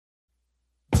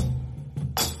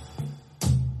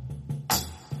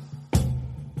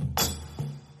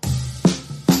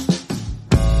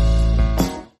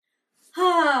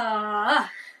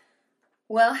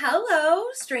Well, hello,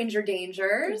 stranger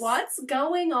dangers. What's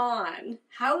going on?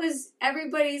 How is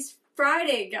everybody's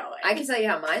Friday going? I can tell you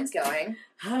how mine's going.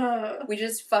 We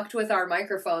just fucked with our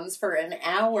microphones for an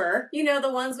hour. You know,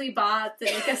 the ones we bought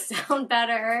that make us sound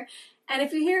better. And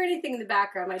if you hear anything in the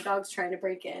background, my dog's trying to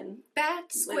break in. Back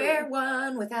to square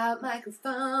one without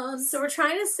microphones. So we're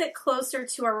trying to sit closer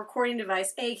to our recording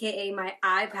device, aka my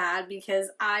iPad, because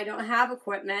I don't have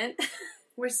equipment.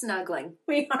 We're snuggling.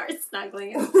 We are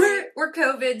snuggling. We're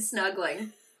COVID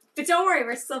snuggling. But don't worry,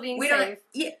 we're still being safe.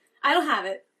 I don't have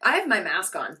it. I have my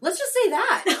mask on. Let's just say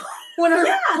that.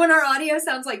 When our audio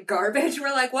sounds like garbage,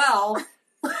 we're like, well,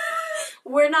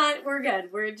 we're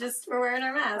good. We're wearing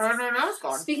our masks. I have my mask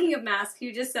on. Speaking of masks,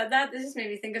 you just said that. This just made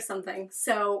me think of something.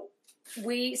 So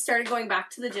we started going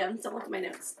back to the gym. Don't look at my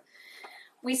notes.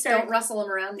 Don't rustle them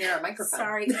around near our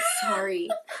microphone. Sorry.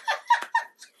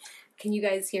 Can you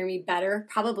guys hear me better?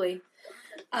 Probably.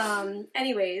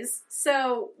 Anyways,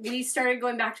 so we started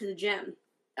going back to the gym.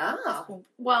 Oh.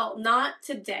 Well, not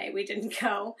today. We didn't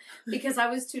go because I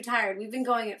was too tired. We've been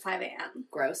going at 5 a.m.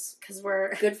 Gross. Because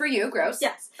we're... Good for you. Gross.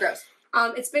 Yes. Gross.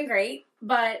 It's been great,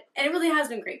 and it really has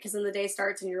been great because then the day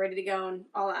starts and you're ready to go and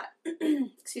all that.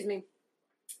 Excuse me.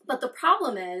 But the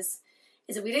problem is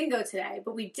that we didn't go today,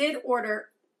 but we did order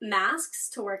masks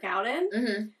to work out in.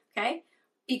 Mm-hmm. Okay?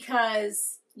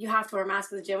 Because you have to wear a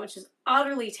mask at the gym, which is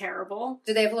utterly terrible.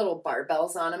 Do they have little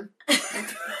barbells on them?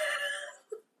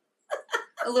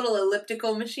 Little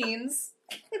elliptical machines?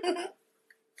 Oh,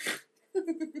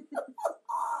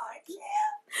 I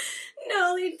can't.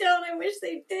 No, they don't. I wish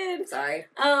they did. Sorry.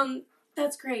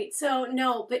 That's great. So,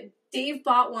 no, but Dave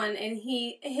bought one, and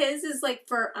his is, like,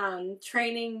 for,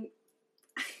 training,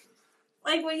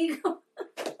 like, when you go...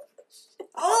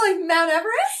 Oh, like Mount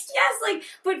Everest? Yes,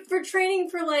 but for training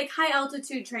for, high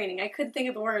altitude training. I couldn't think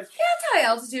of the word. Yeah, it's high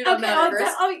altitude on Mount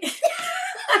Everest. I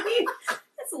mean,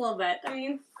 that's a little bit. I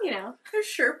mean, you know. They're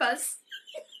Sherpas.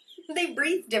 They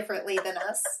breathe differently than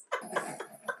us.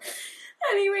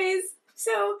 Anyways,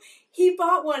 so he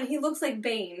bought one. He looks like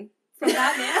Bane from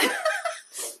Batman.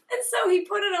 And so he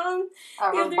put it on.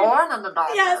 I was born in the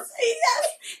darkness. Yes.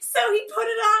 So he put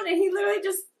it on, and he literally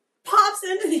just pops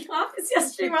into the office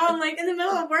yesterday while I'm in the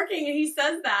middle of working, and he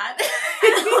says that. And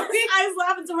I was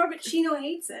laughing so hard, but Chino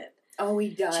hates it. Oh, he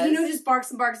does? Chino just barks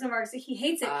and barks and barks. He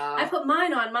hates it. I put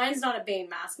mine on. Mine's not a Bane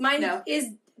mask. Mine is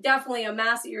definitely a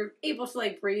mask that you're able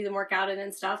to breathe and work out in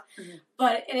and stuff. Mm-hmm.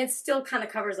 And it still kind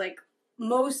of covers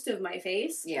most of my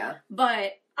face. Yeah.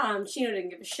 But Chino didn't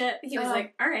give a shit. He was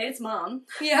like, all right, it's Mom.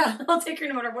 Yeah. I'll take her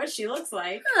no matter what she looks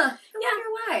like. Huh. I wonder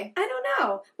why. I don't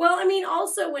know. Well, I mean,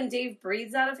 also when Dave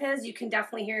breathes out of his, you can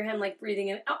definitely hear him breathing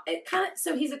in.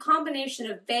 So he's a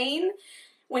combination of Bane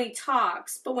when he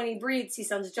talks, but when he breathes, he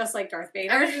sounds just like Darth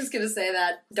Vader. I was just going to say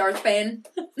that. Darth Bane.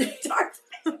 Darth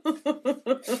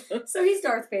Bane. So he's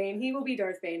Darth Bane. He will be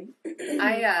Darth Bane.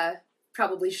 I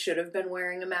probably should have been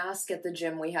wearing a mask at the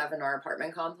gym we have in our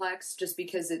apartment complex just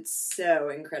because it's so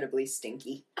incredibly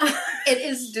stinky. It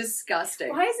is disgusting.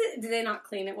 Why is it? Do they not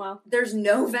clean it well? There's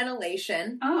no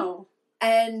ventilation. Oh.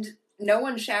 And no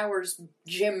one showers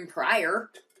gym prior.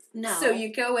 No. So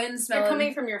you go in smelling... You're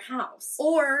coming from your house.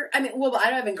 Or, I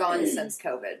haven't gone since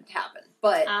COVID happened.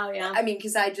 But, oh, yeah.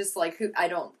 Because I just, I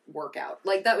don't work out.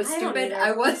 That was stupid.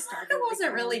 I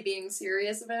wasn't really being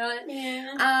serious about it.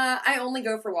 Yeah. I only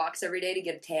go for walks every day to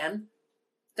get a tan.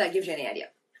 That gives you any idea.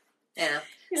 Yeah.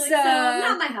 You're so,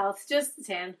 not my health, just the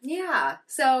tan. Yeah.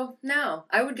 So, no.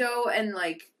 I would go and,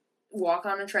 walk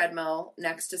on a treadmill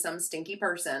next to some stinky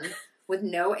person with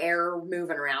no air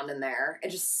moving around in there. And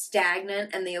just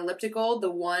stagnant. And the elliptical, the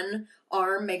one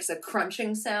arm makes a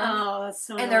crunching sound. Oh, that's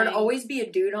so And annoying. there'd always be a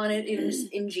dude on it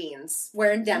in jeans,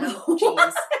 wearing denim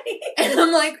jeans. And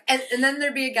I'm like, and then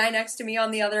there'd be a guy next to me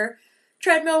on the other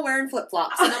treadmill wearing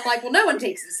flip-flops. And I'm like, well, no one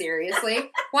takes it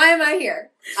seriously. Why am I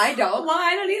here? I don't. Well,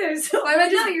 I don't either. So why am I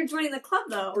just you're joining the club,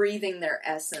 though. Breathing their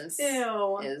essence.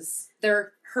 Ew. Is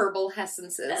their herbal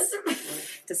essences. That's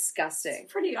disgusting.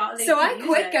 It's pretty odd. So I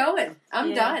quit going.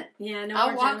 I'm done. Yeah, no.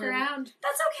 I'll walk around.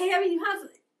 That's okay. I mean, you have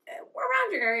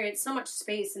around your area, it's so much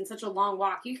space and such a long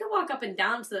walk. You can walk up and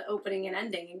down to the opening and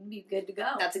ending and be good to go.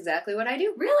 That's exactly what I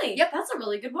do. Really? Yep. That's a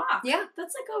really good walk. Yeah.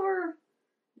 That's over...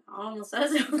 I almost said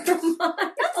it over a mile.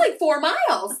 That's 4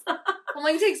 miles. I'm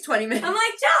like, it takes 20 minutes. I'm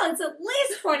like, Jill, it's at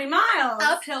least 20 miles.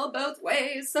 Uphill both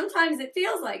ways. Sometimes it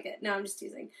feels like it. No, I'm just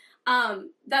teasing.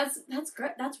 That's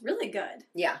great. That's really good.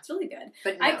 Yeah. It's really good.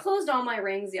 But no. I closed all my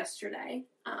rings yesterday.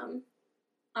 I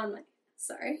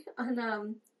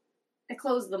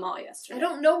closed them all yesterday. I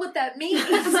don't know what that means.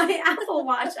 My Apple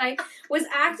Watch. I was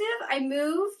active. I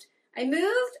moved. I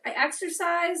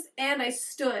exercised, and I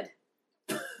stood.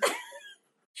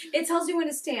 It tells you when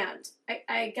to stand.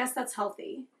 I guess that's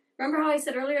healthy. Remember how I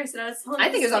said earlier? I said I was telling you I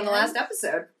think it was on the stand? last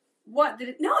episode. What did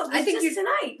it? No, it was I think just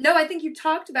tonight. No, I think you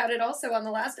talked about it also on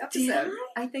the last episode. Did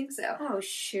I think so. Oh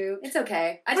shoot! It's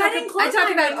okay. I But I talk, didn't I close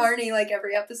talk my about eyes. Arnie like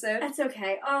every episode. That's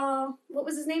okay. What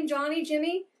was his name? Johnny?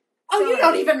 Jimmy? Oh, you Johnny.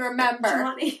 don't even remember.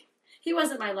 Johnny. He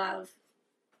wasn't my love.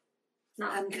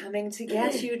 Not I'm coming to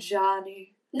get you,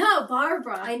 Johnny. No,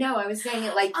 Barbara. I know, I was saying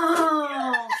it like...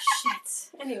 Oh,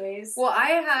 shit. Anyways. Well, I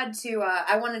had to,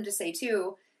 I wanted to say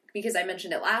too, because I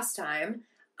mentioned it last time,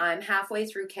 I'm halfway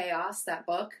through Chaos, that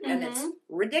book, and it's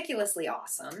ridiculously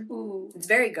awesome. Ooh. It's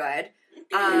very good.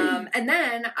 And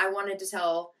then I wanted to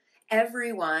tell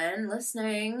everyone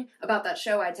listening about that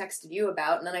show I texted you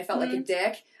about, and then I felt like a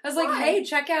dick. I was like, Why? hey,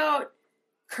 check out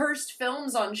Cursed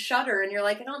Films on Shudder, and you're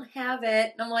like, I don't have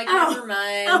it. And I'm like, never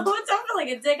mind. Oh, don't feel like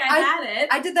a dick. I had it.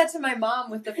 I did that to my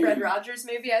mom with the Fred Rogers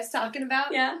movie I was talking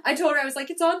about. Yeah. I told her, I was like,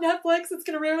 it's on Netflix. It's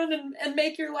going to ruin and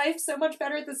make your life so much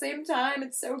better at the same time.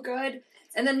 It's so good.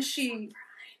 And then she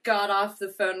got off the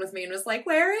phone with me and was like,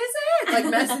 where is it? Like,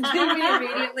 messaging me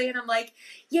immediately. And I'm like,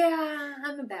 yeah,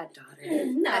 I'm a bad daughter.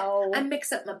 No. I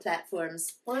mix up my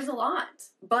platforms. Well, there's a lot.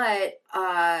 But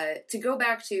to go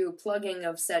back to plugging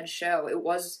of said show,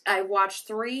 I watched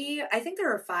 3, I think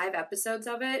there are 5 episodes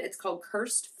of it. It's called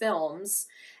Cursed Films.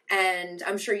 And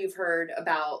I'm sure you've heard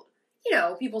about,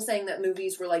 people saying that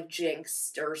movies were like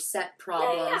jinxed or set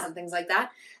problems and things like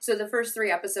that. So the first 3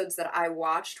 episodes that I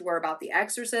watched were about The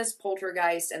Exorcist,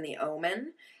 Poltergeist, and The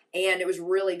Omen. And it was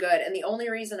really good. And the only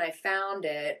reason I found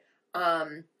it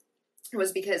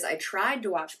was because I tried to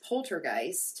watch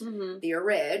Poltergeist, the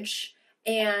orig,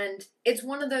 and it's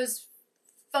one of those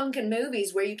funkin'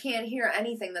 movies where you can't hear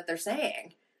anything that they're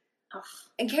saying. Ugh.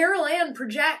 And Carol Ann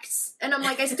projects, and I'm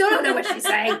like, I still don't know what she's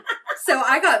saying. So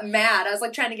I got mad. I was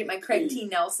like trying to get my Craig T.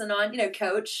 Nelson on,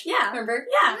 Coach. Yeah. Remember?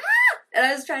 Yeah. And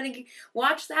I was trying to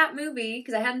watch that movie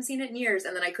because I hadn't seen it in years,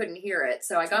 and then I couldn't hear it.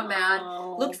 So I got mad,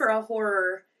 looked for a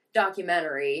horror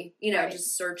documentary,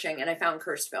 just searching, and I found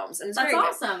Cursed Films. And it's That's very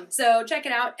awesome. good. So check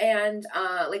it out. And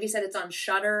like I said, it's on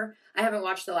Shudder. I haven't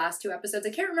watched the last 2 episodes.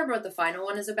 I can't remember what the final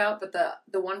one is about, but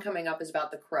the one coming up is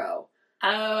about the crow. Oh,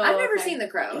 I've never seen the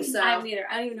crow, so I haven't either.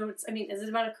 I don't even know what is it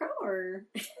about a crow or?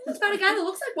 It's about a guy that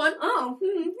looks like one. Oh,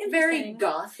 Very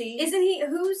gothy. Isn't he?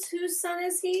 Whose son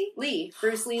is he? Lee,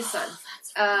 Bruce Lee's son.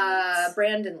 That's right.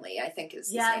 Brandon Lee, I think is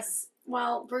his name.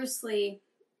 Well, Bruce Lee,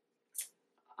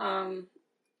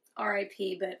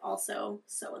 R.I.P., but also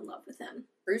so in love with him.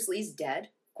 Bruce Lee's dead?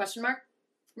 Question mark?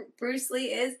 Bruce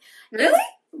Lee is Really?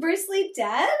 Bruce Lee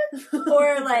dead?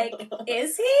 Or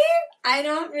is he? I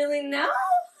don't really know.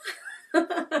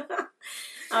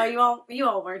 Oh, you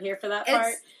all weren't here for that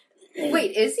part.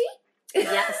 Wait, is he?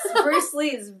 Yes, Bruce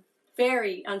Lee is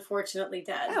very unfortunately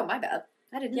dead. Oh, my bad.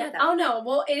 I didn't know that. Oh no,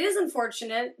 well it is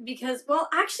unfortunate because,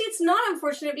 actually it's not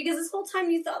unfortunate because this whole time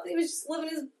you thought he was just living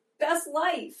his best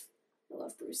life. I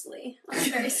love Bruce Lee.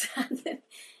 I'm very sad that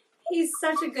he's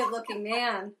such a good looking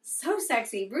man. So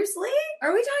sexy. Bruce Lee?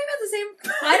 Are we talking about the same?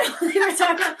 I don't think we're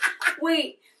talking about,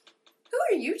 wait. Who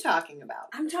are you talking about?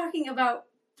 I'm talking about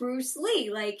Bruce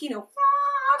Lee,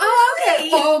 Oh, okay.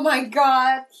 Oh my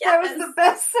god. Yes. That was the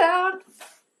best sound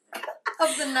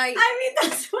of the night. I mean,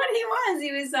 that's what he was.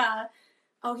 He was,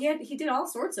 he did all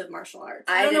sorts of martial arts.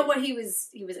 I don't know what he was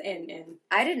in.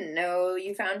 I didn't know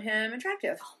you found him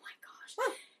attractive. Oh my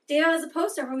gosh. Dave has a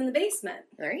poster of him in the basement.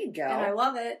 There you go. And I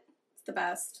love it. It's the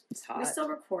best. It's hot. We're still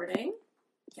recording.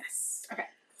 Yes. Okay.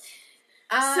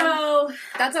 So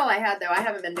that's all I had, though. I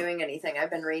haven't been doing anything. I've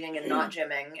been reading and not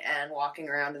gymming and walking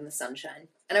around in the sunshine.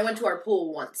 And I went to our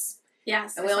pool once.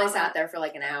 Yes. And we only sat there for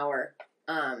like an hour.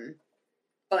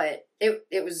 But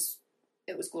it was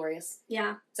glorious.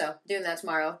 Yeah. So doing that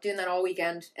tomorrow, doing that all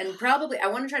weekend, and probably I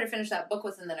want to try to finish that book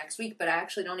within the next week. But I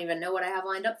actually don't even know what I have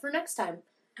lined up for next time.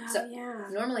 Oh, yeah.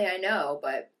 Normally I know,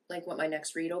 but like what my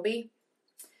next read will be.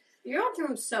 You're going through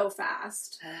them so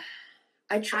fast.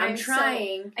 I'm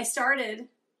trying. I started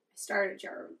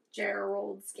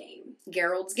Gerald's Game.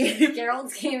 Gerald's Game.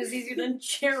 Gerald's Game is easier than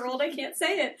Gerald. I can't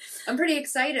say it. I'm pretty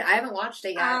excited. I haven't watched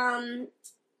it yet.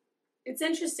 It's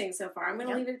interesting so far. I'm going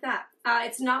to leave it at that.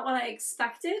 It's not what I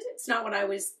expected. It's not what I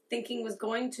was thinking was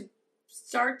going to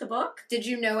start the book. Did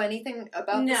you know anything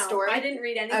about the story? No, I didn't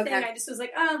read anything. Okay. I just was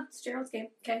like, it's Gerald's Game.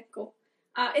 Okay, cool.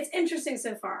 It's interesting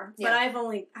so far, but I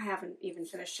haven't even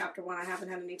finished chapter 1. I haven't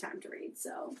had any time to read,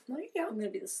 so there you go. I'm going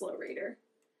to be the slow reader.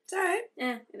 It's alright.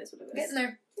 It is what it is. Getting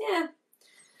there. Yeah.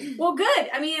 Well, good.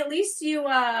 I mean, at least you're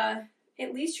out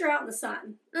in the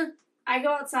sun. I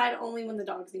go outside only when the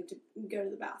dogs need to go to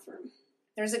the bathroom.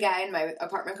 There's a guy in my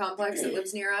apartment complex that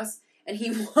lives near us, and he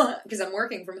because I'm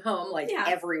working from home like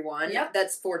everyone. Yep.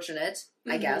 That's fortunate,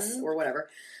 I guess, Mhm. or whatever.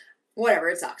 Whatever,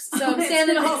 it sucks. So I'm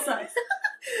standing It all sucks.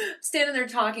 standing there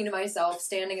talking to myself,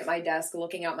 standing at my desk,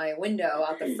 looking out my window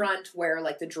out the front where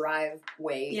like the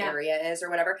driveway area is or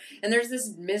whatever. And there's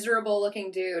this miserable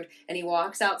looking dude, and he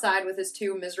walks outside with his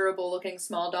 2 miserable looking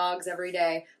small dogs every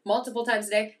day, multiple times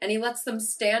a day, and he lets them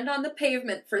stand on the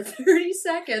pavement for 30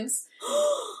 seconds,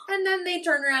 and then they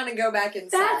turn around and go back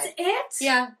inside. That's it?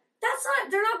 Yeah.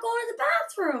 They're not going to the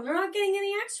bathroom. They're not getting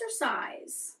any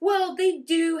exercise. Well, they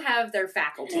do have their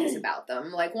faculties about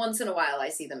them. Like, once in a while I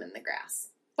see them in the grass.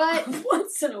 But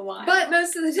once in a while. But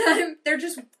most of the time, they're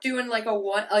just doing like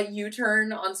a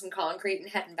U-turn on some concrete and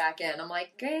heading back in. I'm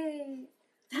like, hey.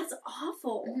 That's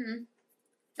awful. Mm-hmm.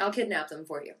 I'll kidnap them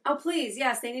for you. Oh, please.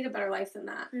 Yes, they need a better life than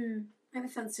that. I have a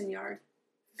fenced-in yard.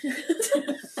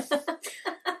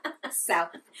 So,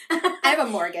 I have a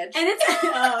mortgage. And it's,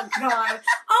 oh, God.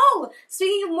 Oh,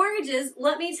 speaking of mortgages,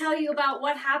 let me tell you about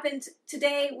what happened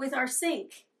today with our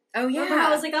sink. Oh, yeah. Remember, I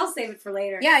was like, I'll save it for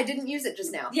later. Yeah, I didn't use it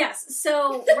just now. Yes.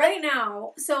 So, right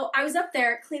now, I was up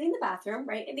there cleaning the bathroom,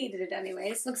 right? It needed it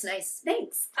anyways. Looks nice.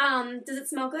 Thanks. Does it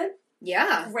smell good?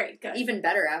 Yeah. Great, good. Even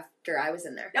better after I was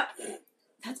in there. Yep.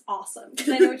 That's awesome.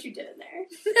 Because I know what you did in there.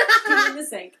 Cleaning the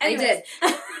sink. Anyways. I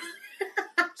did.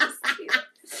 Just cute.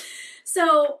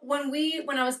 So, when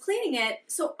I was cleaning it,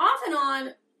 so off and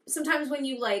on, sometimes when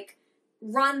you, like,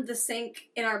 run the sink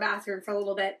in our bathroom for a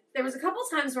little bit, there was a couple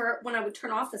times where when I would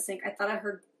turn off the sink, I thought I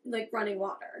heard, like, running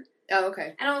water. Oh,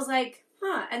 okay. And I was like,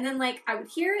 huh. And then, like, I would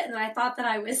hear it, and then I thought that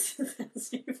I was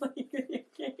playing video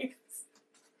games.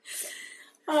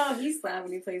 Oh, he's loud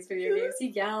when he plays video games. He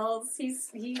yells.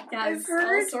 He has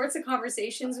all sorts of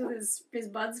conversations with his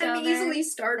buds down there. I'm easily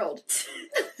startled.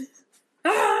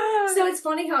 So it's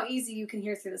funny how easy you can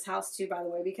hear through this house, too, by the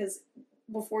way, because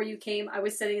before you came, I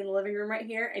was sitting in the living room right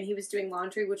here, and he was doing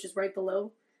laundry, which is right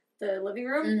below the living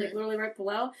room, like literally right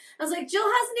below. I was like, Jill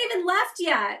hasn't even left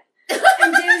yet.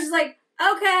 And Dave was just like,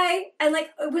 okay. And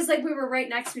like, it was like we were right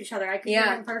next to each other. I could hear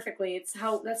him perfectly.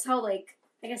 That's how like,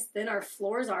 I guess thin our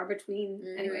floors are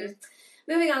between, anyways.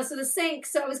 Moving on, so the sink,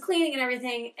 so I was cleaning and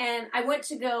everything, and I went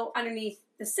to go underneath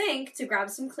the sink to grab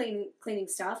some cleaning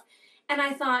stuff. And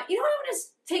I thought, you know what, I'm going to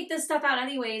just take this stuff out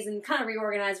anyways and kind of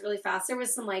reorganize really fast. There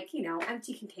was some, like, you know,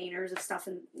 empty containers of stuff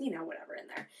and, you know, whatever in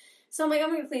there. So I'm like, I'm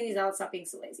going to clean these out, stop being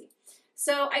so lazy.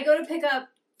 So I go to pick up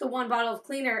the one bottle of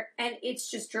cleaner, and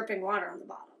it's just dripping water on the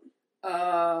bottom.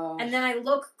 Oh. And then I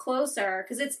look closer,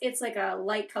 because it's like a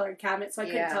light-colored cabinet, so I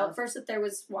couldn't tell at first that there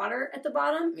was water at the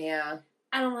bottom. Yeah.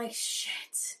 And I'm like,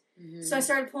 shit. Mm-hmm. So I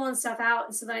started pulling stuff out,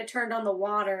 and so then I turned on the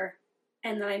water,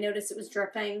 and then I noticed it was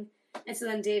dripping. And so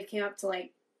then Dave came up to,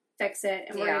 like, fix it,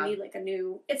 and we're going to need, like, a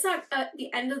new... It's not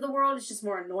the end of the world, it's just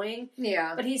more annoying.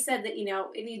 Yeah. But he said that, you know,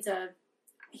 it needs a...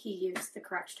 He used the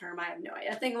correct term, I have no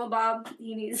idea. Thingamabob,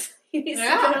 he needs to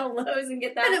go to Lowe's and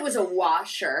get that. And it was a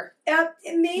washer.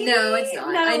 Maybe. No, it's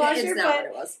not. Not a washer, it's not what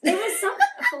it was. It was some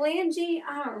phalange,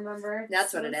 I don't remember.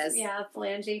 That's what it is. Yeah,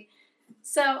 phalange.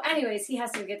 So, anyways, he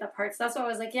has to get that part. So that's why I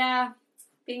was like, yeah...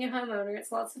 Being a homeowner,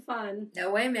 it's lots of fun.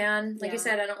 No way, man. Like I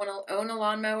said, I don't want to own a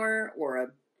lawnmower or a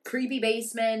creepy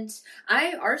basement.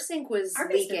 Our sink was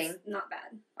leaking. Not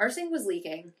bad. Our sink was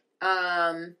leaking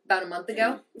about a month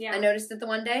ago. Yeah. I noticed it the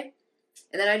one day,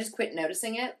 and then I just quit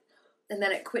noticing it, and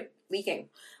then it quit leaking.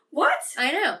 What?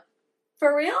 I know.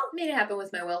 For real? Made it happen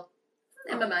with my will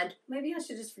and my mind. Maybe I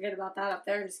should just forget about that up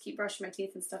there and just keep brushing my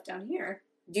teeth and stuff down here.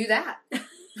 Do that.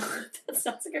 That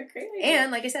sounds like a great idea.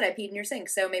 And like I said, I peed in your sink,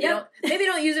 so maybe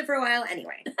don't use it for a while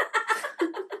anyway.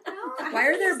 Why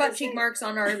are there butt cheek marks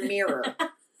on our mirror?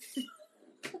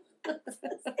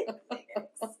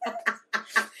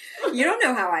 You don't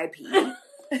know how I pee.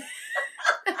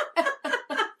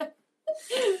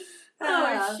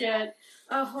 Oh shit.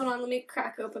 Oh, hold on, let me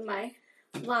crack open my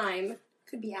lime.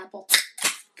 Could be apple.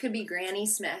 Could be Granny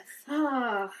Smith.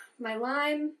 Ah, my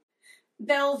lime.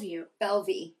 Bellevue.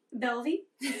 Bellevue. Bellevue?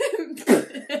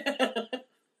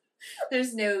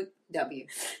 There's no W.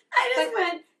 I just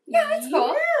went, no, it's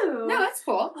cool. No, it's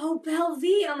cool. Oh,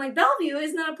 Bellevue. I'm like, Bellevue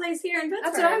isn't that a place here in Pittsburgh?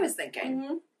 That's what I was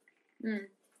thinking.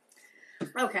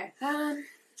 Mm-hmm. Okay. All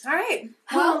right.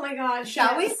 Well, oh my gosh.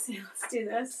 Shall we? Let's do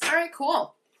this. All right,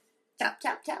 cool. Tap,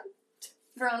 tap, tap.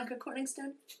 Veronica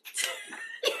Corningstone.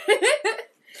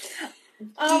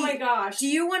 Oh my gosh. Do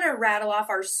you want to rattle off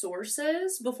our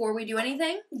sources before we do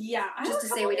anything? Yeah. Just to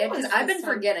say we did, because I've been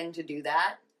forgetting to do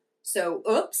that. So,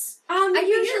 oops. I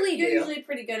usually do. You're usually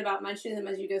pretty good about mentioning them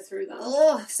as you go through them.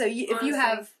 Oh, so if you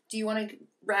have, do you want to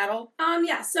rattle?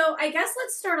 Yeah. So I guess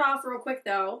let's start off real quick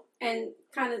though, and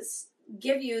kind of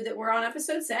give you that we're on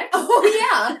episode 6. Oh,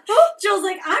 yeah. Jill's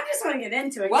like, I just want to get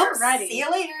into it. Well, You're ready. see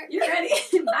you later. You're ready.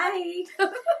 Bye.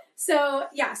 So,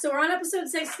 yeah, so we're on episode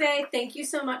 6 today. Thank you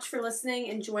so much for listening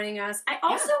and joining us. I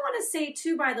also want to say,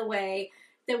 too, by the way,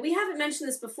 that we haven't mentioned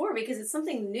this before because it's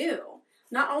something new.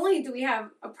 Not only do we have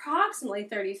approximately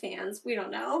 30 fans, we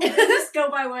don't know. Just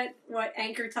go by what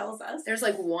Anchor tells us. There's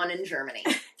like one in Germany.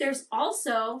 There's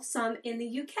also some in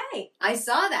the UK. I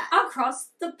saw that.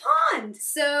 Across the pond.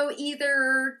 So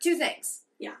either two things.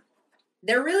 Yeah.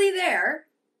 They're really there,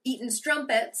 eating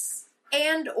strumpets,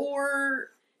 and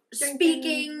or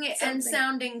speaking and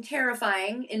sounding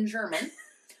terrifying in German.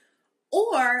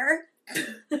 Or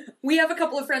we have a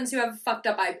couple of friends who have fucked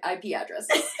up IP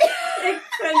addresses. It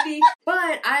could be.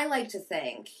 But I like to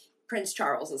think Prince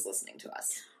Charles is listening to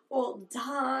us. Well,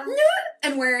 duh.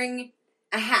 And wearing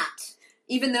a hat.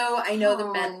 Even though I know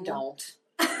the men don't.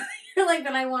 You're like,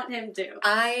 but I want him to.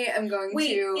 I am going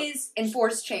to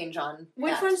enforce change on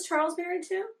Which that. one's Charles married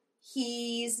to?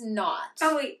 He's not.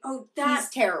 Oh, wait. Oh, He's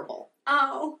terrible.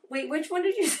 Oh, wait. Which one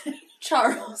did you say?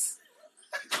 Charles.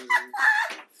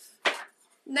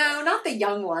 No, not the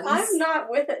young ones. I'm not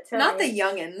with it today. Not the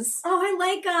youngins. Oh, I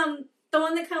like the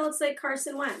one that kind of looks like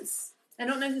Carson Wentz. I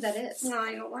don't know who that is. No,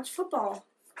 I don't watch football.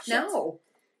 Shit. No.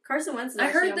 Carson Wentz is I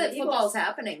actually heard on that the football's Eagles.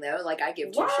 happening, though. Like, I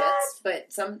give two What? shits.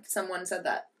 But someone said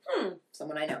that.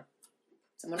 Someone I know.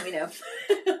 Someone we know.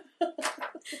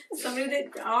 Somebody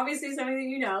that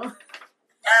you know.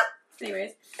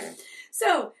 Anyways.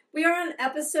 So, we are on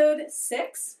episode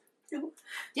 6.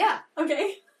 Yeah.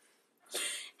 Okay.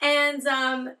 And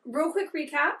real quick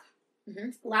recap. Mm-hmm.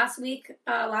 Last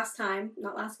time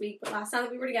that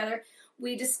we were together,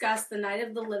 we discussed The Night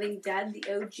of the Living Dead, the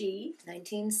OG.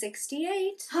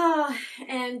 1968.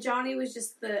 And Johnny was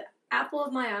just the apple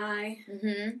of my eye.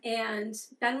 Mm-hmm. And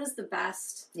Ben was the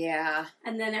best. Yeah.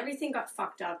 And then everything got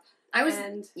fucked up.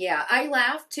 I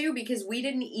laughed too because we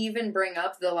didn't even bring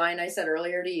up the line I said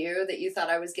earlier to you that you thought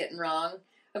I was getting wrong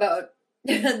about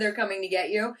they're coming to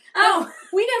get you. Oh,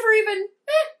 we never even.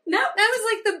 No, that was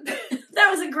like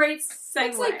that was a great segue.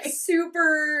 It's like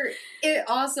super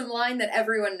awesome line that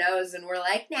everyone knows, and we're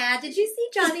like, nah. Did you see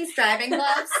Johnny's driving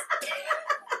gloves?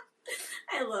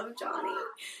 I love Johnny.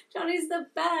 Johnny's the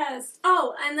best.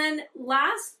 Oh, and then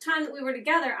last time that we were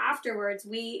together afterwards,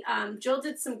 we Jill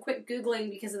did some quick Googling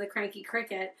because of the cranky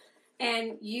cricket.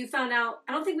 And you found out,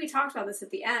 I don't think we talked about this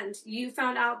at the end, you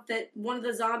found out that one of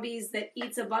the zombies that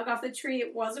eats a bug off the tree,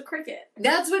 it was a cricket.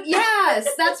 That's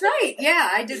right. Yeah,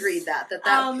 I did read that.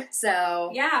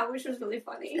 Yeah, which was really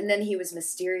funny. And then he was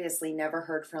mysteriously never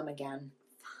heard from again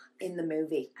in the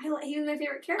movie. He was my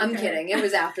favorite character. I'm kidding. It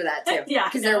was after that, too. Yeah.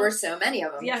 Because there were so many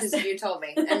of them. Yes. Because you told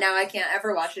me. And now I can't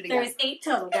ever watch it again. There's 8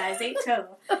 total, guys. 8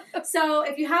 total. So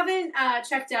if you haven't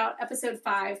checked out episode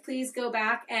 5, please go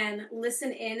back and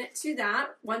listen in to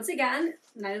that. Once again,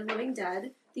 Night of the Living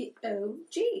Dead, the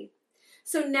OG.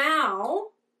 So now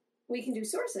we can do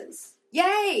sources.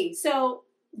 Yay! So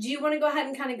do you want to go ahead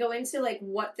and kind of go into like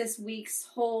what this week's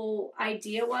whole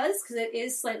idea was? Because it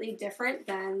is slightly different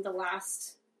than the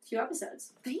last few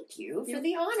episodes. Thank you for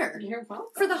the honor. You're welcome.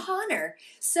 For the honor.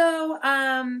 So,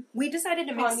 we decided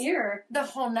to mix the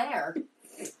honor.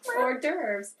 Hors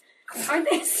d'oeuvres. Aren't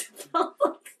they spelled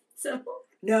like simple?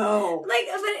 No. Like,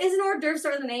 but is an hors d'oeuvre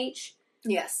start with an H?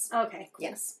 Yes. Okay. Cool.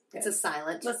 Yes. Good. It's a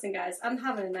silent. Listen, guys, I'm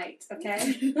having a night,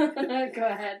 okay? Go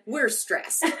ahead. We're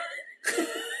stressed.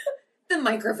 The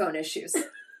microphone issues.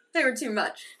 They were too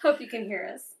much. Hope you can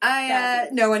hear us.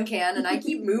 No one can, and I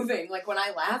keep moving. Like, when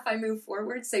I laugh, I move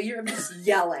forward, so you're just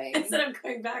yelling. Instead of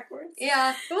going backwards.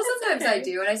 Yeah. Well, sometimes okay. I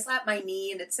do, and I slap my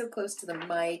knee, and it's so close to the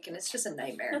mic, and it's just a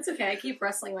nightmare. That's okay. I keep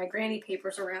wrestling my granny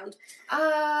papers around.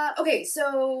 Okay,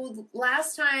 so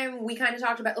last time we kind of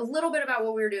talked about a little bit about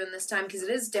what we were doing this time, because it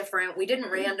is different. We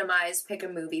didn't randomize pick a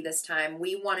movie this time.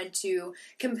 We wanted to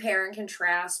compare and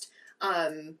contrast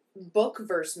book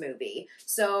versus movie.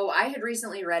 So I had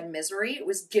recently read Misery. It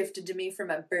was gifted to me for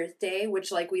my birthday,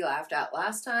 which, like we laughed at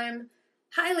last time,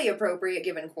 highly appropriate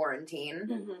given quarantine.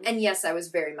 Mm-hmm. And yes, I was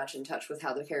very much in touch with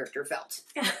how the character felt.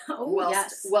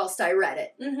 Yes. Whilst I read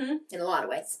it. Mm-hmm. In a lot of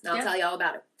ways. And I'll tell you all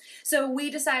about it. So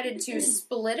we decided to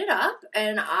split it up,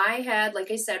 and I had, like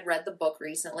I said, read the book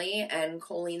recently, and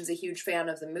Colleen's a huge fan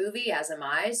of the movie, as am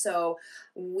I, so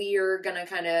we're going to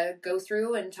kind of go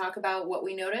through and talk about what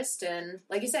we noticed, and,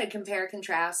 like I said, compare,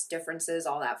 contrast, differences,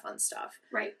 all that fun stuff.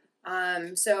 Right.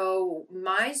 So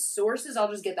my sources,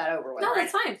 I'll just get that over with. No,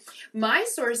 that's fine. My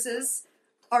sources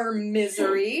are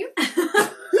Misery.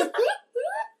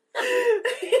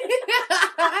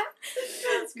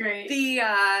 That's great.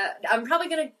 I'm probably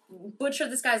gonna butcher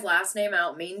this guy's last name. I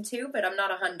don't mean to, but I'm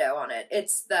not a hundo on it.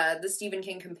 It's the Stephen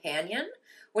King Companion,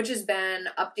 which has been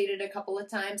updated a couple of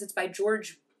times. It's by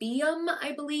George Beam,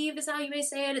 I believe is how you may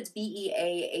say it. It's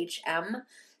Beahm.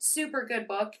 Super good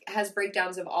book. Has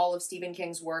breakdowns of all of Stephen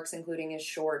King's works, including his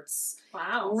shorts.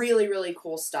 Wow. Really, really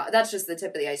cool stuff. That's just the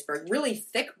tip of the iceberg. Really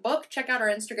thick book. Check out our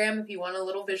Instagram if you want a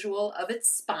little visual of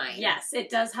its spine. Yes, it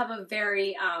does have a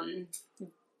very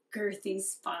girthy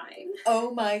spine.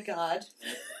 Oh my god.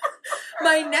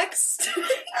 My next... I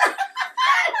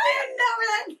didn't know where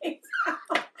that came from.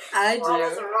 I do. What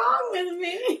is wrong with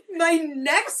me? My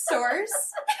next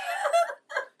source...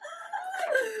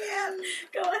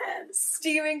 Go ahead.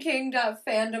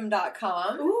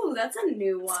 StephenKing.fandom.com. Ooh, that's a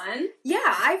new one. Yeah,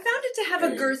 I found it to have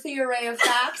a girthy array of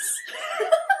facts.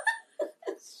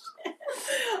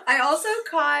 I also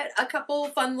caught a couple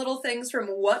fun little things from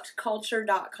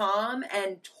WhatCulture.com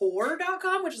and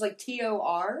Tor.com, which is like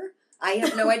Tor. I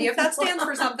have no idea if that stands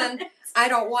for something. I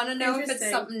don't want to know if it's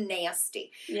something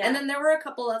nasty. Yeah. And then there were a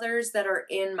couple others that are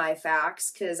in my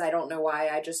facts because I don't know why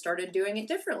I just started doing it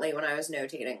differently when I was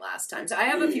notating last time. So I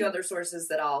have a few other sources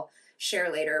that I'll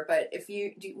share later. But if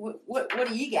you do, what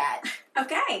do you got?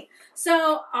 Okay,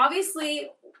 so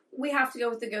obviously we have to go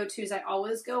with the go-tos I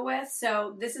always go with.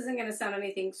 So this isn't going to sound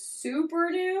anything super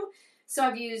new. So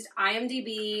I've used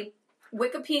IMDb,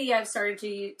 Wikipedia. I've started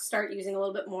to start using a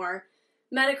little bit more.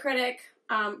 Metacritic,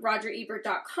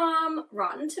 RogerEbert.com,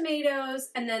 Rotten Tomatoes,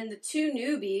 and then the two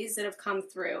newbies that have come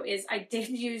through is I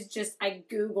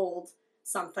Googled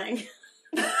something.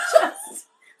 Just,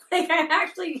 like, I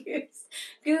actually used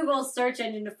Google's search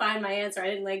engine to find my answer. I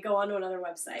didn't, like, go onto another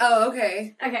website. Oh,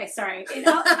 okay. Okay, sorry.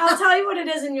 I'll tell you what it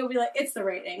is, and you'll be like, it's the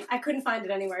rating. I couldn't find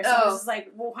it anywhere, so I was just like,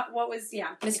 well, what was,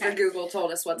 yeah. Mr. Okay. Google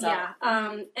told us what's up.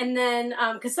 Yeah, and then,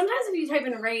 because sometimes if you type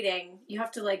in rating, you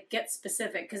have to, like, get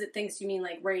specific, because it thinks you mean,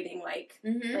 like, rating, like,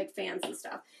 like fans and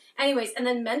stuff. Anyways, and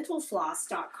then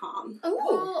mentalfloss.com.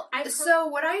 Oh, so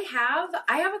what I have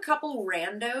a couple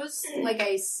randos, like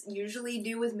I usually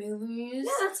do with movies.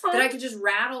 Yeah, that's fine. That I could just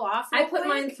rattle off. I put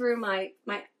mine through my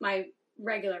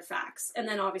regular facts, and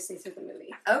then obviously through the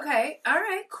movie. Okay, all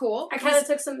right, cool. I kind of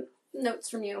took some notes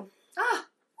from you. Ah,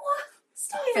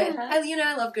 stop it.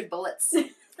 I love good bullets.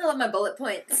 I love my bullet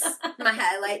points, my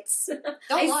highlights.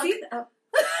 Don't see that. Oh.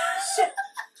 Shit.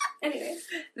 Anyway,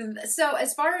 so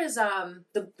as far as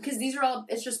because these are all,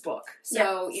 it's just book.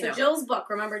 So yeah. So Jill's book.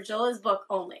 Remember, Jill is book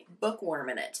only. Bookworm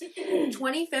in it.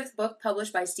 25th book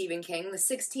published by Stephen King. The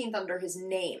 16th under his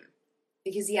name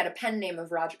because he had a pen name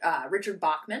of Richard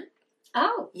Bachman.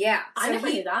 Oh, yeah. I never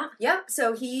knew that. Yep.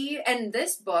 So and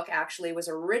this book actually was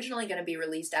originally going to be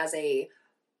released as a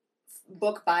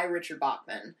book by Richard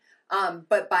Bachman.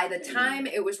 But by the time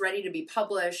it was ready to be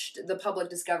published, the public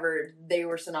discovered they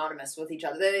were synonymous with each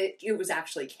other. It was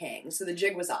actually King, so the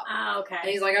jig was up. Ah, okay. And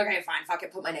he's like, okay, fine, fuck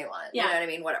it, put my name on it. Yeah. You know what I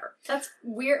mean? Whatever. That's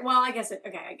weird. Well, I guess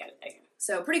okay, I get it.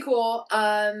 So, pretty cool.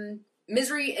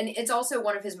 Misery, and it's also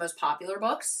one of his most popular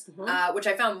books, which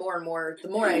I found more and more, the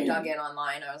more I dug in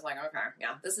online, I was like, okay,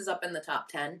 yeah, this is up in the top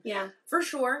 10. Yeah. For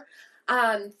sure.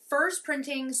 First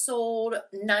printing sold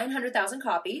 900,000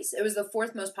 copies. It was the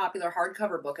fourth most popular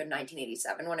hardcover book in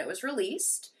 1987 when it was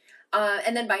released.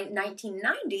 And then by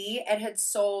 1990, it had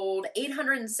sold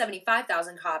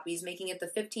 875,000 copies, making it the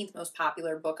 15th most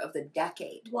popular book of the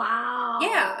decade. Wow.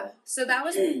 Yeah. So that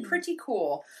was pretty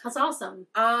cool. That's awesome.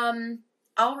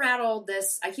 I'll rattle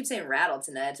this. I keep saying rattled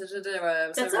tonight.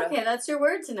 That's okay. That's your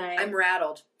word tonight. I'm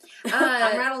rattled.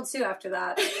 I'm rattled too after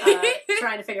that.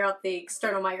 Trying to figure out the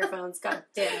external microphones. God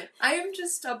damn it. I am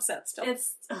just upset still.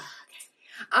 It's okay.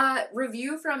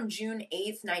 Review from June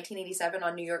 8th, 1987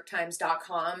 on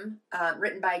NewYorkTimes.com,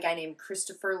 written by a guy named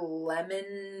Christopher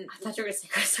Lemon. I thought you were going to say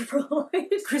Christopher Lloyd.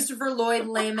 Christopher Lloyd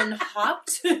Layman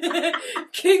Hopt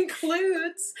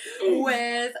concludes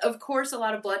with, of course, a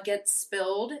lot of blood gets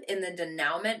spilled in the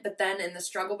denouement, but then in the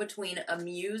struggle between a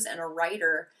muse and a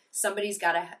writer, somebody's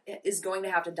is going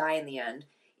to have to die in the end.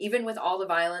 Even with all the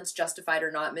violence, justified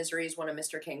or not, Misery is one of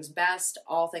Mr. King's best.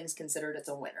 All things considered, it's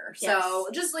a winner. Yes. So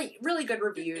just like really good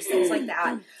reviews, things like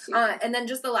that. And then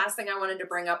just the last thing I wanted to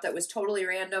bring up that was totally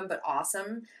random but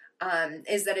awesome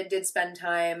is that it did spend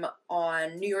time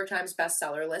on New York Times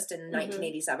bestseller list in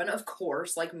 1987. Of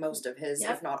course, like most of his,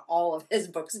 if not all of his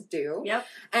books do. Yep.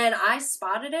 And I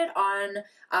spotted it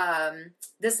on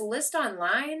this list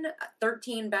online,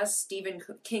 13 best Stephen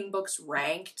King books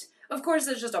ranked. Of course,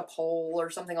 there's just a poll or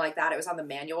something like that. It was on the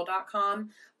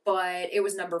manual.com, but it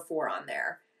was number 4 on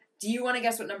there. Do you want to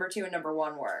guess what number 2 and number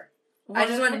 1 were? I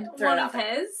just wanted to throw it out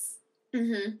there. His?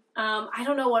 Mm-hmm. I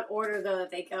don't know what order though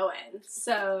that they go in.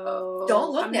 So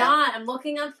Don't look now. I'm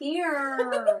looking up here.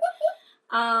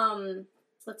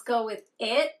 Let's go with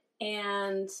It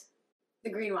and The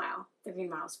Green Mile. The Green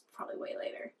Mile's probably way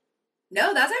later.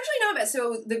 No, that's actually not bad.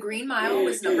 So The Green Mile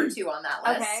was number 2 on that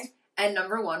list. Okay. And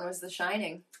number 1 was The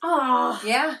Shining. Oh.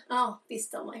 Yeah. Oh, be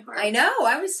still my heart. I know.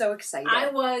 I was so excited. I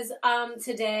was,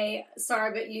 today,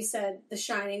 sorry, but you said The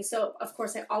Shining, so of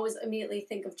course I always immediately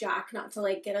think of Jack, not to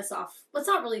like get us off, but it's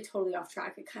not really totally off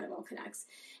track, it kind of all connects.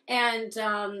 And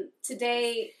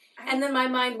today, and then my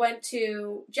mind went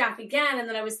to Jack again, and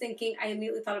then I was thinking, I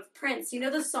immediately thought of Prince. You know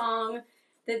the song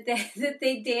that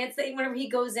they dance whenever he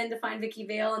goes in to find Vicky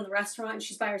Vale in the restaurant and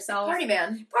she's by herself? Party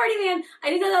Man. Party Man. I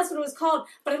didn't know that's what it was called,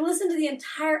 but I listened to the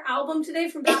entire album today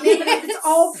from Batman, but it's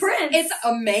all Prince. It's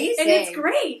amazing. And it's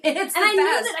great. It's and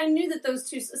the I knew that those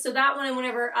two, so that one and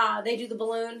whenever they do the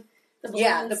balloons,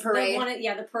 yeah, the parade.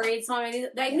 The parade song.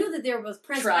 I knew that they were both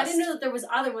Prince. Trust. I didn't know that there was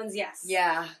other ones, yes.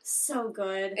 Yeah. So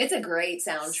good. It's a great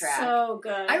soundtrack. So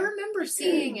good. I remember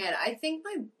seeing it. I think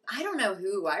I don't know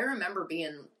who. I remember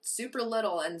being super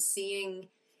little and seeing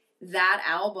that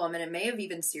album, and it may have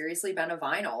even seriously been a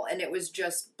vinyl, and it was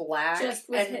just black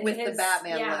with the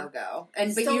Batman logo.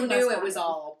 But you knew it was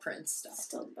all Prince stuff.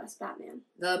 Still the best Batman.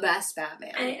 The best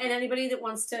Batman. And anybody that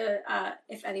wants to,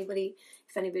 if anybody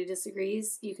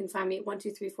disagrees, you can find me at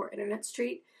 1234 Internet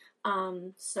Street.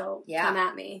 So come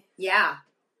at me. Yeah.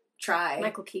 Try.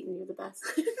 Michael Keaton, you're the best.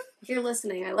 If you're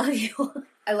listening, I love you.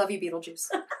 I love you, Beetlejuice.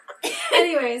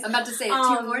 Anyways. I'm about to say it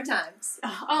 2 more times.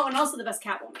 Oh, and also the best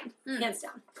Catwoman. Hands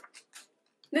down.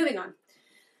 Moving on.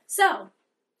 So,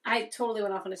 I totally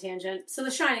went off on a tangent. So, The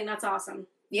Shining, that's awesome.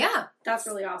 Yeah. That's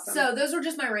really awesome. So, those were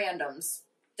just my randoms.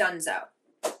 Dunzo.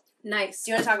 Nice.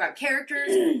 Do you want to talk about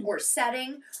characters or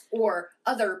setting or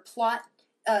other plot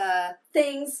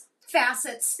things?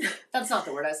 Facets. That's not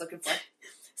the word I was looking for.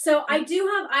 So I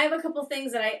have a couple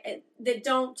things that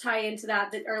don't tie into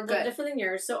that are a little different than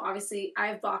yours. So obviously I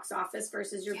have box office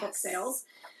versus your book sales.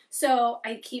 So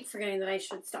I keep forgetting that I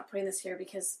should stop putting this here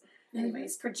because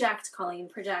anyways, project, Colleen,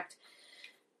 project.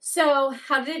 So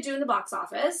how did it do in the box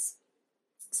office?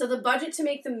 So the budget to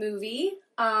make the movie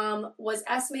was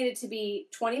estimated to be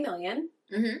 $20 million.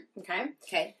 Mm-hmm.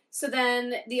 Okay. So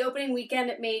then the opening weekend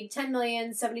it made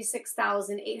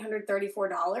 $10,076,834.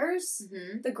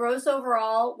 Mm-hmm. The gross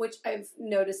overall, which I've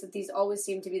noticed that these always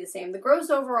seem to be the same, the gross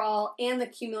overall and the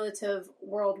cumulative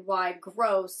worldwide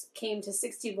gross came to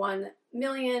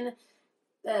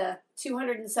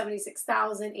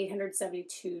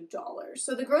 $61,276,872.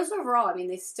 So the gross overall, I mean,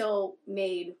 they still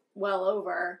made well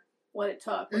over what it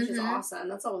took, which is awesome.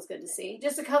 That's always good to see.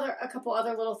 Just a couple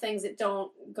other little things that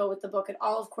don't go with the book at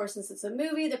all. Of course, since it's a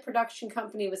movie, the production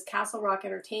company was Castle Rock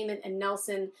Entertainment and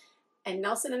Nelson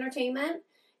Entertainment.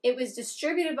 It was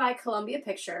distributed by Columbia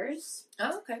Pictures.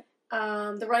 Oh, okay.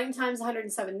 The running time is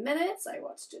 107 minutes. I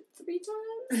watched it 3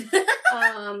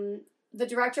 times. The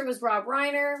director was Rob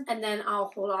Reiner, and then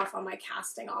I'll hold off on my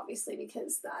casting, obviously,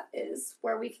 because that is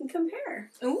where we can compare.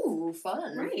 Ooh,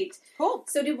 fun. Right. Cool.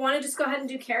 So do you want to just go ahead and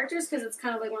do characters, because it's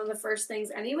kind of like one of the first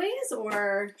things anyways,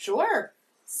 or? Sure.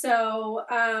 So,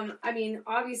 I mean,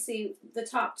 obviously, the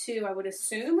top 2, I would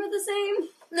assume, are the same.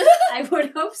 I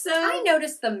would hope so. I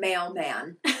noticed the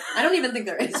mailman. I don't even think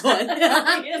there is one.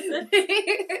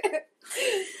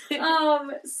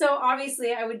 So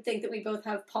obviously I would think that we both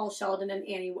have Paul Sheldon and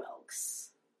Annie Wilkes.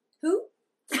 Who?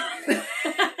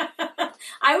 I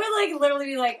would literally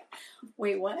be like,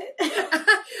 wait, what?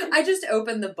 I just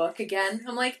opened the book again.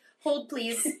 I'm like, hold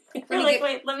please.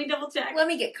 Wait, let me double check. Let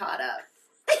me get caught up.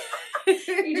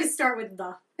 You just start with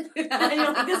the. And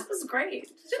you're like, this was great.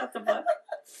 Shut the book.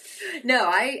 No,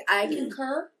 I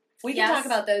concur. We can talk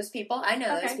about those people. I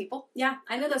know those people. Yeah,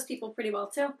 I know those people pretty well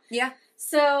too. Yeah.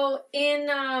 So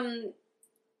in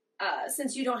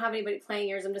since you don't have anybody playing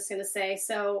yours, I'm just gonna say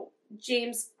so.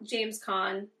 James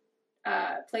Caan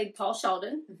played Paul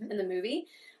Sheldon in the movie.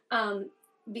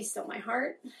 Be Still My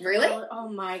Heart. Really? Oh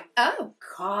my. Oh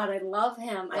God, I love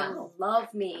him. Wow. I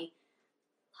love me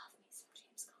some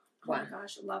James Caan. Oh wow. my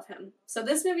gosh, I love him. So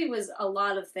this movie was a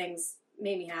lot of things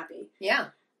made me happy. Yeah.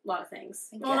 A lot of things.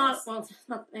 Not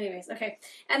Anyways, okay.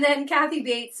 And then Kathy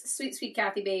Bates, sweet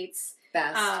Kathy Bates.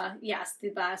 Best. Yes, the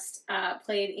best.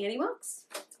 Played Annie Wilkes.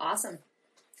 Awesome.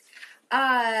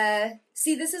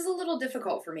 See, this is a little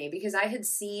difficult for me because I had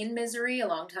seen Misery a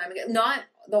long time ago. Not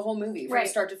the whole movie from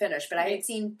start to finish, but I had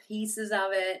seen pieces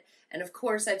of it. And of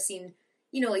course I've seen,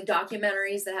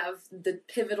 documentaries that have the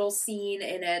pivotal scene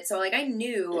in it. So I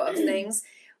knew of things.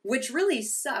 Which really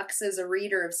sucks as a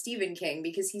reader of Stephen King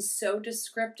because he's so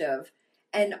descriptive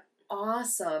and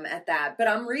awesome at that. But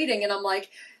I'm reading and I'm like,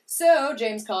 So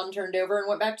James Caan turned over and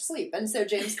went back to sleep. And so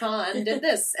James Caan did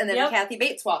this. And then Kathy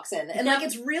Bates walks in. And, like,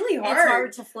 it's really hard. It's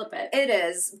hard to flip it. It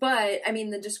is. But, I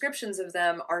mean, the descriptions of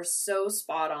them are so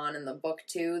spot on in the book,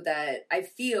 too, that I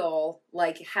feel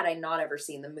like had I not ever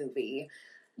seen the movie,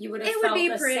 you would have it would be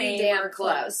pretty damn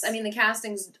close. I mean, the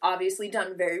casting's obviously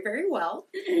done very, very well,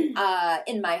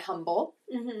 in my humble.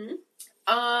 Mm-hmm.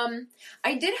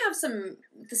 I did have some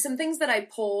things that I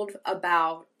pulled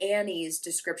about Annie's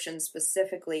description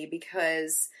specifically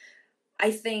because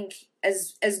I think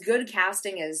as good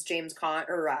casting as James Caan,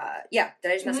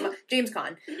 did I just mess him up? James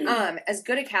Caan. As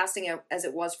good a casting as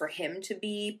it was for him to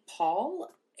be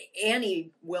Paul,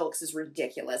 Annie Wilkes is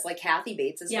ridiculous. Like, Kathy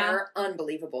Bates is her,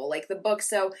 unbelievable. Like, the book.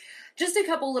 So, just a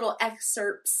couple little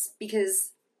excerpts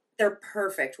because they're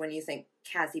perfect when you think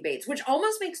Kathy Bates, which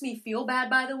almost makes me feel bad,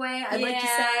 by the way, I'd like to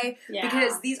say,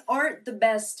 because these aren't the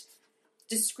best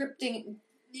descripting.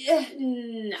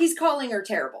 No. He's calling her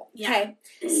terrible. Okay.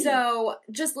 So,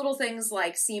 just little things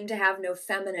like seem to have no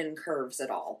feminine curves at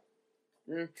all.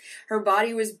 Her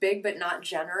body was big but not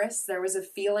generous. There was a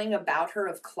feeling about her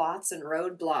of clots and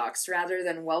roadblocks rather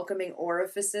than welcoming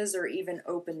orifices or even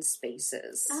open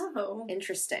spaces. Oh.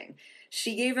 Interesting.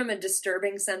 She gave him a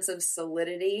disturbing sense of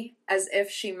solidity, as if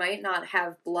she might not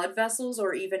have blood vessels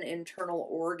or even internal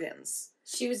organs.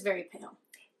 She was very pale.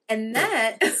 And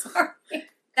that...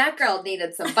 That girl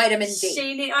needed some vitamin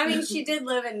D. She did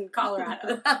live in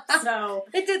Colorado, so...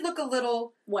 It did look a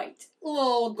little... white. A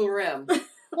little grim.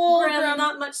 Grim,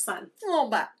 not much sun. A little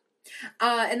bit.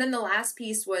 And then the last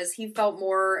piece was he felt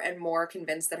more and more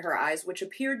convinced that her eyes, which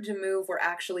appeared to move, were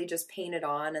actually just painted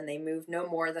on, and they moved no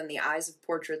more than the eyes of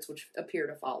portraits which appear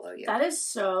to follow you. That is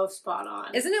so spot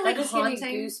on. Isn't it like that haunting? Just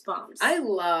gave me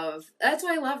goosebumps. That's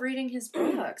why I love reading his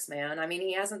books, man. I mean,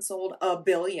 he hasn't sold 1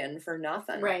 billion for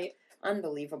nothing. Right.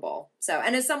 Unbelievable. So,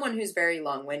 and as someone who's very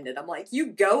long-winded, I'm like, you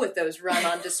go with those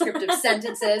run-on descriptive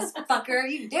sentences, fucker,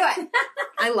 you do it.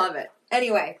 I love it.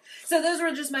 Anyway, so those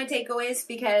were just my takeaways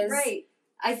because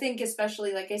I think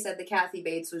especially, like I said, the Kathy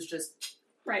Bates was just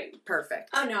perfect.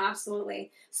 Oh, no,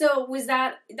 absolutely. So was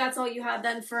that's all you had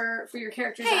then for your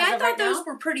characters? Hey, I thought those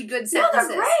were pretty good sentences.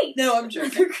 No, they're great. No, I'm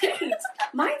joking. They're great.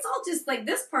 Mine's all just like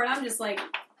this part, I'm just like...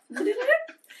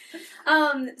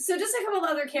 So just a couple of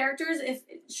other characters.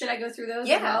 Should I go through those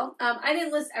as well? I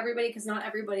didn't list everybody because not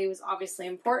everybody was obviously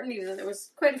important, even though there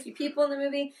was quite a few people in the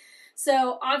movie.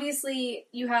 So obviously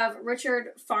you have Richard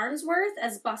Farnsworth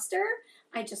as Buster.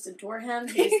 I just adore him.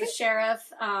 He's the sheriff.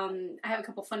 I have a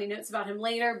couple funny notes about him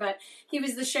later, but he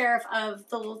was the sheriff of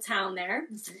the little town there.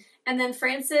 Mm-hmm. And then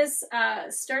Frances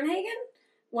Sternhagen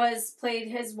played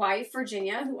his wife,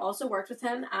 Virginia, who also worked with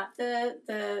him at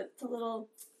the little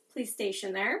police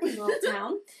station there in the little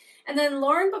town. And then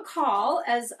Lauren Bacall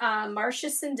as Marcia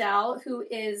Sindel, who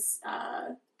is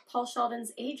Paul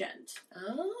Sheldon's agent.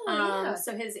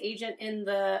 So his agent in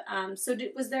the...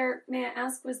 may I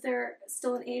ask, was there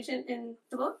still an agent in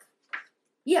the book?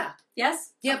 Yeah.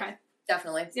 Yes? Yep. Okay.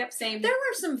 Definitely. Yep, same. There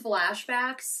were some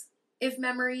flashbacks, if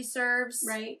memory serves.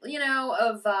 Right. You know,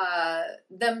 of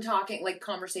them talking, like,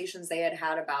 conversations they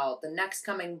had about the next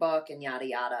coming book and yada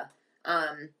yada.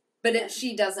 But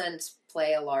she doesn't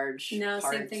play a large part.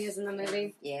 Same thing as in the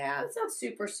movie. Yeah. It's not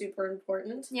super, super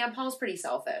important. Yeah, Paul's pretty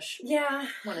selfish. Yeah,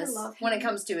 when it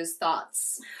comes to his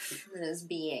thoughts and his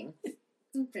being.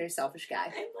 Pretty selfish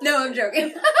guy. No, I'm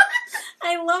joking.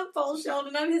 I love Paul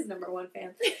Sheldon. I'm his number one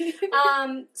fan.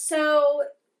 So,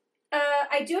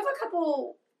 I do have a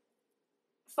couple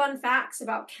fun facts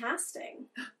about casting.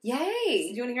 Yay!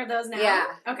 Do you want to hear those now? Yeah.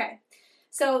 Okay.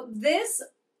 So, these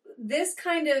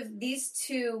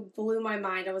two blew my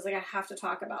mind. I was like, I have to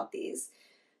talk about these.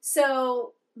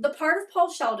 So, the part of Paul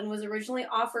Sheldon was originally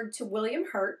offered to William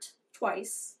Hurt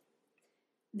twice,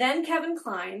 then Kevin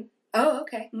Kline. Oh,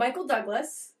 okay. Michael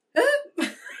Douglas.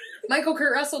 Michael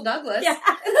Kurt Russell Douglas. Yeah.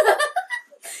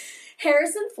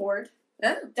 Harrison Ford.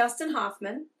 Oh. Dustin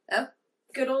Hoffman. Oh.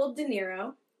 Good old De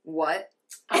Niro. What?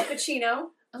 Al Pacino.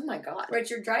 Oh my God.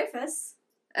 Richard Dreyfuss.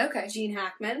 Okay. Gene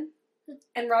Hackman.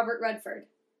 And Robert Redford.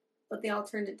 But they all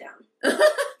turned it down.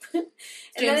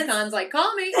 James Caan's like,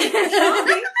 call me. Call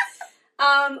me.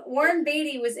 Warren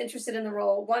Beatty was interested in the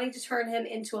role, wanting to turn him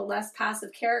into a less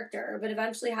passive character, but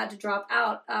eventually had to drop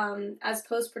out as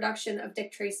post-production of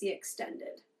Dick Tracy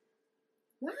extended.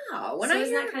 Wow.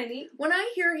 Isn't that kind of neat? When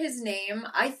I hear his name,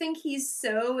 I think he's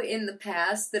so in the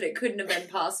past that it couldn't have been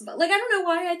possible. Like, I don't know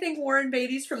why I think Warren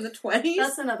Beatty's from the 20s.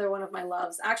 That's another one of my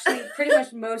loves. Actually, pretty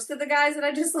much most of the guys that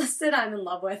I just listed, I'm in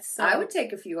love with. So. I would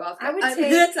take a few off.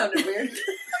 That sounded weird.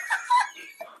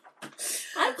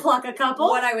 I'd pluck a couple.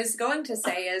 What I was going to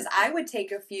say is I would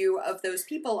take a few of those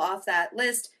people off that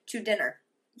list to dinner.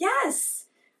 Yes.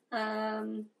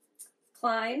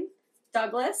 Klein,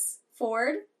 Douglas,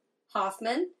 Ford,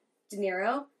 Hoffman, De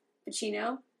Niro,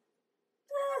 Pacino,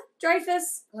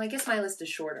 Dreyfus. Well, I guess my list is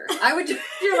shorter. I would.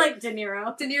 You're like De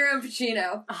Niro. De Niro and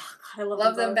Pacino. Oh, God, I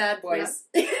Love them both. bad boys.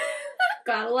 Yeah.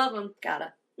 Gotta love them.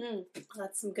 Gotta.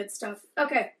 That's some good stuff.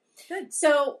 Okay. Good.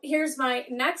 So here's my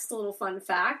next little fun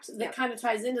fact that Yeah. kind of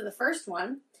ties into the first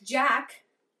one. Jack,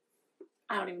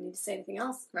 I don't even need to say anything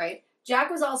else. Right.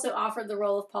 Jack was also offered the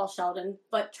role of Paul Sheldon,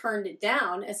 but turned it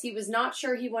down as he was not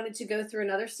sure he wanted to go through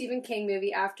another Stephen King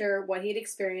movie after what he'd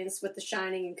experienced with The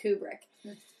Shining and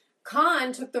Kubrick.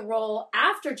 Caan took the role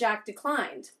after Jack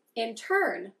declined. In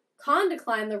turn, Caan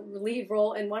declined the lead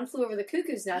role in One Flew Over the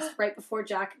Cuckoo's Nest right before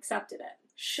Jack accepted it.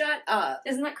 Shut up.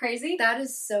 Isn't that crazy? That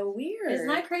is so weird. Isn't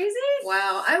that crazy?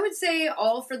 Wow. I would say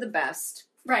all for the best.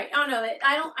 Right. Oh no,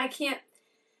 I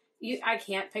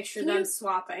can't picture them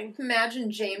swapping. Imagine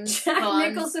James Jack Caan.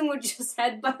 Nicholson would just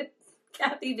headbutt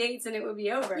Kathy Bates and it would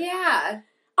be over. Yeah.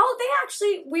 Oh, they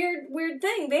actually, weird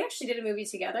thing, they actually did a movie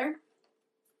together.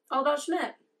 All about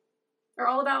Schmidt.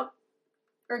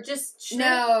 Or just Schmidt.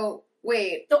 No.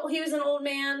 Wait. He was an old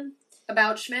man.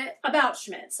 About Schmidt? About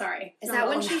Schmidt, sorry. Is that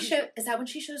when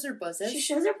she shows her bosoms? She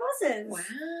shows her bosoms. Wow.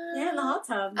 Yeah, in the hot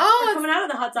tub. Oh, They're coming out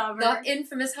of the hot tub. The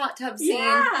infamous hot tub scene.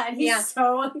 Yeah, and he's Yeah.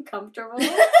 so uncomfortable.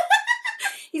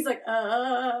 He's like,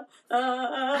 I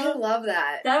love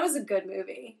that. That was a good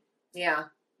movie. Yeah.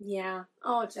 Yeah.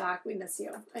 Oh, Jack, we miss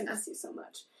you. I miss you so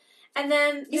much. And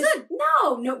then He's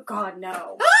no, God,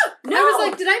 no. No. I was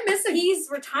like, did I miss a... He's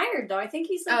retired though. I think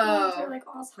he's like going through Oh. like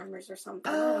Alzheimer's or something.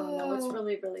 I don't know. It's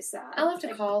really, really sad. I'll have to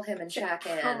Like, call him and check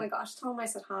in. Oh my gosh, tell him I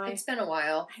said hi. It's been a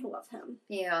while. I love him.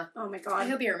 Yeah. Oh my I god.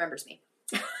 hope he remembers me.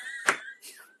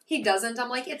 He doesn't. I'm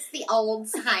like, it's the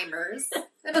Alzheimer's.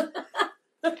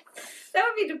 That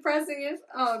would be depressing if.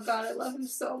 Oh God, I love him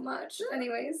so much.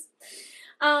 Anyways,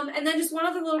 and then just one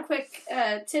other little quick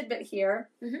tidbit here.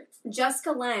 Mm-hmm.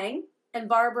 Jessica Lange and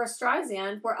Barbara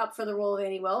Streisand were up for the role of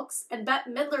Annie Wilkes, and Bette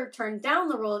Midler turned down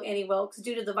the role of Annie Wilkes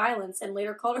due to the violence and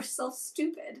later called herself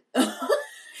stupid.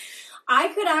 I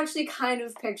could actually kind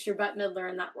of picture Bette Midler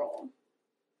in that role.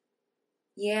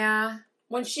 Yeah.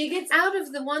 When she gets Out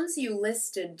of the ones you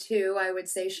listed, too, I would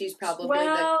say she's probably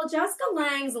well, Jessica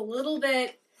Lange's a little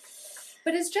bit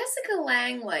But is Jessica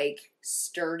Lange, like,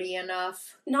 sturdy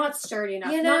enough? not sturdy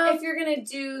enough. You Not know? if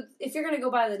you're gonna go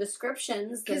by the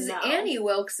descriptions, then Because no. Annie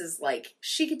Wilkes is, like,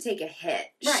 she could take a hit.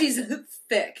 Right. She's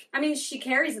thick. I mean, she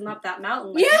carries him up that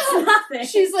mountain like Yeah. it's nothing.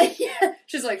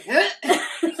 She's like,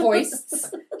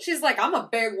 hoists. She's like, I'm a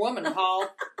big woman, Paul.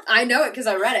 I know it because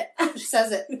I read it. She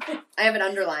says it. I have it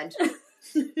underlined.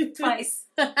 Twice.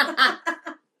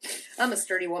 I'm a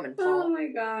sturdy woman, Oh Paul. my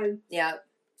god. Yeah.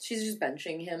 She's just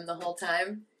benching him the whole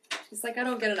time. She's like, I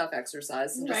don't get enough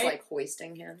exercise. And just, Right. like,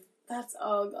 hoisting him. That's,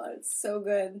 oh god, it's so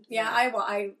good. Yeah, Yeah.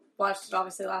 I watched it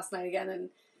obviously last night again and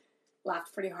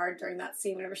laughed pretty hard during that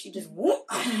scene whenever she just whoop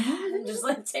and just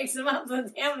like takes him up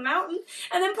the damn mountain.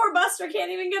 And then poor Buster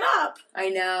can't even get up. I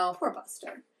know. Poor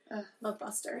Buster. Ugh. Love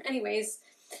Buster. Anyways,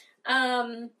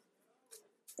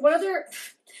 what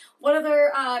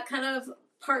other kind of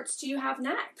parts do you have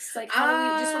next? Like, how do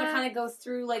we just want to kind of go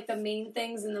through like the main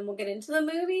things and then we'll get into the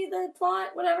movie, the plot,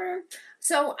 whatever?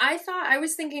 So I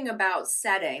was thinking about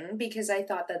setting because I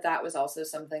thought that was also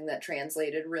something that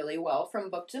translated really well from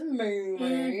book to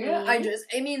movie.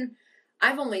 Mhm.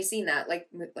 I've only seen that, like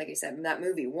I said, that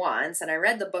movie once, and I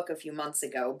read the book a few months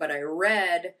ago, but I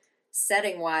read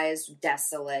setting-wise,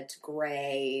 desolate,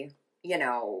 gray,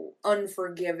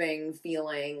 unforgiving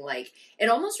feeling. Like, it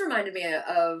almost reminded me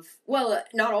of, well,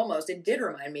 not almost, it did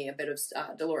remind me a bit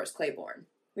of Dolores Claiborne.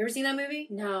 You ever seen that movie?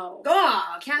 No.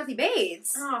 Oh, Kathy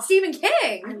Bates. Oh. Stephen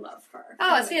King. I love her.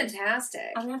 Oh, it's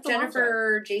fantastic. I'm gonna have to watch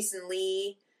Jennifer Jason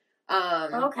Lee.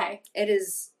 Okay. It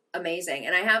is amazing.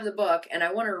 And I have the book, and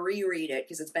I want to reread it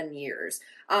because it's been years.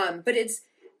 But it's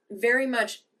very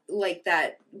much like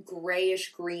that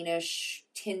grayish, greenish,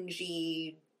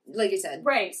 tingy, like I said,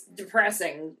 Right.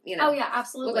 depressing, Oh yeah,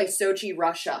 absolutely. Look like Sochi,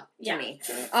 Russia to Yeah. me.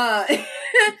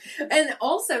 And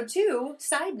also, too,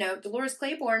 side note, Dolores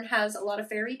Claiborne has a lot of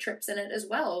fairy trips in it as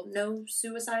well. No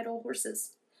suicidal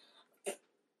horses.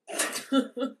 I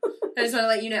just want to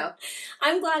let you know.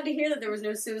 I'm glad to hear that there was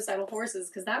no suicidal horses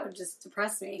because that would just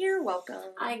depress me. You're welcome.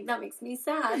 That makes me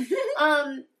sad.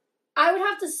 I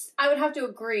would have to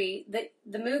agree that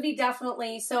the movie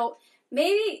definitely. So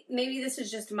maybe this is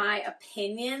just my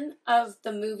opinion of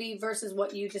the movie versus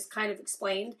what you just kind of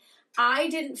explained. I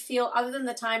didn't feel, other than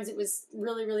the times it was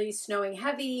really, really snowing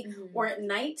heavy or at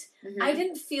night, I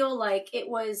didn't feel like it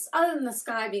was, other than the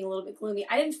sky being a little bit gloomy,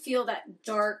 I didn't feel that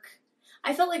dark.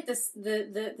 I felt like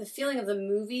the feeling of the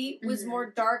movie was more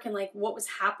dark, and like what was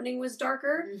happening was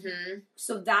darker. Mm-hmm.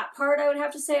 So that part I would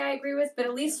have to say I agree with. But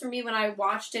at least for me, when I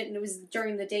watched it and it was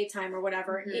during the daytime or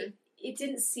whatever, it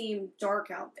didn't seem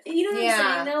dark out there. You know what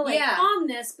I'm saying? Though, like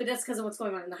ominous, but that's because of what's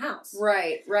going on in the house.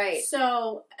 Right.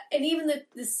 So, and even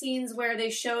the scenes where they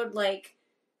showed like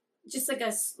just like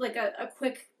a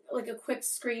quick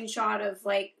screenshot of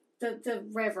like the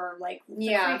river, like the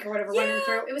creek or whatever running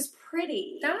through. It was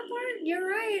pretty. That part, you're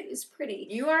right. It was pretty.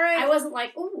 You are right. I wasn't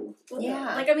like, ooh.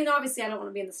 Yeah. Like, I mean, obviously I don't want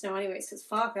to be in the snow anyways, because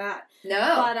fuck that. No.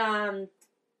 But,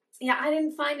 yeah, I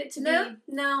didn't find it to be,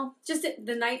 no. Just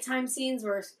the nighttime scenes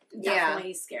were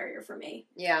definitely scarier for me.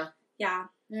 Yeah. Yeah.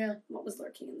 Yeah. What was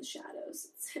lurking in the shadows?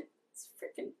 It's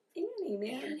freaking Annie,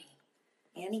 man.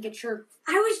 Annie, get your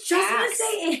I was just going to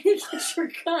say Annie, get your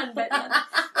gun, but oh,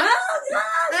 gosh,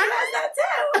 she has that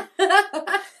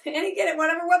too. Annie, get it,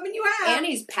 whatever weapon you have.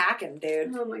 Annie's packing,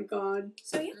 dude. Oh, my God.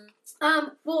 So, yeah.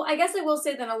 Well, I guess I will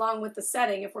say then, along with the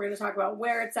setting, if we're going to talk about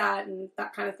where it's at and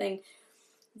that kind of thing,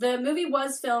 the movie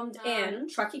was filmed in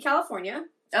Truckee, California.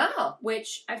 Oh.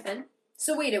 Which I've been.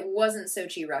 So wait, it wasn't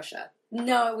Sochi, Russia.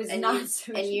 No, it was not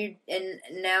Sochi. And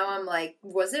now I'm like,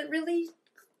 was it really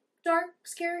dark,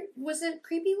 scary? Was it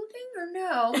creepy looking or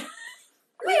no?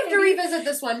 We have to revisit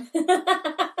this one. Like,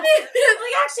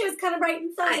 actually, it was kind of bright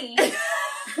and sunny.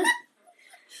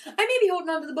 I may be holding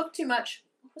on to the book too much.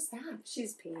 What was that?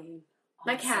 She's peeing.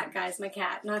 My cat, guys, my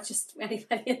cat. Not just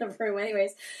anybody in the room.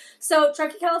 Anyways. So,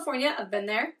 Truckee, California, I've been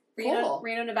there. Reno,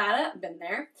 Nevada, I've been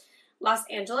there. Los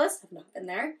Angeles, I've not been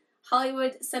there.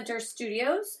 Hollywood Center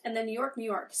Studios, and then New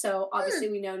York. So, obviously,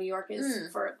 we know New York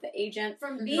is for the agent.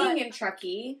 From being in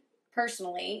Truckee,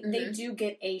 personally, they do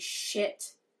get a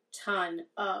shit ton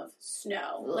of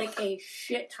snow. Ugh. Like, a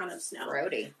shit ton of snow.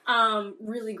 Grody.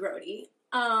 Really grody.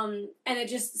 And it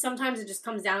just, sometimes it just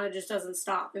comes down and it just doesn't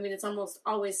stop. I mean, it's almost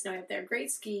always snowing up there.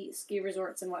 Great ski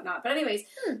resorts and whatnot. But anyways,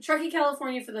 Truckee,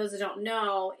 California, for those that don't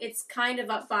know, it's kind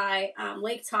of up by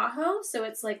Lake Tahoe. So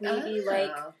it's like maybe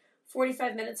like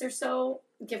 45 minutes or so,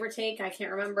 give or take. I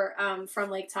can't remember, from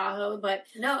Lake Tahoe. But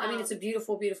no, I mean, it's a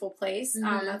beautiful, beautiful place.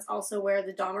 That's also where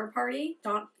the Dahmer party.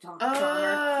 Dahmer.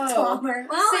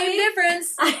 Well, same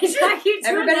difference.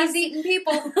 Everybody's eating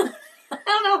people. I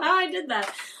don't know how I did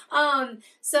that.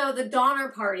 So the Donner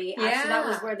Party, actually, that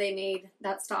was where they made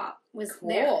that stop. Was cool.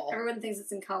 There. Everyone thinks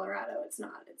it's in Colorado. It's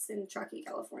not. It's in Truckee,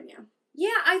 California. Yeah,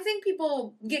 I think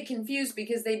people get confused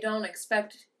because they don't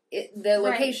expect the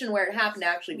location where it happened to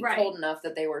actually be cold enough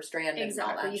that they were stranded.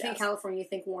 Exactly. And all that you think California, you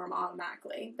think warm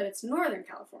automatically, but it's Northern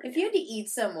California. If you had to eat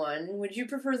someone, would you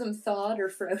prefer them thawed or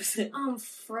frozen?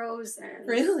 Frozen.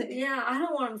 Really? Yeah, I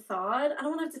don't want them thawed. I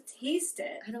don't want to have to taste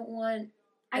it.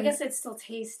 I guess I'd still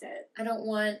taste it.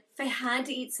 If I had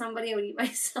to eat somebody, I would eat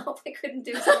myself. I couldn't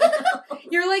do something else.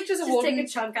 You're like just holding... take a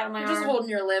chunk out of my arm. Just holding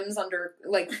your limbs under,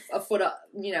 like, a foot of,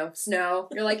 snow.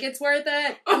 You're like, it's worth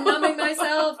it. I'm numbing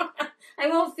myself. I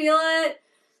won't feel it.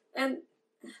 And,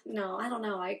 no, I don't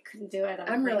know. I couldn't do it.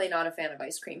 I'm really not a fan of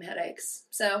ice cream headaches.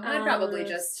 So, I'd probably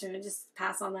just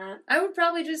pass on that. I would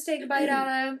probably just take a bite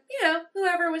out of,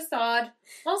 whoever was thawed.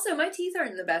 Also, my teeth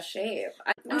aren't in the best shape.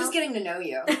 I'm just getting to know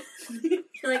you.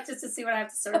 Like, just to see what I have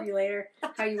to serve you later.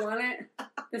 How you want it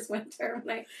this winter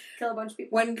when I kill a bunch of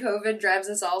people. When COVID drives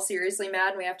us all seriously mad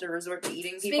and we have to resort to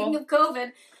eating people. Speaking of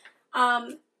COVID,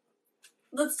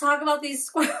 let's talk about these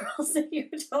squirrels that you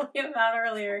were telling me about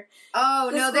earlier. Oh,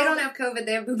 no, they don't have COVID.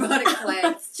 They have bubonic plague.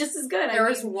 It's just as good. There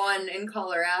was one in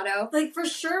Colorado. Like, for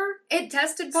sure? It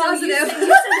tested positive.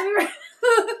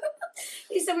 So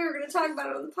you said we were going to talk about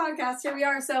it on the podcast. Here we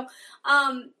are. So,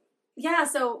 yeah,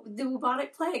 so the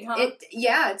bubonic plague, huh?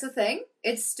 It's a thing.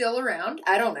 It's still around.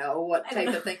 I don't know what type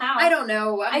of thing. How. I don't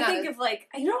know. I think of like,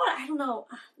 you know what? I don't know.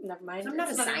 Never mind. I'm not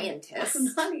a scientist.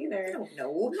 I'm not either. I don't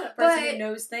know. I'm not a person who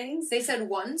knows things. They said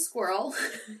one squirrel,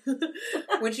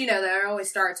 which, that always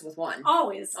starts with one.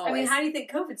 Always. I mean, how do you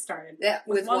think COVID started? Yeah,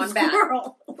 with one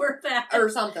squirrel. Or bat. Or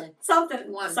something.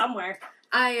 Somewhere.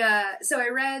 So I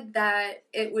read that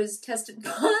it was tested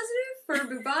positive for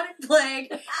bubonic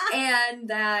plague and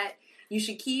that you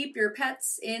should keep your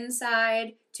pets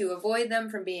inside to avoid them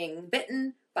from being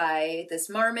bitten by this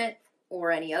marmot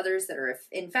or any others that are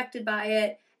infected by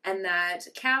it, and that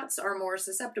cats are more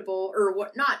susceptible,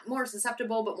 or not more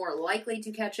susceptible, but more likely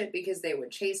to catch it because they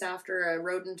would chase after a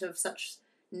rodent of such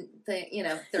thing,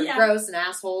 they're gross and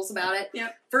assholes about it,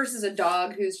 versus a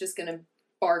dog who's just going to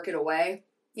bark it away,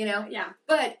 Yeah.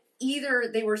 But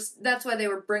that's why they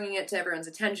were bringing it to everyone's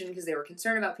attention, because they were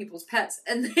concerned about people's pets.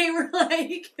 And they were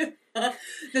like,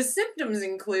 the symptoms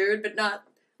include, but not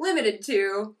limited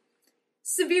to,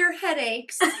 severe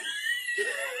headaches.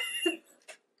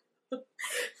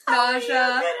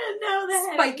 nausea, didn't know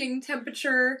that. spiking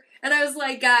temperature. And I was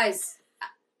like, guys,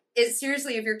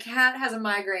 seriously, if your cat has a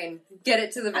migraine, get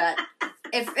it to the vet.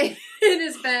 If it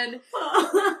has been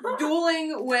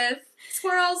dueling with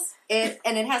squirrels, and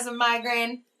it has a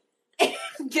migraine,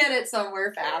 get it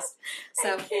somewhere fast.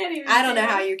 So I don't know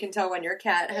how you can tell when your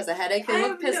cat has a headache. They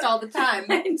look pissed all the time.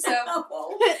 So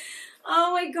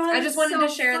oh my god! I just wanted to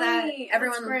share funny. that.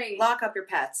 Everyone, lock up your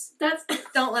pets.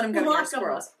 Don't let them go near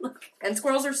squirrels. And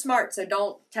squirrels are smart, so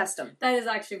don't test them. That is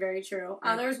actually very true.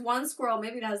 There's one squirrel,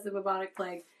 maybe it has the bubonic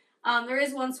plague. There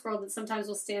is one squirrel that sometimes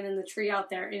will stand in the tree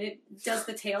out there, and it does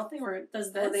the tail thing where it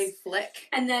does this. Oh, they flick.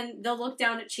 And then they'll look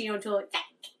down at Chino until it...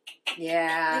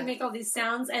 Yeah. They make all these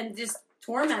sounds and just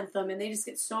torment them, and they just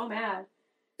get so mad.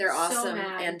 They're awesome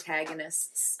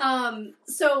antagonists.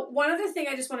 So one other thing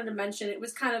I just wanted to mention, it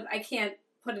was kind of, I can't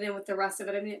put it in with the rest of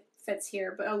it, I mean, it fits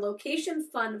here, but a location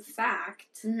fun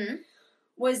fact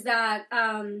was that,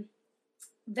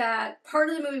 that part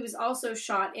of the movie was also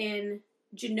shot in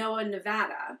Genoa,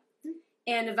 Nevada.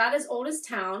 And Nevada's oldest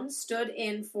town stood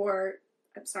in for,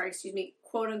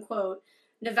 quote unquote,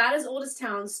 Nevada's oldest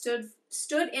town stood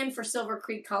in for Silver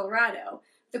Creek, Colorado.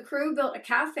 The crew built a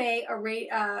cafe, a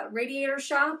radiator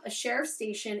shop, a sheriff's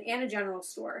station, and a general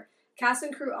store. Cast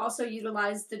and crew also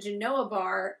utilized the Genoa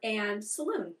bar and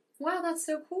saloon. Wow, that's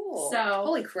so cool. So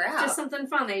holy crap. Just something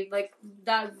fun. They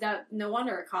that no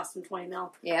wonder it cost them $20 million.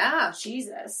 Yeah.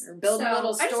 Jesus. They're building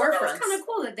little storefronts. I just thought that was kind of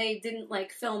cool that they didn't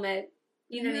film it.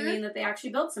 You know what I mean? That they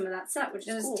actually built some of that set, which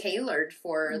is cool. It was tailored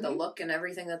for the look and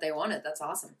everything that they wanted. That's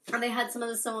awesome. And they had some of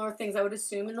the similar things I would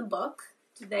assume in the book.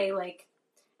 Did they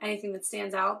anything that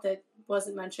stands out that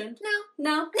wasn't mentioned?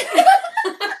 No.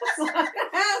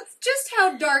 Just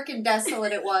how dark and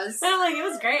desolate it was. It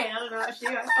was great. I don't know about you.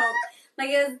 I felt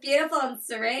like it was beautiful and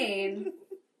serene.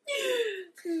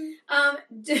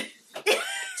 Just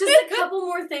a couple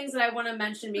more things that I want to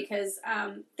mention because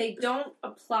they don't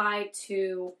apply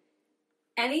to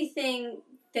anything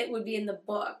that would be in the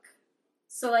book.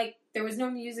 So, there was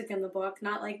no music in the book,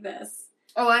 not like this.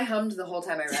 Oh, I hummed the whole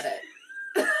time I read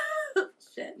it.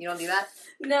 Shit. You don't do that?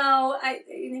 No, I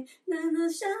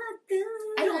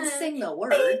don't sing the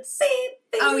words.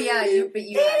 Oh, yeah, but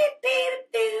you...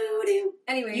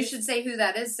 Anyway. You should say who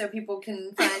that is so people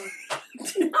can find...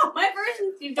 No, my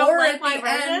version. You don't like my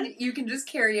version? End, you can just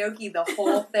karaoke the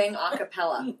whole thing a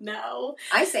cappella. No.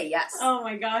 I say yes. Oh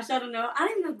my gosh, I don't know. I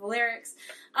don't even know the lyrics.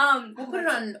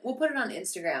 We'll put it on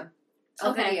Instagram.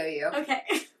 I'll video you. Okay.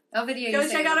 I'll video you. Go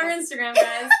check out our Instagram,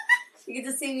 guys. You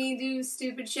get to see me do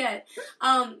stupid shit.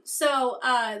 So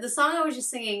the song I was just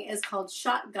singing is called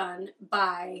Shotgun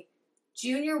by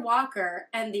Junior Walker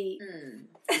and the...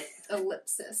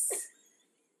 Ellipsis.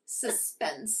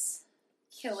 Suspense.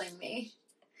 Killing me.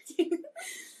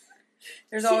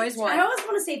 There's always one. I always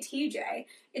want to say TJ.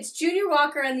 It's Junior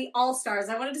Walker and the All-Stars.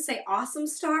 I wanted to say Awesome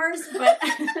Stars, but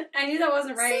I knew that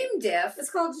wasn't right. Same diff. It's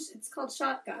called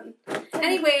Shotgun.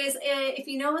 Anyways, if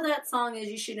you know what that song is,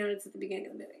 you should know it's at the beginning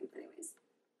of the movie. Anyways.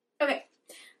 Okay.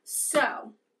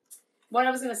 So, what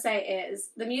I was going to say is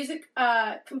the music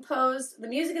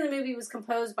in the movie was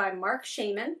composed by Mark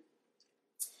Shaman.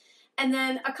 And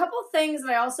then a couple things that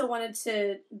I also wanted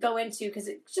to go into because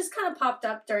it just kind of popped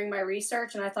up during my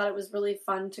research and I thought it was really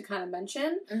fun to kind of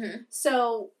mention.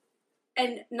 So,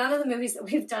 and none of the movies that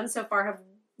we've done so far have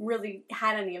really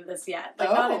had any of this yet.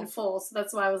 Not in full. So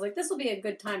that's why I was like, this will be a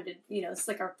good time to, it's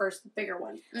our first bigger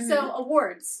one. So,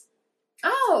 awards.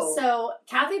 Oh. So,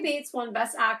 Kathy Bates won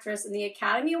Best Actress in the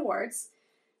Academy Awards,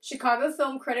 Chicago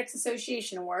Film Critics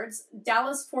Association Awards,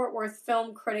 Dallas-Fort Worth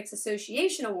Film Critics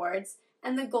Association Awards,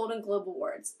 and the Golden Globe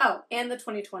Awards. Oh, and the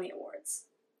 2020 Awards.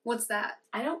 What's that?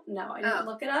 I don't know. I didn't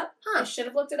look it up. Huh. I should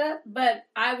have looked it up, but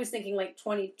I was thinking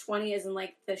 2020 as in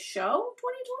the show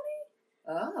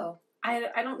 2020? Oh. I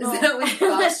don't know. Is that with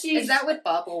Bob? Is that with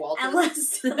Bob or Walter?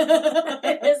 Unless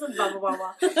it is with Bob or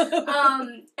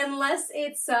Walter. Unless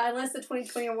the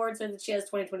 2020 Awards meant that she has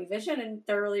 2020 vision and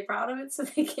they're really proud of it, so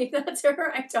they gave that to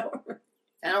her. I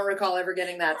don't recall ever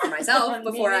getting that for myself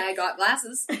before I got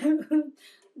glasses.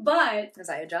 But as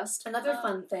I adjust, another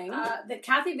fun thing that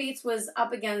Kathy Bates was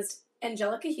up against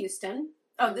Angelica Houston.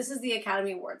 Oh, this is the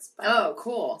Academy Awards. Oh,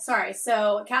 cool. Sorry.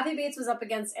 So Kathy Bates was up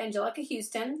against Angelica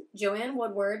Houston, Joanne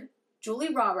Woodward,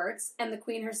 Julie Roberts, and the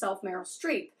Queen herself, Meryl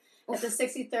Streep, at the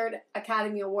 63rd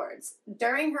Academy Awards.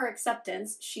 During her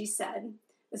acceptance, she said,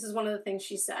 this is one of the things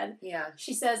she said. Yeah.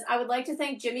 She says, I would like to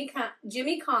thank Jimmy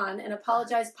Caan and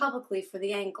apologize publicly for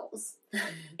the ankles.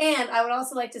 And I would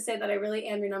also like to say that I really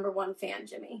am your number one fan,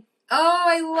 Jimmy. Oh,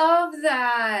 I love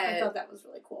that. I thought that was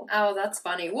really cool. Oh, that's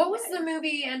funny. What was the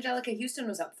movie Angelica Houston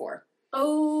was up for?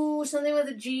 Oh, something with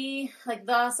a G, like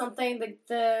something,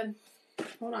 the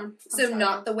hold on. So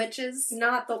not The Witches?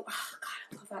 Not the, oh God,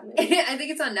 I love that movie. I think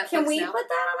it's on Netflix Can we now. put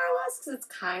that on our list? Because it's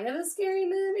kind of a scary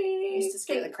movie. It used to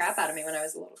scare the crap out of me when I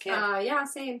was a little kid. Yeah,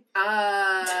 same.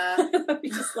 You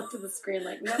just looked at the screen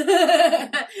like, nope.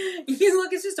 You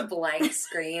look, it's just a blank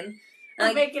screen.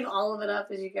 I'm making all of it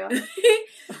up as you go.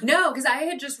 No, because I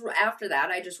had just, after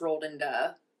that, I just rolled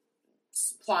into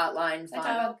plot line,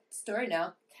 story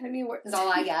now. That's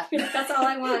all I got. That's all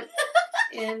I want.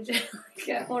 And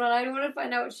hold on, I want to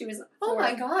find out what she was. Oh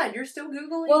my God, you're still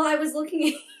Googling? Well, I was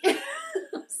looking at.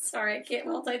 Sorry, I can't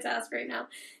multitask right now.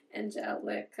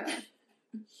 Angelica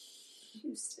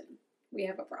Houston, we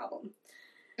have a problem.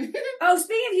 Oh,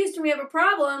 speaking of Houston, we have a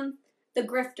problem. The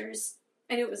Grifters.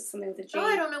 I knew it was something with a G. Oh,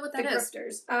 I don't know what that is. The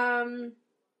Grifters.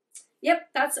 Yep,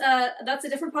 that's a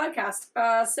different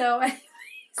podcast. So.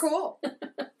 Cool.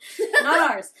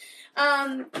 Not ours.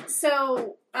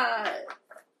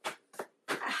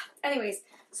 Anyways,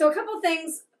 so a couple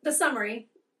things. The summary.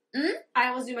 Mm-hmm. I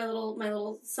always do my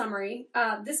little summary.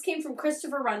 This came from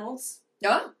Christopher Reynolds.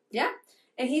 Oh? Yeah.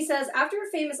 And he says, after a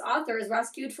famous author is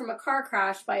rescued from a car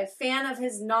crash by a fan of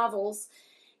his novels,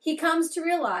 he comes to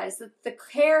realize that the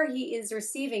care he is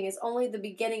receiving is only the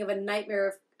beginning of a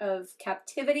nightmare of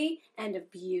captivity and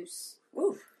abuse.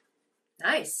 Ooh.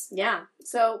 Nice. Yeah.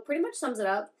 So pretty much sums it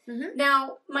up. Mm-hmm.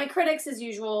 Now, my critics, as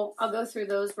usual, I'll go through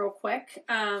those real quick.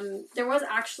 There was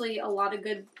actually a lot of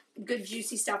good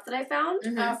juicy stuff that I found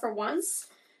for once.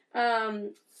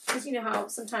 Because you know how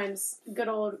sometimes good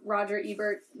old Roger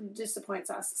Ebert disappoints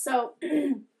us. So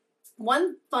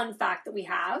one fun fact that we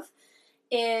have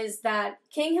is that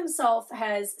King himself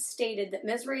has stated that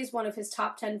Misery is one of his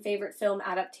top 10 favorite film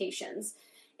adaptations.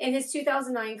 In his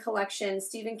 2009 collection,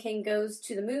 Stephen King Goes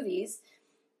to the Movies.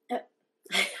 I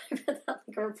read that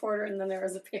like a reporter, and then there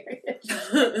was a period.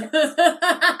 I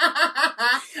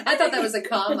thought that was a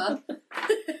comma.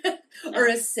 Or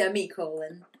a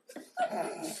semicolon.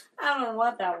 I don't know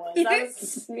what that was. That was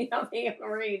just me not being able to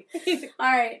read.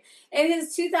 All right. In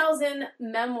his 2000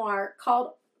 memoir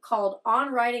called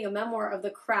On Writing a Memoir of the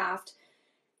Craft,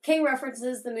 King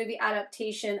references the movie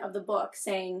adaptation of the book,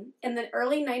 saying, "In the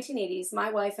early 1980s, my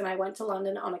wife and I went to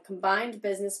London on a combined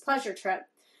business pleasure trip.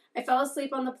 I fell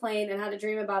asleep on the plane and had a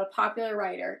dream about a popular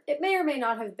writer. It may or may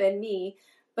not have been me,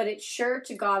 but it sure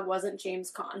to God wasn't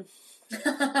James Caan."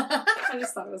 I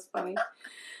just thought it was funny.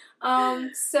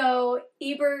 So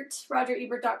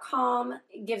RogerEbert.com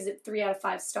gives it 3 out of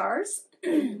 5 stars,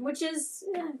 which is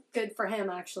good for him,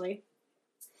 actually.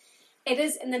 It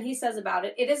is, and then he says about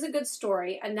it, "It is a good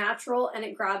story, a natural, and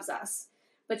it grabs us.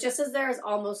 But just as there is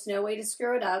almost no way to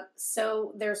screw it up,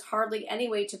 so there's hardly any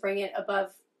way to bring it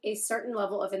above a certain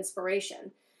level of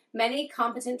inspiration. Many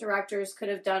competent directors could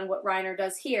have done what Reiner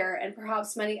does here, and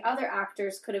perhaps many other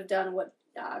actors could have done what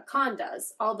Caan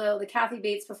does, although the Kathy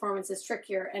Bates performance is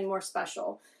trickier and more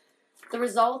special. The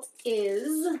result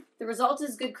is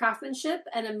good craftsmanship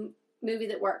and a movie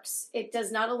that works. It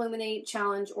does not illuminate,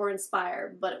 challenge, or inspire,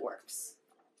 but it works."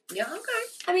 Yeah, okay.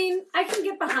 I mean, I can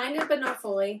get behind it, but not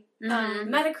fully.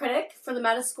 Mm-hmm. Metacritic, for the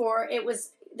Metascore,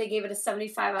 they gave it a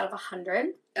 75 out of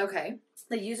 100. Okay.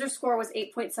 The user score was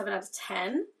 8.7 out of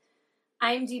 10.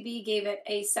 IMDb gave it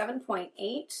a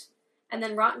 7.8. And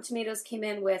then Rotten Tomatoes came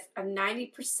in with a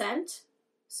 90%,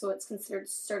 so it's considered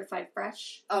certified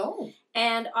fresh. Oh.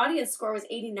 And audience score was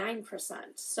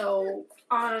 89%. So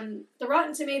on the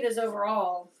Rotten Tomatoes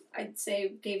overall, I'd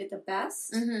say gave it the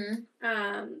best.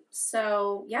 Mm-hmm.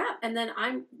 So yeah, and then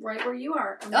I'm right where you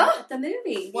are. I'm right at the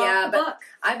movie. Well, yeah, the but book.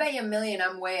 I bet you a million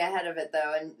I'm way ahead of it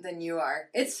though, than you are.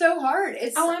 It's so hard.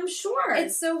 I'm sure.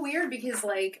 It's so weird because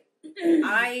like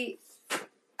I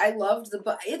loved the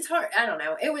book. It's hard. I don't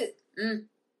know. It was.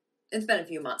 It's been a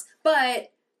few months,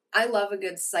 but I love a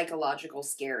good psychological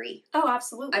scary. Oh,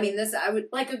 absolutely. I mean, I would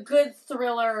like a good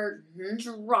thriller,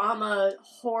 drama,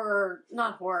 horror.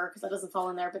 Not horror because that doesn't fall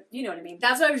in there, but you know what I mean.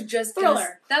 That's what I was just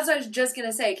thriller. That's what I was just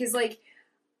gonna say because like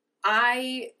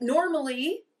I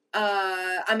normally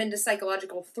I'm into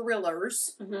psychological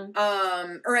thrillers.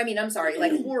 I'm sorry,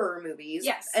 like horror movies.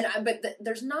 Yes, but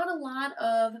there's not a lot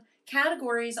of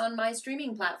categories on my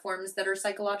streaming platforms that are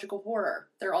psychological horror.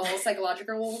 They're all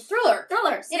psychological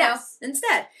thrillers, you know,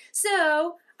 instead.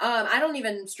 So, I don't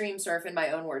even stream surf in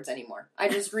my own words anymore. I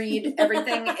just read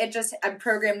everything. I'm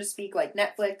programmed to speak like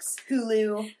Netflix,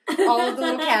 Hulu, all of the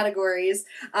little categories,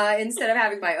 instead of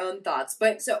having my own thoughts.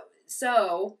 But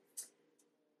so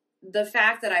the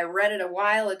fact that I read it a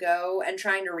while ago and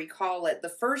trying to recall it, the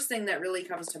first thing that really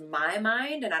comes to my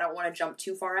mind, and I don't want to jump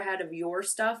too far ahead of your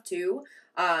stuff too,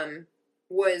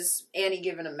 was Annie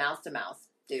given a mouth to mouth.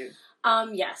 dude.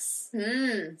 Yes.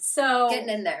 Hmm. So Getting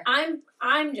in there.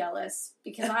 I'm jealous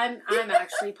because I'm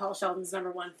actually Paul Sheldon's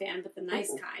 #1 fan, but the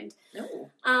nice kind.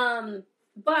 No.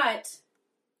 But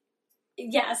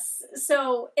yes.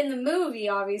 So in the movie,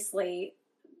 obviously,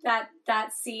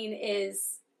 that scene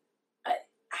is.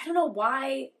 I don't know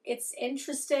why it's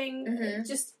interesting. Mm-hmm.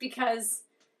 Just because.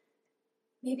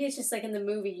 Maybe it's just like in the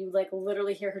movie, you like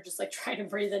literally hear her just like trying to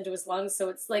breathe into his lungs, so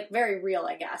it's like very real,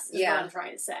 I guess, is what I'm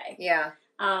trying to say. Yeah.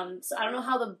 So I don't know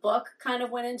how the book kind of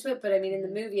went into it, but I mean, in the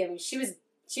movie, I mean, she was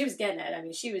getting it. I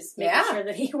mean, she was making sure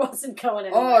that he wasn't going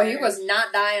anywhere. Oh, he was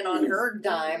not dying on her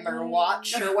dime or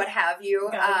watch or what have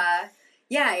you.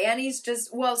 Yeah, Annie's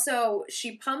just, well, so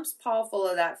she pumps Paul full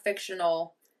of that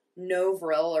fictional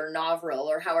Novril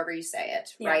or however you say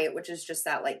it, right? Which is just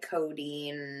that like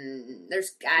codeine.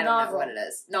 I don't know what it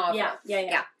is. Novril.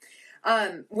 Yeah.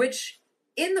 Which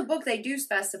in the book they do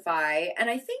specify, and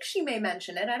I think she may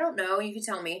mention it. I don't know. You can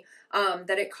tell me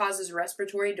that it causes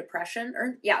respiratory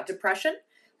depression depression.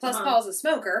 Plus, Paul's a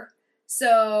smoker,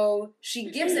 so she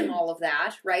gives him all of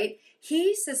that, right?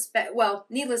 He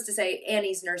needless to say,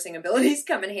 Annie's nursing abilities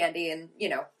come in handy, and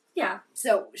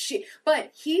So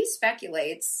but he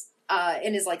speculates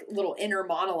in his like little inner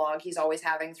monologue he's always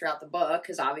having throughout the book,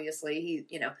 because obviously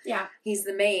he's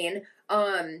the main.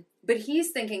 But he's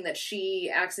thinking that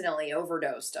she accidentally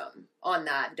overdosed him on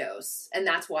that dose, and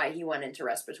that's why he went into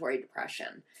respiratory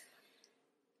depression.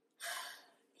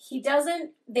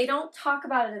 They don't talk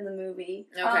about it in the movie.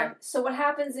 Okay. So what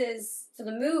happens is, for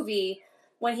the movie,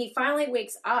 when he finally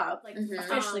wakes up, like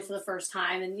officially for the first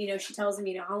time, and she tells him,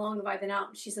 how long have I been out?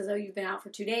 And she says, oh, you've been out for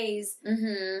 2 days.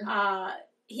 Mm-hmm.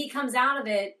 He comes out of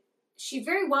it. She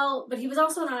very well, but he was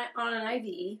also on an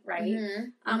IV, right?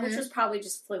 Mm-hmm. Which was probably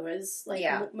just fluids,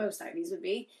 like most IVs would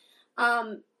be.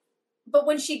 But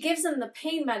when she gives him the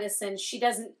pain medicine,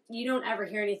 you don't ever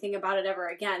hear anything about it ever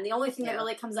again. The only thing that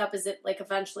really comes up is that, like,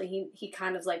 eventually he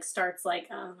kind of, like, starts, like,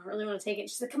 I really want to take it.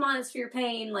 She said, come on, it's for your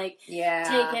pain. Like, take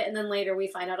it. And then later we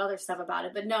find out other stuff about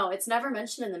it. But no, it's never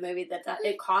mentioned in the movie that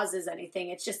it causes anything.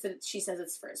 It's just that she says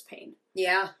it's for his pain.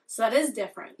 Yeah. So that is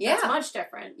different. Yeah. That's much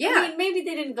different. Yeah. I mean, maybe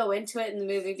they didn't go into it in the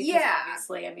movie because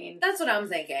obviously, I mean... That's what I'm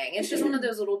thinking. It's just one of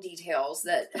those little details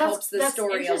that helps the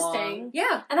story along.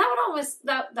 Yeah. And that would almost...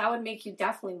 That would make you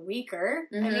definitely weaker.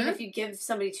 Mm-hmm. I mean, if you give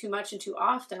somebody too much and too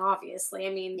often, obviously.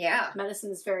 I mean,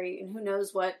 medicine is very... And who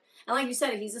knows what... And like you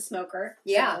said, he's a smoker.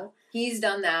 Yeah. So. He's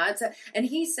done that. And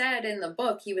he said in the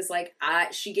book, he was like,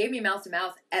 she gave me mouth to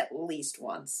mouth at least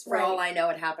once. For all I know,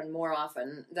 it happened more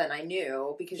often than I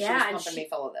knew, because she was pumping me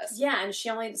full of this. Yeah, and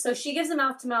she gives him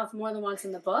mouth to mouth more than once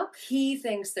in the book? He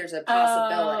thinks there's a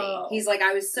possibility. He's like,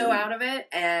 I was so out of it,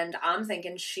 and I'm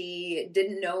thinking she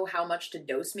didn't know how much to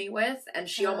dose me with, and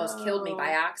she almost killed me by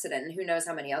accident, and who knows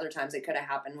how many other times it could have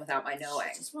happened without my knowing.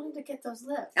 She just wanted to get those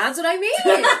lips. That's what I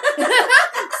mean!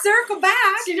 Circle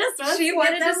back. She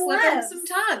wanted to slip him some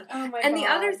tongue. Oh my and God. the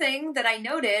other thing that I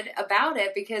noted about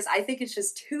it, because I think it's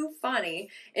just too funny,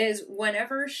 is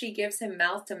whenever she gives him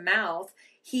mouth to mouth,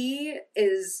 he's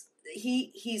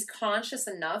conscious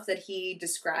enough that he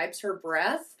describes her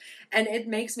breath, and it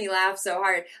makes me laugh so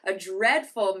hard. A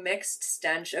dreadful mixed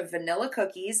stench of vanilla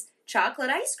cookies, chocolate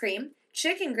ice cream,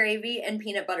 chicken gravy, and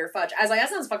peanut butter fudge. I was like, that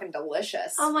sounds fucking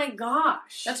delicious. Oh my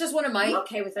gosh. That's just one of my... I'm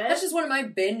okay with it. That's just one of my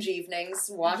binge evenings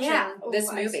watching this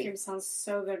movie. Ice cream sounds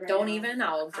so good right Don't now. even.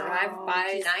 I'll drive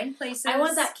by 9 places. I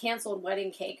want that canceled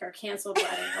wedding cake or canceled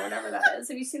wedding or whatever that is.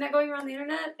 Have you seen that going around the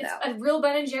internet? It's a real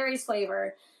Ben and Jerry's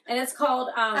flavor. And it's called,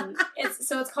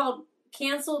 it's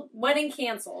called Wedding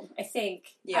Canceled, I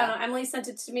think. Yeah. I don't know, Emily sent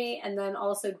it to me, and then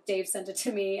also Dave sent it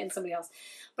to me and somebody else.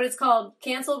 But it's called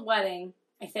Canceled Wedding,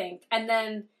 I think. And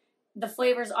then the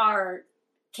flavors are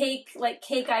cake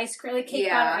ice cream, like cake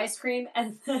batter ice cream,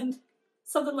 and then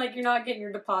something like you're not getting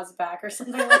your deposit back or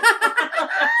something like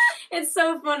that. It's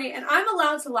so funny. And I'm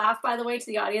allowed to laugh, by the way, to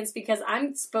the audience, because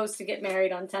I'm supposed to get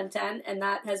married on 10/10, and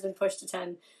that has been pushed to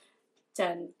 10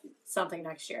 something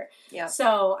next year. Yeah.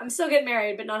 So I'm still getting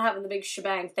married, but not having the big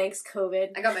shebang. Thanks,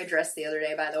 COVID. I got my dress the other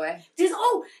day, by the way.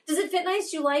 Does it fit nice?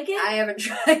 Do you like it? I haven't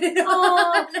tried it on.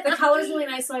 Oh, the color's really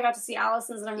nice, so I got to see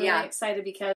Allison's, and I'm really excited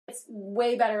because it's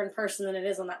way better in person than it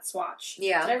is on that swatch.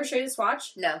 Yeah. Did I ever show you the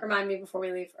swatch? No. Remind me before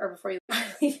we leave, or before you're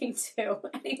leaving too.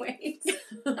 Anyways.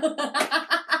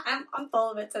 I'm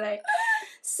full of it today.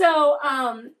 So,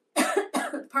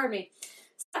 pardon me.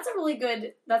 That's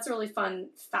a really fun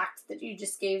fact that you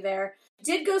just gave there.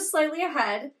 Did go slightly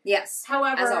ahead. Yes.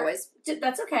 However, as always.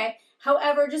 That's okay.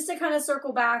 However, just to kind of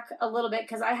circle back a little bit,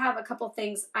 because I have a couple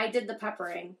things. I did the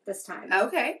peppering this time.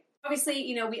 Okay.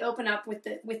 Obviously, we open up with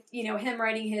him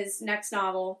writing his next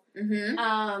novel.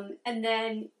 Mm-hmm. And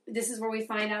then this is where we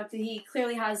find out that he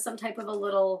clearly has some type of a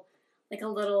little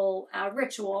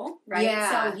ritual, right?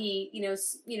 Yeah. So he,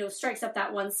 strikes up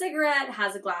that one cigarette,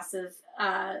 has a glass of,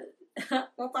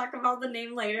 we'll talk about the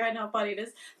name later, I know how funny it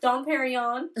is, Dom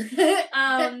Perignon.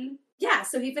 Yeah,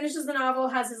 so he finishes the novel,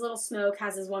 has his little smoke,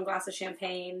 has his one glass of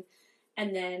champagne,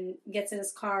 and then gets in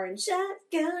his car and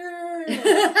shotgun.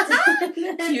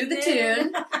 Cue the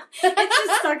tune. It's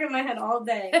just stuck in my head all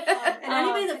day. And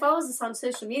anybody that follows us on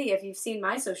social media, if you've seen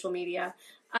my social media,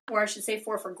 or I should say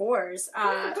 4 for Gores.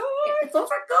 4 for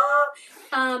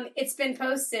Gore! It's been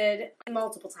posted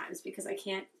multiple times because I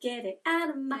can't get it out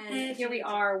of my head. Here we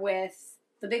are with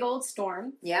the big old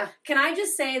storm. Yeah. Can I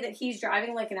just say that he's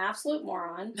driving like an absolute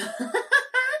moron?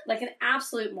 Like an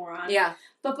absolute moron. Yeah.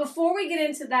 But before we get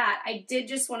into that, I did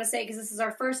just want to say, because this is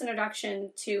our first introduction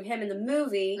to him in the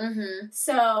movie,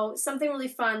 so something really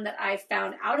fun that I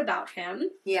found out about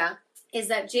him is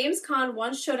that James Caan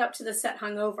once showed up to the set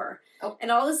hungover,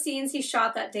 and all the scenes he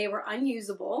shot that day were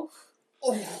unusable.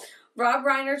 Rob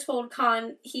Reiner told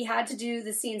Caan he had to do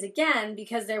the scenes again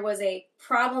because there was a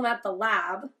problem at the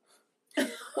lab.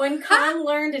 When Caan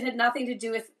learned it had nothing to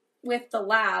do with the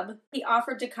lab, he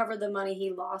offered to cover the money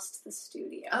he lost to the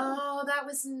studio. Oh, that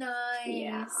was nice.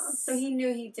 Yeah. So he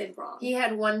knew he did wrong. He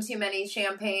had one too many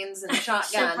champagnes and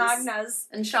shotguns.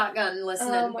 And shotgun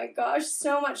listening. Oh my gosh,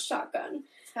 so much shotgun.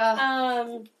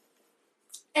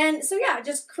 And so yeah,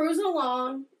 just cruising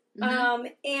along.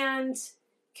 And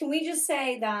can we just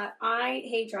say that I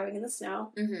hate driving in the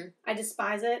snow. I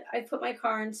despise it. I put my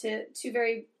car into 2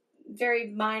 very, very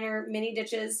minor mini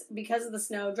ditches because of the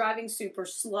snow, driving super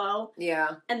slow.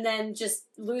 Yeah. And then just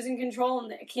losing control,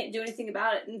 and I can't do anything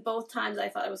about it. And both times I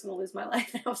thought I was going to lose my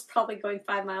life, and I was probably going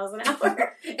 5 miles an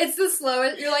hour. It's the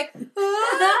slowest. You're like,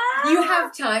 you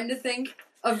have time to think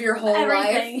of your whole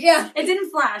Everything. life. Yeah. It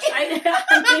didn't flash. I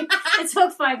mean, it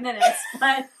took 5 minutes,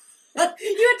 but...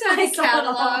 You had time to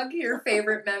catalog your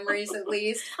favorite memories, at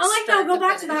least. I'm like, no, go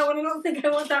back to that one. I don't think I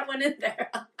want that one in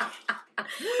there. I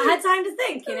had time to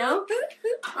think,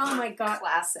 Oh my god.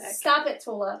 Classic. Stop it,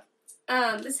 Tula.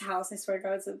 This house, I swear to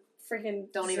God, it's a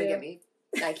freaking Don't zoo. even get me.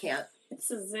 I can't.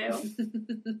 It's a zoo.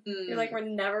 You're like, we're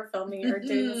never filming or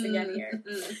doing this again here.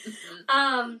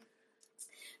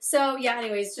 So, yeah,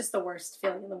 anyways, just the worst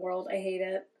feeling in the world. I hate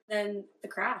it. Then the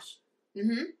crash.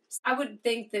 I would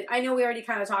think that, I know we already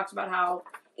kind of talked about how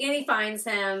Annie finds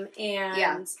him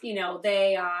and,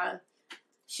 they,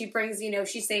 she brings,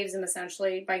 she saves him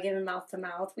essentially by giving mouth to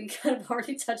mouth. We kind of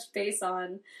already touched base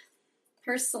on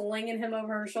her slinging him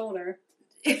over her shoulder.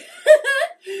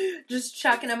 Just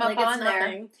chucking him up on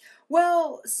there.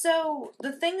 Well, so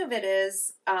the thing of it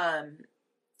is,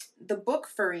 the book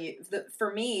for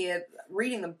me,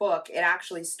 reading the book, it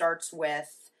actually starts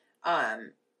with,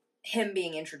 him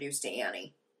being introduced to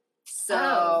Annie.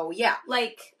 So, yeah.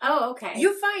 Like, oh, okay.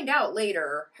 You find out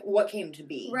later what came to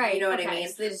be. Right. You know what I mean?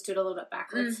 So they just do it a little bit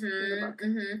backwards in the book.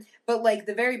 But, like,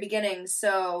 the very beginning,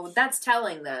 so that's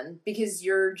telling then, because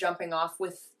you're jumping off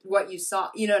with what you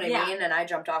saw. You know what I mean? And I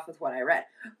jumped off with what I read.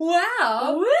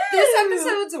 Wow. Woo! This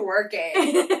episode's working.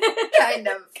 Kind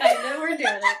of. We're doing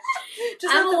it.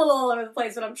 I'm a little all over the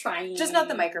place, but I'm trying. Just not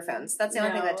the microphones. That's the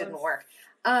only thing that didn't work.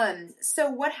 So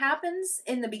what happens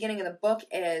in the beginning of the book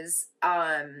is,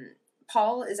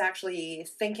 Paul is actually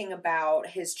thinking about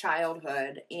his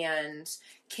childhood, and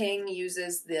King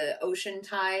uses the ocean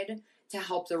tide to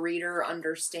help the reader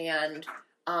understand,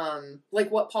 like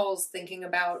what Paul's thinking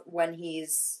about when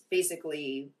he's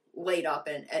basically laid up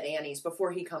at Annie's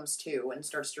before he comes to and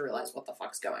starts to realize what the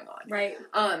fuck's going on. Right.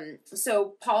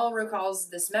 So Paul recalls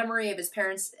this memory of his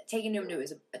parents taking him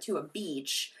to a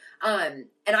beach. And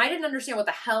I didn't understand what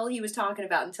the hell he was talking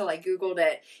about until I Googled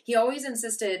it. He always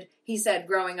insisted, he said,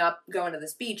 growing up, going to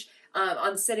this beach,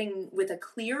 on sitting with a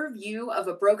clear view of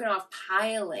a broken off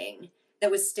piling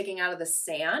that was sticking out of the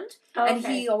sand. Oh, okay. And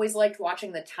he always liked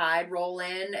watching the tide roll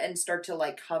in and start to,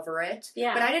 like, cover it.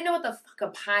 Yeah. But I didn't know what the fuck a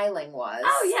piling was.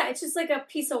 Oh, yeah. It's just like a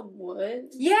piece of wood.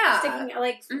 Yeah. Sticking,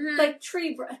 like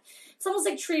tree brush. It's almost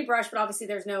like tree brush, but obviously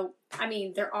there's no,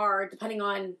 there are, depending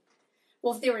on,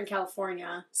 well, if they were in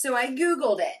California. So I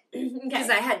Googled it, because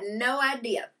I had no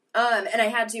idea. And I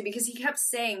had to, because he kept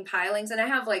saying pilings, and I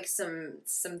have, like, some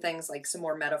things, like, some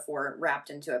more metaphor wrapped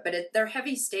into it, but they're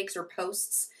heavy stakes or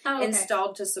posts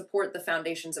installed to support the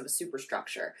foundations of a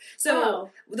superstructure. So,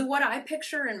 what I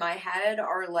picture in my head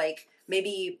are, like,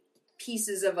 maybe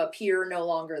pieces of a pier no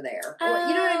longer there. Or,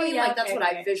 you know what I mean? Yeah, Like, that's okay, what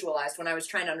I okay. visualized when I was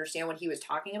trying to understand what he was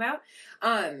talking about.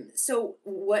 So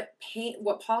what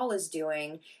Paul is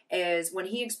doing is when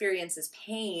he experiences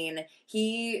pain,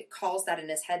 he calls that in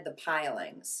his head the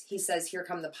pilings. He says, here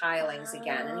come the pilings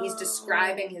again. And he's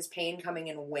describing his pain coming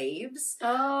in waves.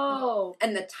 Oh.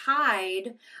 And the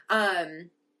tide,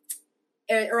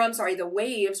 or I'm sorry, the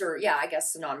waves, or I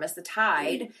guess synonymous, the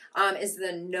tide, is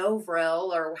the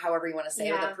Novril, or however you want to say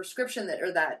it, or the prescription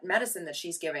or that medicine that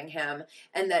she's giving him,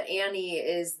 and that Annie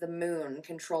is the moon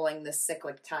controlling the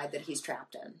cyclic tide that he's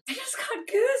trapped in. I just got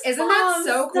goosebumps. Isn't that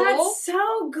so cool? That's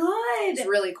so good. It's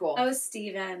really cool. Oh,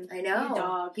 Steven. I know. Your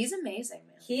dog. He's amazing,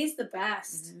 man. He's the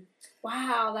best. Mm-hmm.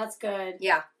 Wow, that's good.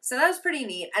 Yeah, so that was pretty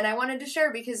neat, and I wanted to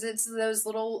share because it's those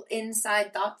little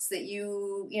inside thoughts that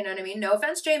you know what I mean? No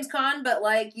offense, James Caan, but,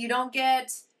 like, you don't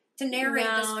get to narrate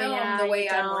this film the way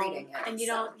I'm reading it. And you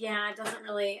don't, it doesn't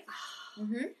really,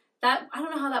 mm-hmm. that, I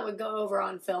don't know how that would go over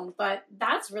on film, but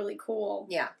that's really cool.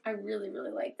 Yeah. I really,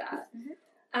 really like that.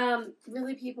 Mm-hmm.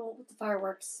 Really, people with the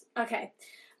fireworks. Okay.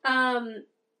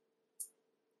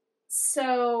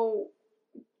 So...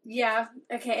 yeah,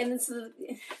 okay, and then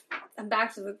I'm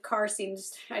back to the car scene.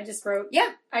 I just wrote,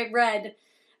 I read,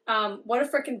 what a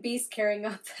frickin' beast carrying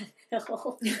up that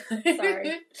hill.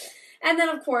 Sorry. And then,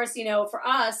 of course, for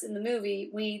us in the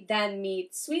movie, we then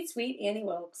meet sweet Annie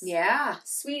Wilkes. Yeah.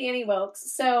 Sweet Annie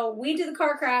Wilkes. So we do the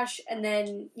car crash, and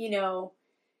then,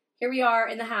 here we are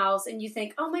in the house, and you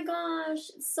think, oh my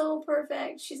gosh, it's so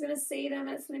perfect. She's going to save him,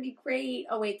 and it's going to be great.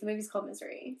 Oh, wait, the movie's called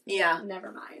Misery. Yeah.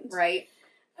 Never mind. Right.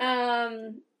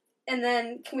 And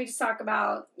then can we just talk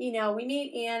about, we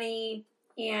meet Annie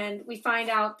and we find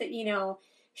out that,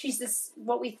 she's this,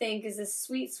 what we think is this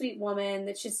sweet, sweet woman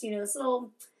that's just, this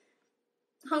little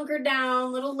hunkered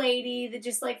down little lady that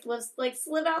just likes to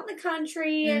live out in the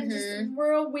country and just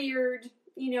real weird,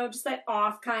 just that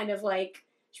off kind of like,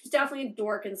 she was definitely a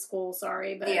dork in school,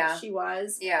 sorry, but she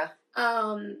was. Yeah.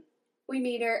 We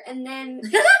meet her and then.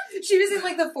 She was in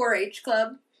like the 4-H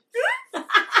club.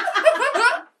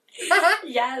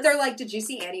 Yes. They're like, did you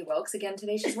see Annie Wilkes again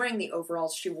today? She's wearing the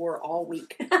overalls she wore all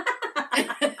week. That's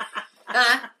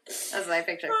my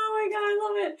picture. Oh my god, I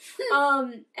love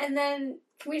it. And then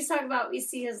can we just talk about we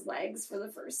see his legs for the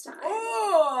first time?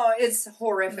 Oh, it's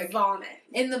horrific. Vomit.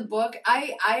 In the book,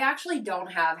 I actually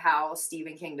don't have how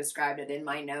Stephen King described it in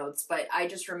my notes, but I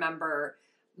just remember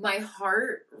my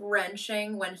heart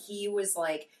wrenching when he was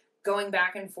like going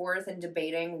back and forth and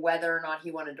debating whether or not he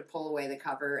wanted to pull away the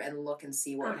cover and look and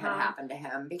see what had happened to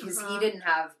him because he didn't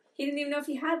even know if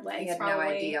he had legs. He had probably.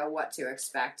 no idea what to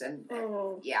expect, and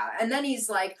and then he's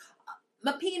like,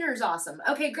 "My peener's awesome.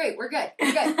 Okay, great, we're good.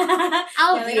 We're good.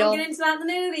 I'll heal. They don't get into that in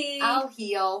the movie. I'll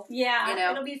heal. Yeah,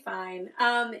 it'll be fine.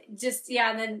 And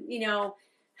then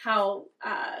how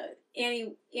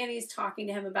Annie's talking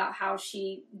to him about how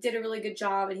she did a really good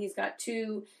job, and he's got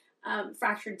 2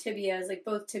 fractured tibias, like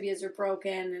both tibias are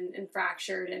broken and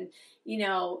fractured, and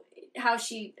how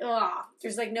she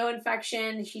there's like no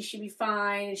infection, she should be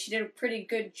fine, and she did a pretty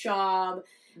good job.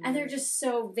 And they're just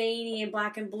so veiny and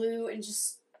black and blue and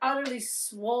just utterly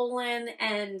swollen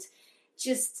and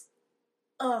just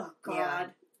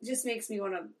just makes me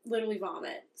want to literally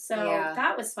vomit. So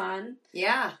that was fun.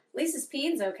 Yeah. At least his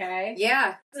peen's okay.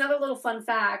 Yeah. Another little fun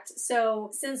fact. So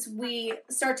since we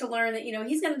start to learn that,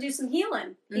 he's going to do some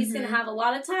healing. He's going to have a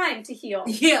lot of time to heal.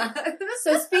 Yeah.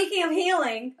 So speaking of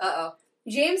healing. Uh-oh.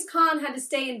 James Caan had to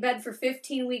stay in bed for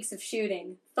 15 weeks of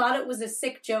shooting. Thought it was a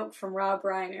sick joke from Rob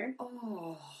Reiner.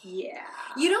 Oh. Yeah.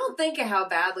 You don't think of how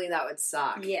badly that would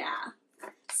suck. Yeah.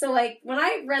 So, like, when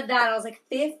I read that, I was like,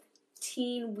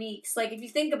 15 weeks. Like, if you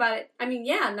think about it, I mean,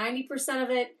 90% of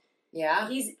it,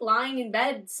 he's lying in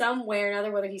bed somewhere or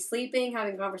another, whether he's sleeping,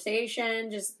 having a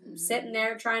conversation, just sitting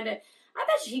there trying to, I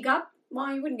bet you he got, well,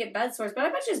 he wouldn't get bed sores, but I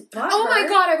bet you his butt Oh my hurt.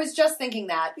 god, I was just thinking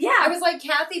that. Yeah. I was like,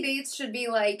 Kathy Bates should be,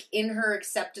 like, in her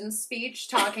acceptance speech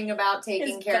talking about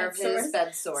taking care of his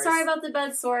bed sores. Sorry about the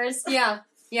bed sores. Yeah.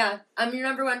 I'm your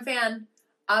number 1 fan,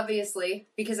 obviously,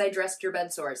 because I dressed your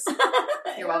bed sores.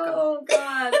 You're welcome. Oh,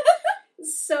 God.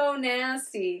 So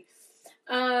nasty.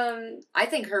 I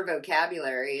think her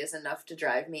vocabulary is enough to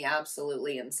drive me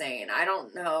absolutely insane. I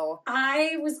don't know.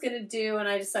 I was going to do, and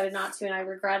I decided not to, and I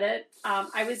regret it.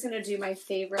 I was going to do my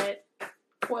favorite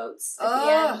quotes at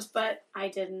the end, but I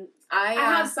didn't. I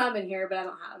have some in here, but I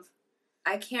don't have.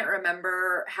 I can't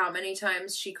remember how many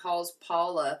times she calls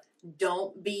Paula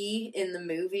 "don't be" in the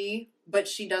movie, but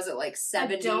she does it like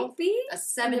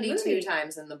 72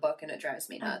 times in the book, and it drives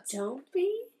me nuts. Don't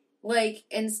be? Like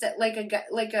instead, like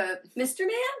a Mr.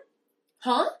 Man?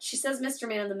 Huh? She says Mr.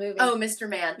 Man in the movie. Oh, Mr.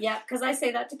 Man. Yeah, because I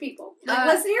say that to people. Like,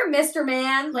 listen here, Mr.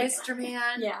 Man. Like, Mr.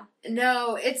 Man? Yeah.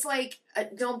 No, it's like,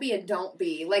 don't be a don't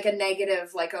be. Like a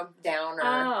negative, like a downer.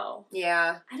 Oh.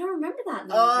 Yeah. I don't remember that in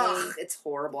the Ugh, movie. it's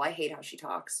horrible. I hate how she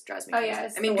talks. Drives me Oh, crazy. yeah,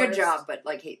 it's I mean, the good worst. job, but,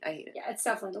 like, I hate it. Yeah, it's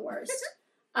definitely the worst.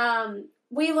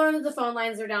 We learn that the phone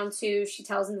lines are down, too. She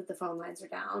tells him that the phone lines are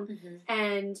down. Mm-hmm.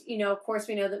 And, you know, of course,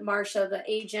 we know that Marsha, the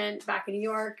agent back in New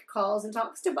York, calls and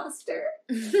talks to Buster.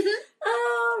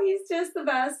 Oh, he's just the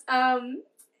best.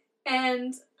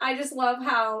 And I just love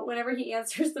how whenever he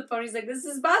answers the phone, he's like, "This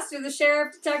is Buster, the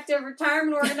sheriff, detective,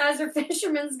 retirement organizer,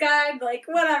 fisherman's guide," like,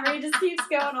 whatever. He just keeps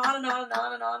going on and on and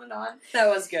on and on and on. That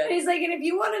was good. And he's like, "And if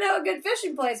you want to know a good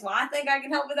fishing place, well, I think I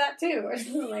can help with that, too," or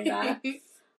something like that.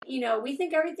 You know, we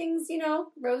think everything's, you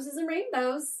know, roses and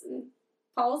rainbows. And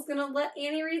Paul's going to let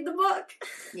Annie read the book.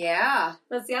 Yeah.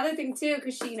 That's the other thing, too,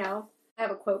 because she, you know, I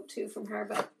have a quote, too, from her,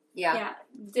 but yeah,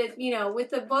 you know, with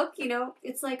the book, you know,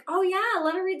 it's like, oh, yeah,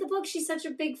 let her read the book. She's such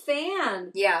a big fan.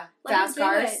 Yeah. Let Fast her do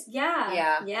Cars. it. Yeah.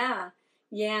 Yeah. Yeah.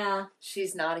 Yeah.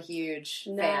 She's not a huge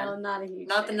No, fan. not a huge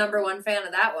Not fan. the number one fan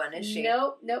of that one, is she?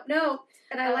 Nope.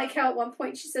 And I like how at one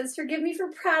point she says, "Forgive me for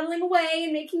prattling away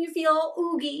and making you feel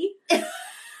oogie."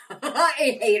 I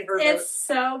hate her. It's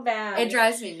so bad. It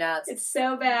drives me nuts. It's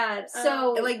so bad.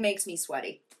 So it, like, makes me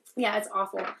sweaty. yeah, it's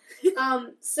awful.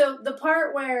 So the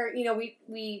part where, you know,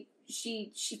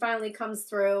 she finally comes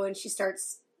through and she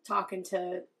starts talking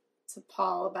to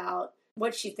Paul about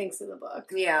what she thinks of the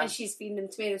book. Yeah. And she's feeding him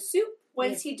tomato soup.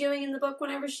 What is he doing in the book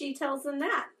whenever she tells him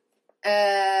that?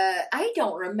 I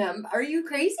don't remember. Are you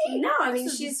crazy? No, I mean,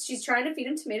 she's trying to feed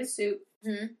him tomato soup.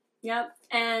 Mm-hmm. Yep.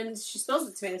 And she spills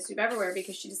the tomato soup everywhere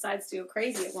because she decides to go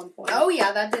crazy at one point. Oh,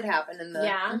 yeah, that did happen in the...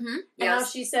 Yeah. Mm-hmm. And Yes. now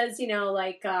she says, you know,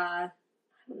 like, I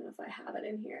don't know if I have it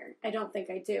in here. I don't think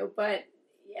I do. But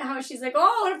how she's like,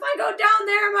 oh, and if I go down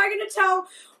there, am I going to tell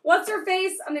what's her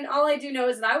face? I mean, all I do know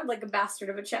is that I would like a bastard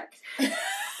of a check.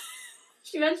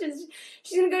 She mentions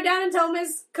she's going to go down and tell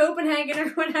Miss Copenhagen or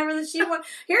whatever that she wants.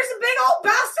 Here's a big old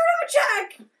bastard of a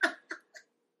check.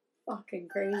 Fucking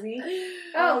crazy.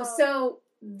 Oh, so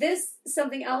this,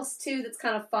 something else too that's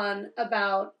kind of fun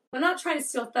about, I'm not trying to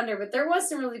steal thunder, but there was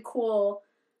some really cool,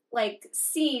 like,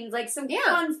 scenes, like some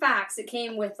fun facts that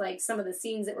came with, like, some of the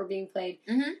scenes that were being played.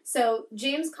 Mm-hmm. So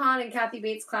James Caan and Kathy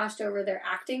Bates clashed over their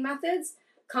acting methods.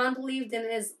 Caan believed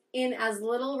in as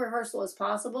little rehearsal as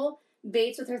possible.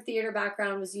 Bates, with her theater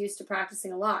background, was used to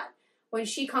practicing a lot. When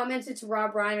she commented to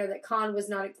Rob Reiner that Caan was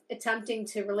not attempting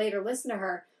to relate or listen to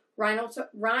her,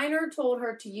 Reiner told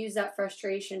her to use that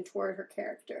frustration toward her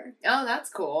character. Oh,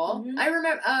 that's cool. Mm-hmm. I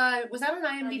remember, was that on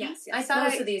IMDb? Yes. I thought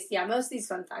most of these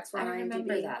fun facts were on IMDb. I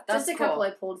remember that. That's Just a couple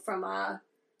I pulled from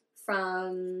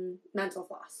Mental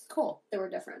Floss. Cool. They were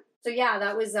different. So yeah,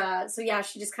 that was,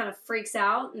 she just kind of freaks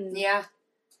out and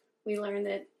we learn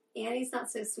that Annie's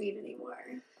not so sweet anymore.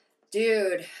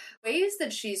 Dude, ways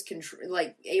that she's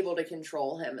able to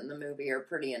control him in the movie are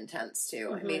pretty intense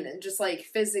too. Mm-hmm. I mean, just like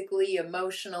physically,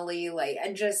 emotionally, like,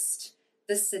 and just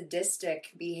the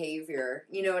sadistic behavior.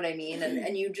 You know what I mean?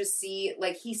 And you just see,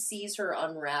 like, he sees her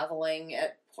unraveling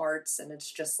at parts, and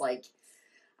it's just like,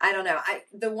 I don't know.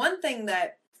 The one thing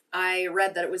that I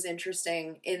read that it was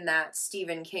interesting in that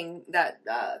Stephen King, that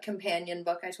companion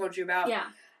book I told you about,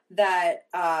 that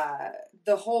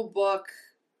the whole book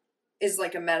is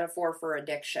like a metaphor for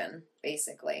addiction,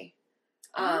 basically.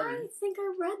 I think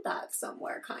I read that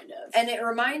somewhere, kind of. And it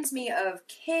reminds me of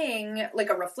King,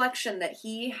 like a reflection that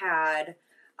he had,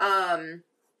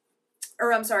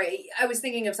 or I'm sorry, I was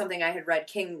thinking of something I had read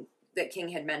that King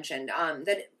had mentioned,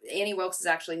 that Annie Wilkes is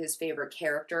actually his favorite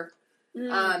character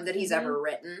that he's ever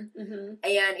written. Mm-hmm.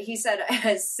 And he said,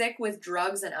 as sick with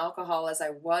drugs and alcohol as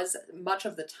I was much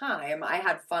of the time, I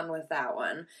had fun with that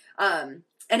one.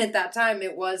 And at that time,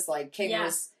 it was like King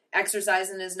was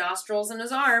exercising his nostrils and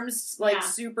his arms, like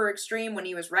super extreme when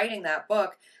he was writing that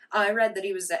book. I read that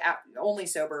he was only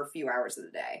sober a few hours of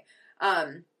the day.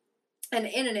 And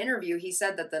in an interview, he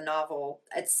said that the novel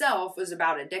itself was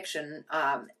about addiction.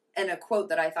 And a quote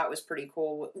that I thought was pretty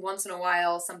cool: once in a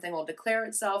while, something will declare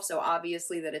itself so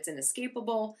obviously that it's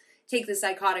inescapable. Take the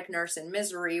psychotic nurse in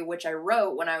Misery, which I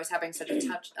wrote when I was having such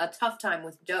a tough time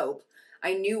with dope.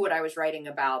 I knew what I was writing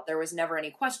about. There was never any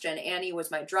question. Annie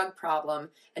was my drug problem,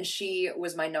 and she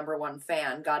was my number one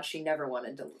fan. God, she never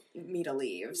wanted me to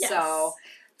leave. Yes. So,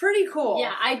 pretty cool.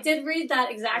 Yeah, I did read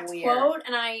that exact quote,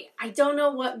 and I don't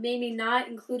know what made me not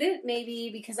include it.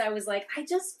 Maybe because I was like, I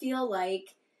just feel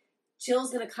like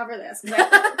Jill's going to cover this.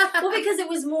 Well, because it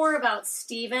was more about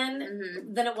Steven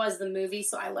than it was the movie,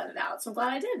 so I let it out. So I'm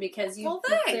glad I did, because you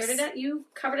cleared it out. You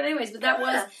covered it anyways.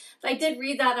 But I did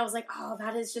read that, and I was like, oh,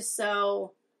 that is just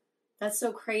so That's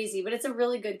so crazy, but it's a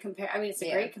really good I mean, it's a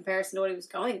great comparison to what he was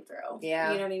going through.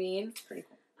 Yeah. You know what I mean? It's pretty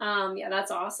cool. Yeah,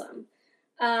 that's awesome.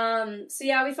 So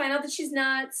yeah, we find out that she's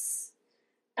nuts.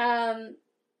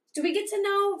 Do we get to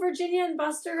know Virginia and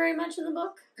Buster very much in the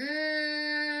book?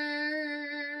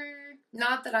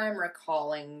 Not that I'm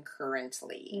recalling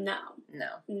currently. No. No.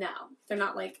 They're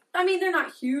not they're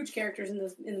not huge characters in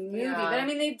the movie, but I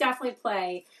mean, they definitely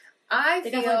play.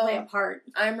 They definitely play a part.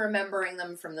 I'm remembering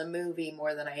them from the movie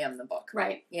more than I am the book.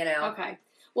 Right. You know? Okay.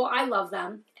 Well, I love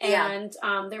them, and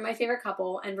they're my favorite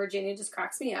couple, and Virginia just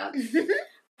cracks me up.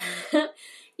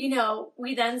 You know,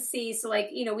 we then see,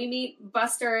 we meet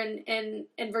Buster and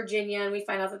Virginia, and we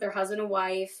find out that they're husband and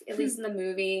wife, at least in the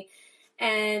movie.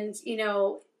 And, you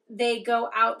know, they go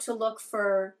out to look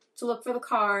for the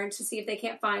car and to see if they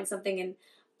can't find something. And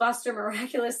Buster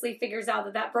miraculously figures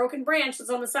out that broken branch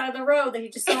that's on the side of the road that he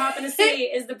just so happened to see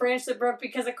is the branch that broke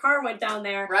because a car went down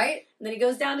there. Right. And then he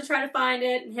goes down to try to find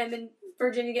it, and him and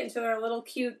Virginia get into their little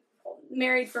cute,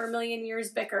 married for 1,000,000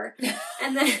 years bicker.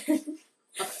 And then...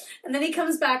 And then he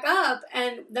comes back up,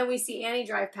 and then we see Annie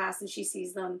drive past, and she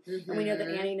sees them. Mm-hmm. And we know that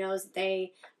Annie knows that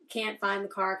they can't find the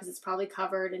car because it's probably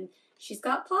covered, and she's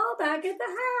got Paul back at the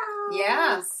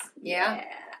house. Yeah.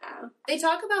 They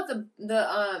talk about the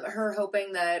her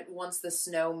hoping that once the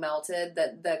snow melted,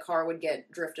 that the car would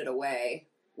get drifted away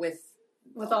with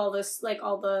all this,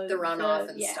 all the runoff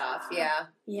and stuff.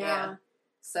 Yeah.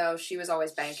 So she was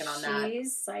always banking on that.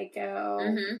 She's psycho.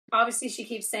 Mm-hmm. Obviously, she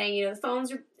keeps saying, the phones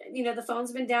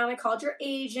have been down. I called your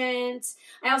agent.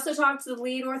 I also talked to the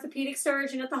lead orthopedic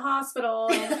surgeon at the hospital,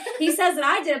 and he says that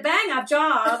I did a bang-up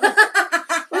job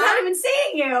without even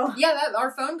seeing you. Yeah,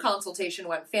 our phone consultation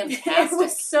went fantastic. It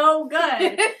was so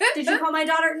good. Did you call my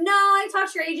daughter? No, I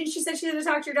talked to your agent. She said she didn't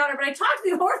talk to your daughter, but I talked to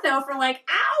the ortho for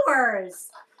hours.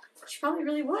 She probably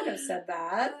really would have said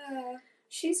that.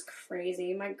 She's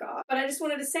crazy, my God. But I just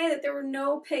wanted to say that there were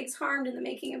no pigs harmed in the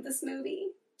making of this movie.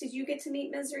 Did you get to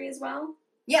meet Misery as well?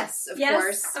 Yes, of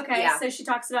course. Okay, so she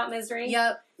talks about Misery.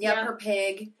 Yep, her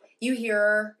pig. You hear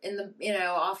her in the,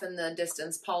 off in the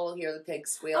distance. Paul will hear the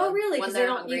pigs squealing. Oh, really? Because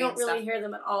you don't really hear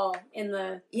them at all in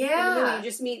the movie. You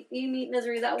just meet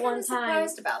Misery that one time.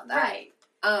 Surprised about that. Right.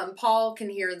 Paul can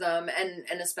hear them,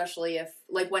 and especially if,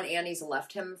 when Annie's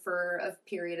left him for a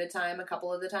period of time, a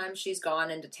couple of the times she's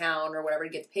gone into town or whatever to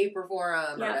get the paper for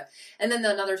him. Yeah. And then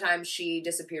another time she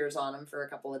disappears on him for a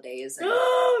couple of days. And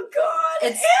oh, God.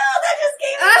 Ew, that just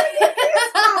gave me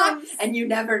goosebumps. And you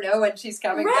never know when she's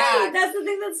coming back. Right, that's the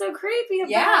thing that's so creepy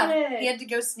about it. He had to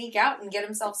go sneak out and get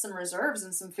himself some reserves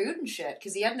and some food and shit,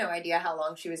 because he had no idea how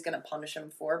long she was going to punish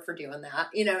him for doing that.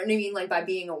 You know what I mean? By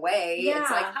being away, it's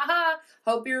haha,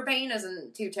 hope your pain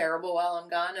isn't too terrible while I'm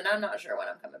gone, and I'm not sure when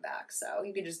I'm coming back, so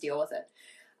you can just deal with it.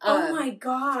 Oh my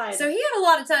God. So he had a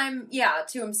lot of time,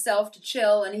 to himself to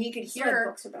chill, and he could hear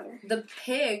books are better. The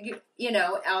pig,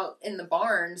 out in the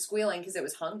barn squealing because it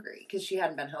was hungry, because she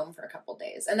hadn't been home for a couple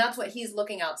days. And that's what he's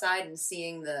looking outside and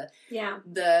seeing the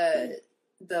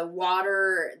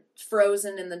water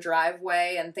frozen in the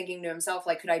driveway and thinking to himself,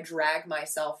 could I drag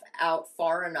myself out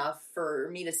far enough for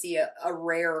me to see a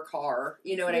rare car?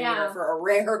 You know what I mean? Or for a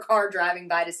rare car driving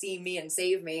by to see me and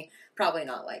save me? Probably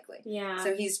not likely. Yeah.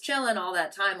 So he's chilling all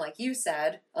that time, like you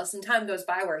said. Some time goes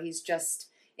by where he's just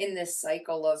in this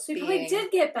cycle of being... So he probably did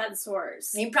get bed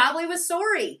sores. He probably was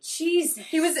sorry. Jesus.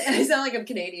 I sound like I'm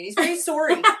Canadian. He's very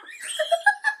sorry.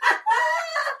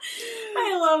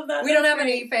 I love that. We don't have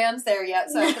any fans there yet,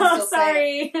 so I can still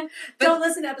say it. But don't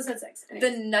listen to episode 6.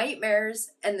 Anyways. The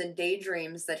nightmares and the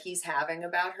daydreams that he's having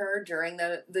about her during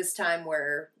this time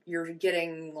where you're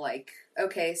getting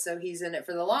okay, so he's in it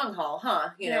for the long haul,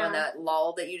 huh? And that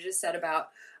lull that you just said about.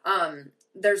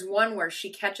 There's one where she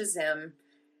catches him.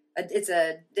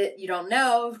 You don't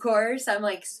know, of course. I'm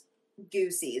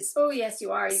goosies. Oh, yes,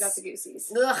 you are. You got the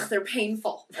goosies. Ugh, they're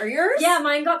painful. Are yours? Yeah,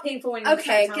 mine got painful when you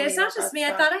okay, it's not just me.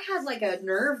 Stuff. I thought I had a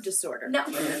nerve disorder. No.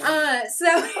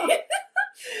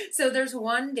 So there's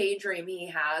one daydream he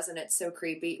has, and it's so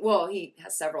creepy. Well, he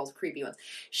has several creepy ones.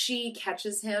 She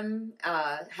catches him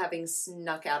having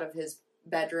snuck out of his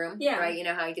bedroom. Yeah. Right? You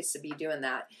know how he gets to be doing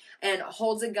that. And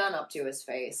holds a gun up to his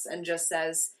face and just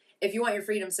says, if you want your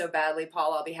freedom so badly,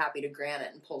 Paul, I'll be happy to grant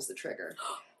it, and pulls the trigger.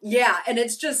 Yeah, and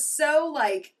it's just so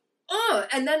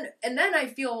and then I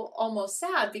feel almost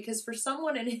sad, because for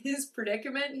someone in his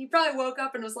predicament, he probably woke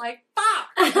up and was like,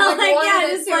 fuck!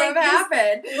 Wanted it to have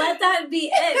happened. Let that be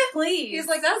it, please. He's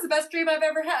like, that was the best dream I've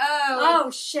ever had.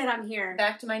 Oh shit, I'm here.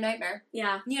 Back to my nightmare.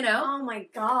 Yeah. Oh my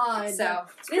God. So,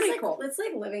 it's pretty cool. It's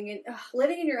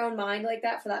living in your own mind like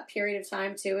that for that period of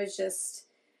time, too, is just,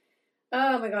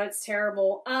 oh my God, it's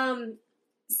terrible.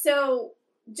 So,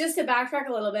 just to backtrack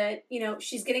a little bit,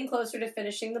 she's getting closer to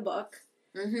finishing the book.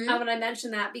 Mm-hmm. And I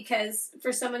mention that because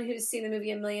for someone who's seen the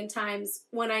movie a million times,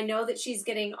 when I know that she's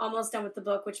getting almost done with the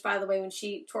book, which, by the way, when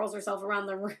she twirls herself around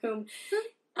the room,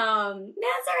 Nazare.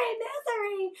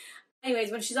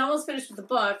 Anyways, when she's almost finished with the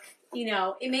book,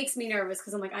 it makes me nervous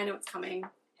because I'm like, I know it's coming.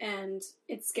 And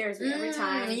it scares me every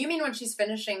time. You mean when she's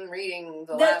finishing reading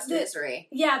The Last Misery?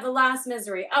 Yeah, The Last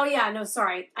Misery. Oh, yeah, no,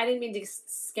 sorry. I didn't mean to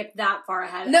skip that far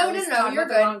ahead. No, you're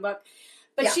good. The wrong book.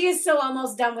 But she is still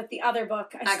almost done with the other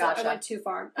book. I went too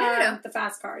far. No. The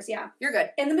Fast Cars, yeah. You're good.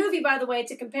 In the movie, by the way,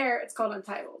 to compare, it's called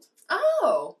Untitled.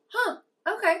 Oh, huh.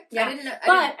 Okay. Yeah.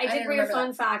 I did read a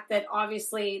fun fact that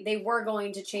obviously they were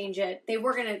going to change it. They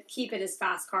were going to keep it as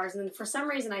Fast Cars, and for some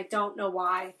reason, I don't know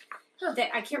why. Huh.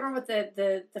 I can't remember what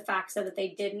the fact said that they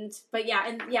didn't. But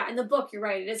in the book, you're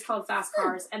right. It is called Fast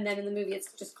Cars, and then in the movie,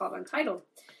 it's just called Untitled.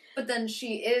 But then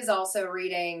she is also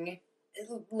reading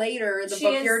later the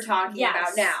book you're talking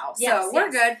about now. So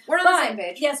we're good. We're on the same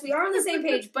page. Yes, we are on the same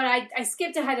page, but I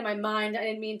skipped ahead in my mind. I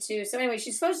didn't mean to. So anyway,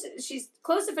 she's close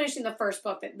to finishing the first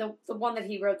book, the one that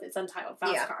he wrote that's untitled,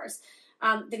 Fast Cars,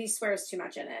 that he swears too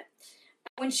much in it.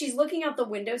 When she's looking out the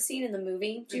window scene in the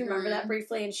movie, do you remember that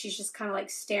briefly? And she's just kind of like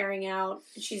staring out.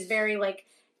 She's very like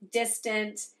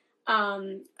distant.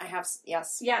 I have,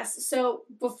 yes. Yes. So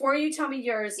before you tell me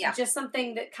yours, just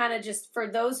something that kind of just for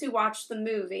those who watched the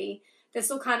movie, this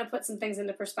will kind of put some things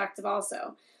into perspective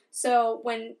also. So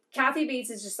when Kathy Bates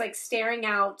is just like staring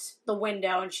out the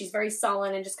window and she's very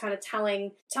sullen and just kind of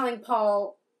telling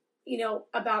Paul,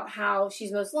 about how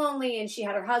she's most lonely and she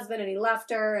had her husband and he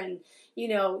left her and,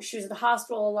 she was at the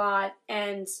hospital a lot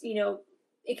and,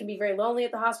 it can be very lonely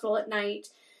at the hospital at night.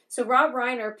 So Rob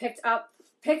Reiner picked up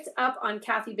on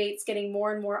Kathy Bates getting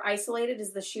more and more isolated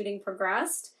as the shooting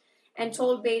progressed. And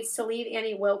told Bates to leave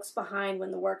Annie Wilkes behind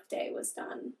when the workday was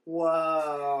done.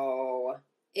 Whoa.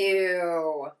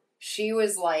 Ew. She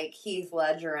was like Heath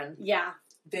Ledger. Yeah.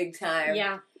 Big time.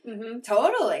 Yeah. Mm-hmm.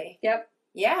 Totally. Yep.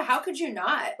 Yeah, how could you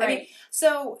not? Right. I mean,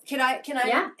 so can I?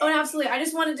 Yeah. Oh, absolutely. I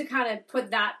just wanted to kind of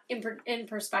put that in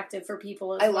perspective for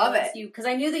people as I love it. Because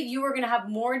I knew that you were going to have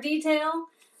more detail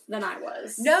than I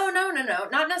was. No,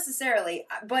 not necessarily.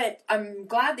 But I'm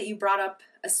glad that you brought up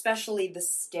especially the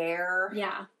stair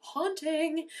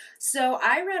haunting. So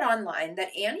I read online that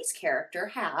Annie's character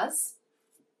has,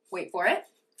 wait for it,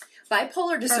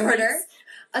 bipolar disorder,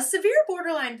 a severe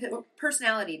borderline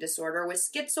personality disorder with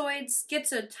schizoid,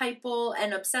 schizotypal,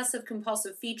 and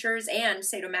obsessive-compulsive features, and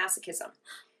sadomasochism.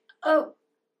 Oh.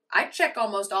 I check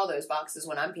almost all those boxes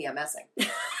when I'm PMSing.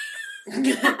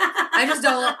 I just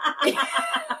don't...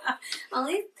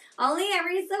 Only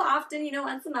every so often,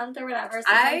 once a month or whatever.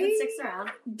 Sometimes it sticks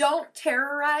around. Don't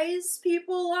terrorize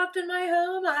people locked in my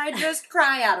home. I just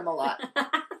cry at them a lot.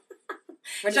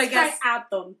 Which I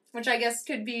guess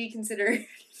could be considered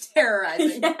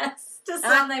terrorizing. Yes. To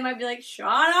some, they might be like, shut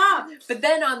up. But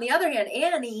then on the other hand,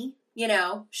 Annie,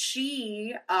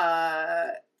 she,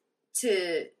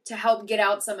 to help get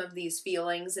out some of these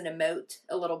feelings and emote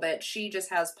a little bit, she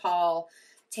just has Paul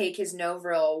take his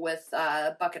Novril with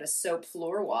a bucket of soap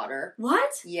floor water.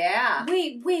 What? Yeah.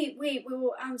 Wait.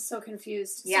 I'm so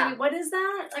confused. Yeah. So wait, what is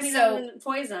that? I mean,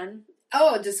 poison.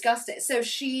 Oh, disgusting. So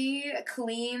she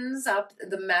cleans up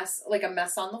the mess, like a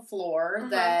mess on the floor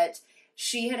that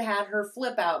she had her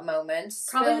flip out moment.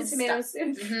 Probably the tomato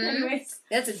soup. Mm-hmm. Anyways.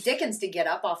 That's a Dickens to get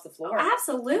up off the floor. Oh,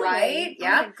 absolutely. Right?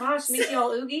 Yeah. Oh my gosh, make you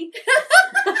all oogie.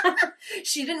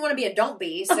 She didn't want to be a don't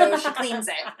be, so she cleans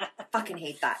it. Fucking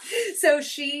hate that. So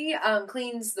she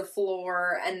cleans the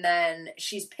floor, and then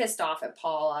she's pissed off at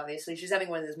Paul, obviously. She's having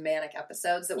one of those manic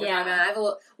episodes that we're talking about. I have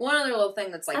one other little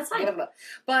thing that's like... That's fine. Blah, blah,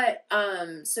 blah.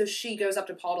 But, so she goes up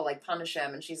to Paul to, like, punish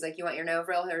him, and she's like, you want your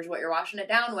Novril? Here's what you're washing it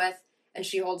down with. And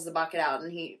she holds the bucket out,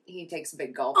 and he takes a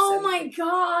big gulp. Oh, so my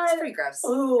God. It's pretty gross.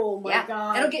 Oh, my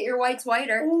God. It'll get your whites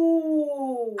whiter.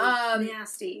 Ooh,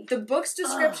 nasty. The book's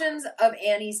descriptions of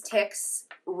Annie's tics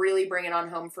really bring it on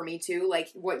home for me, too. Like,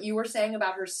 what you were saying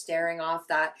about her staring off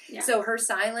that. Yeah. So her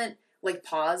silent, like,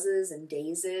 pauses and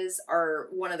dazes are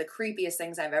one of the creepiest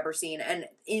things I've ever seen. And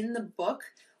in the book,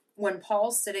 when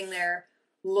Paul's sitting there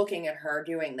looking at her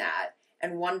doing that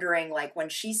and wondering, like, when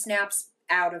she snaps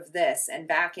out of this and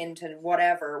back into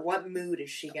whatever, what mood is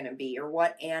she going to be, or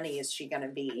what Annie is she going to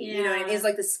be? Yeah. You know what I mean? It's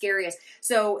like the scariest.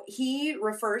 So he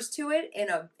refers to it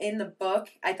in the book.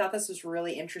 I thought this was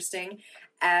really interesting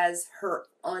as her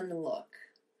unlook.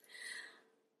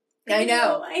 I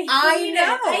know. I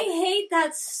know. I hate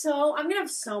that so. I'm gonna have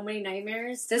so many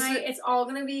nightmares tonight. It's all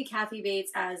gonna be Kathy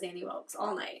Bates as Annie Wilkes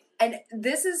all night. And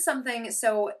this is something.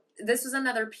 So this was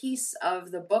another piece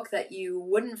of the book that you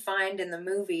wouldn't find in the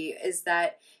movie, is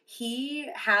that he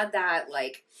had that,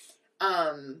 like,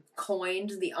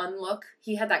 coined, the unlook.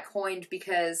 He had that coined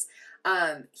because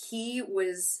he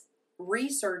was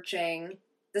researching.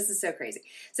 This is so crazy.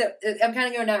 So I'm kind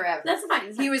of going down a rabbit hole. That's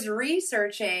fine. He was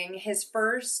researching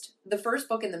the first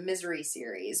book in the Misery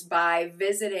series by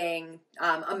visiting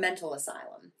a mental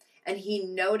asylum, and he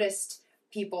noticed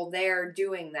people there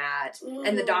doing that,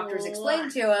 and the doctors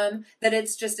explained to him that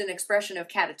it's just an expression of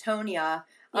catatonia.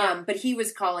 But he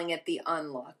was calling it the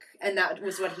unlook, and that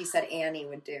was what he said Annie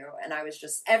would do. And I was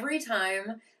just, every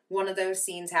time one of those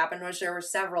scenes happened, which there were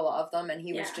several of them, and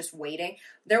he was just waiting,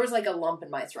 there was like a lump in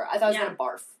my throat. I thought I was going to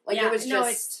barf. Like, it was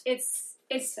just... It's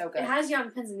so good. It has you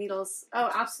on pins and needles. Oh,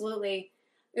 absolutely.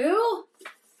 Ooh!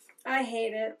 I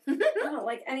hate it. I don't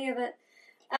like any of it.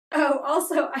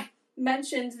 Also, I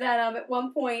mentioned that at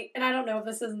one point, and I don't know if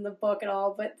this is in the book at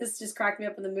all, but this just cracked me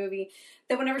up in the movie,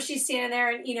 that whenever she's standing there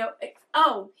and,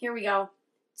 here we go,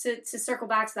 to circle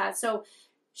back to that. So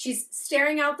she's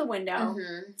staring out the window.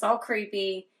 Mm-hmm. It's all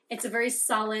creepy. It's a very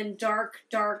sullen, dark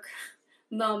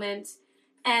moment.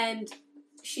 And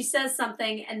she says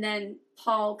something, and then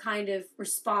Paul kind of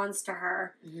responds to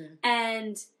her. Mm-hmm.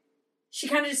 And she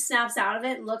kind of just snaps out of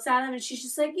it and looks at him, and she's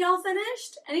just like, y'all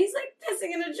finished? And he's like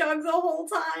pissing in a jug the whole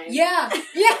time. Yeah. And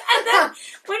then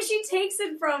when she takes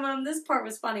it from him, this part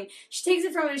was funny. She takes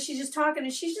it from him, and she's just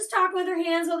talking with her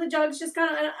hands while the jug's just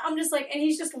kind of, and I'm just like, and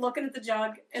he's just looking at the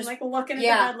jug and like looking at the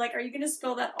bed, like, are you going to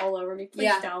spill that all over me?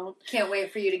 Please don't. Can't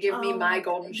wait for you to give me my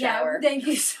golden shower. Yeah, thank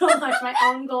you so much. My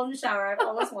own golden shower. I've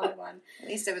always wanted one. At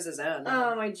least it was his own.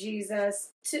 Oh my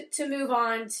Jesus. To move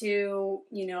on to,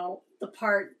 the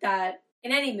part that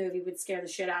in any movie would scare the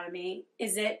shit out of me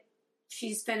is that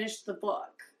she's finished the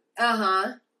book.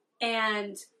 Uh-huh.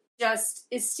 And just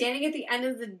is standing at the end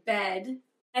of the bed.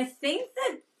 I think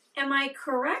that, am I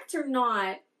correct or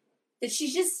not, that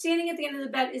she's just standing at the end of the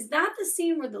bed? Is that the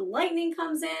scene where the lightning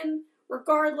comes in?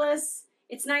 Regardless,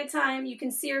 it's nighttime. You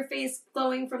can see her face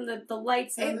glowing from the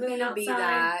lights and the moon outside. Be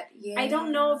that. Yeah. I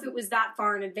don't know if it was that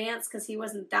far in advance because he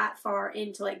wasn't that far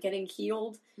into like getting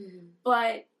healed. Mm-hmm.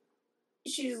 But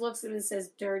she just looks at him and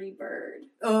says, "Dirty bird."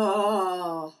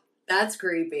 Oh, that's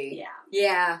creepy. Yeah.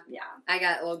 Yeah. Yeah. I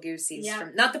got little goosies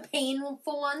from, not the painful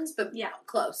ones, but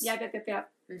close. Yeah.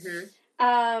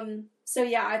 Mm-hmm. So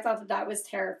yeah, I thought that was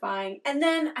terrifying. And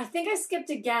then I think I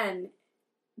skipped again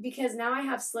because now I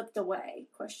have slipped away.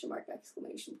 Question mark,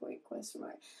 exclamation point, question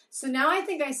mark. So now I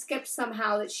think I skipped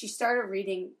somehow that she started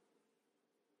reading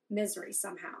Misery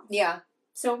somehow. Yeah.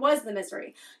 So it was the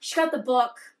Misery. She got the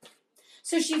book.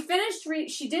 So she finished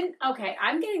she didn't, okay,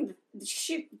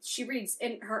 she reads,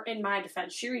 in my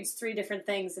defense, she reads 3 different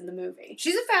things in the movie.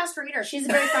 She's a fast reader. She's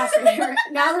a very fast reader.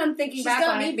 Now that I'm thinking back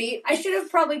on it, beat. I should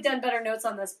have probably done better notes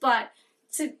on this, but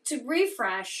to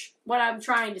refresh what I'm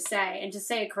trying to say, and to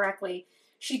say it correctly,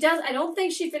 I don't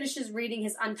think she finishes reading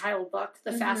his untitled book,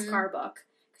 the Fast Car book,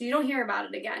 because you don't hear about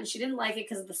it again. She didn't like it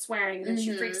because of the swearing, and then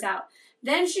she freaks out.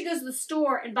 Then she goes to the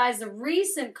store and buys the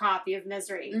recent copy of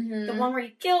Misery, the one where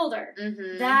he killed her.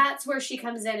 Mm-hmm. That's where she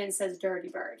comes in and says, "Dirty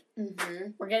bird."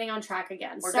 Mm-hmm. We're getting on track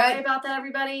again. Sorry about that,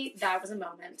 everybody. That was a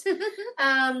moment.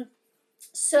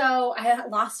 So I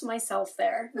lost myself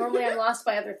there. Normally I'm lost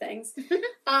by other things.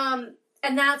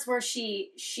 And that's where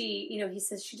she he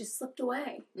says she just slipped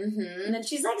away. Mm-hmm. And then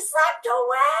she's like, "Slipped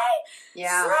away!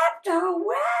 Yeah. Slipped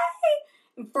away!"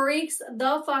 Freaks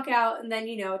the fuck out, and then,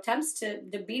 attempts to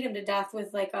beat him to death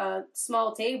with, like, a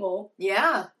small table.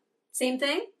 Yeah. Same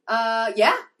thing?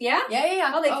 Yeah. Yeah?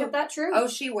 Yeah. Oh, they kept that true? Oh,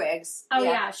 she wigs. Oh,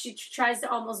 yeah. She tries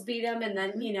to almost beat him, and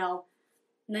then, and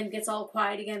then gets all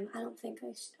quiet again. I don't think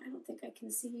I can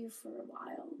see you for a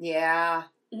while. Yeah.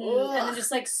 Mm-hmm. And then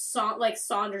just, like,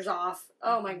 saunders off.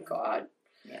 Oh, my God.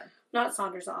 Yeah. Not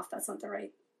saunders off. That's not the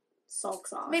right.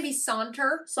 Sulks off. Maybe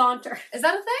saunter. Saunter. Is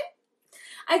that a thing?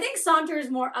 I think saunter is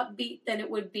more upbeat than it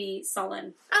would be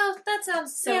sullen. Oh, that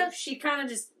sounds... So she kind of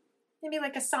just... Maybe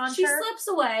like a saunter. She slips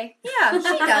away. Yeah,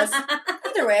 she does.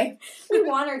 Either way. We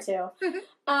want her to.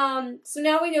 So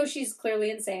now we know she's clearly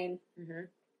insane. Mm-hmm.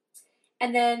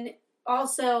 And then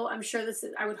also, I'm sure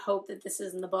I would hope that this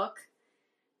is in the book,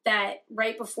 that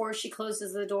right before she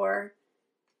closes the door,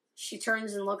 she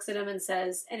turns and looks at him and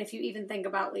says, "And if you even think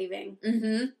about leaving."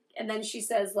 Mm-hmm. And then she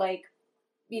says, like,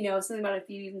 something about if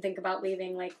you even think about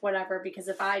leaving, like, whatever, because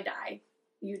if I die,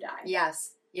 you die.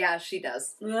 Yes. Yeah, she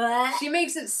does. Blech. She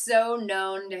makes it so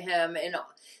known to him in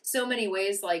so many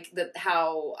ways, like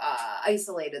how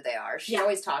isolated they are. She Yeah.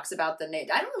 always talks about the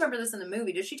I don't remember this in the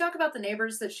movie. Does she talk about the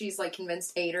neighbors that she's like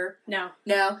convinced hate her? No.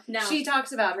 No. No. She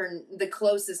talks about the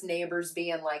closest neighbors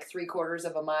being like 3/4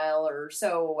 of a mile or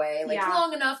so away, like Yeah.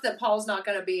 long enough that Paul's not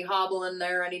going to be hobbling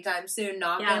there anytime soon,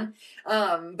 knocking.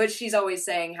 But she's always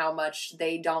saying how much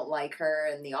they don't like her,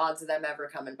 and the odds of them ever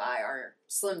coming by are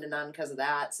slim to none because of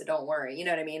that. So don't worry. You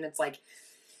know what I mean? It's like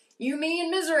you, me, and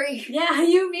misery. Yeah,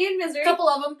 you, me, and misery. A couple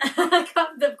of them.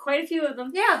 Quite a few of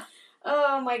them. Yeah.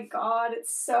 Oh my god,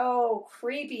 it's so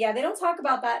creepy. Yeah, they don't talk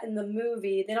about that in the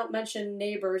movie. They don't mention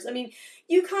neighbors. I mean,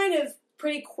 you kind of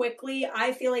pretty quickly,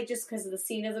 I feel like just because of the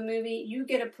scene of the movie, you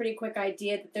get a pretty quick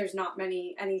idea that there's not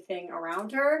anything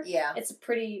around her. Yeah. It's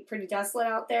pretty desolate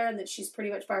out there, and that she's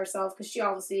pretty much by herself, because she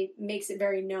obviously makes it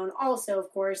very known also,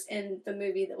 of course, in the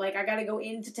movie that, like, I gotta go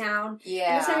into town.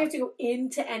 Yeah. Anytime you have to go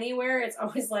into anywhere, it's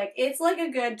always like, it's like a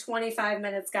good 25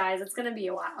 minutes, guys. It's gonna be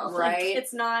a while. Right. Like,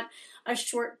 it's not a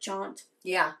short jaunt.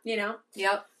 Yeah. You know?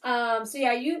 Yep. So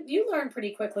yeah, you learn pretty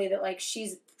quickly that, like,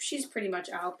 she's pretty much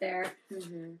out there.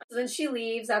 Mm-hmm. So then she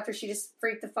leaves after she just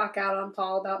freaked the fuck out on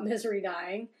Paul about Misery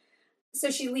dying.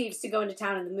 So she leaves to go into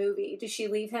town in the movie. Does she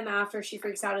leave him after she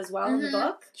freaks out as well in the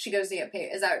book? She goes to get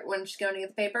paper. Is that when she's going to get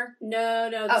the paper? No.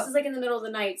 This is like in the middle of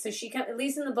the night. So she at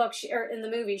least in the book, or in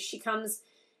the movie, she comes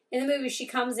in,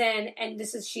 and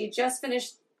she had just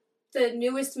finished the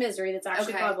newest Misery that's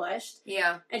actually published.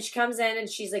 Yeah. And she comes in and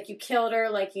she's like, you killed her,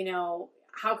 like, you know,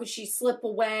 how could she slip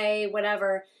away,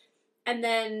 whatever. And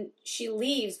then she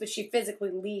leaves, but she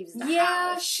physically leaves the house.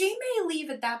 Yeah, she may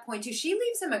leave at that point, too. She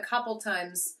leaves him a couple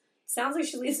times. Sounds like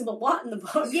she leaves him a lot in the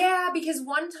book. Yeah, because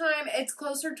one time, it's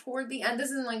closer toward the end. This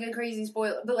isn't like a crazy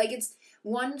spoiler, but like it's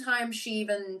one time she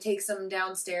even takes him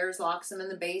downstairs, locks him in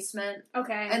the basement.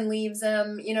 Okay. And leaves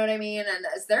him, you know what I mean? And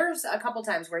there's a couple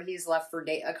times where he's left for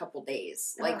a couple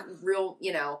days. Like, real,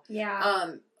 you know.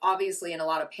 Yeah. Obviously in a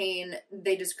lot of pain.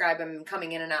 They describe him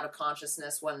coming in and out of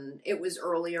consciousness when it was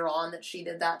earlier on that she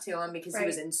did that to him, because he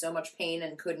was in so much pain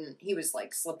and he was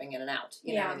like slipping in and out,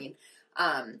 you know what I mean?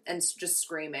 And just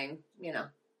screaming, you know,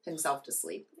 himself to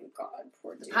sleep. Oh God,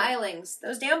 poor dude. Pilings.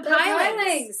 Those damn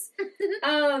pilings.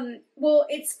 Well,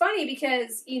 it's funny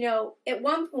because, you know, at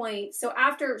one point, so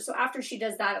after she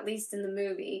does that, at least in the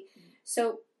movie,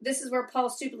 so this is where Paul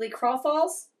stupidly crawl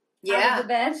falls out of the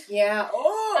bed. Yeah.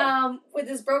 Oh! With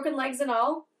his broken legs and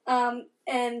all. And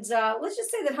let's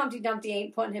just say that Humpty Dumpty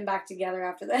ain't putting him back together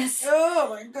after this. Oh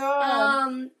my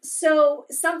God. So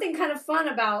something kind of fun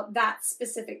about that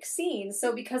specific scene.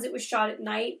 So because it was shot at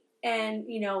night, and,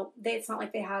 you know, it's not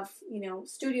like they have, you know,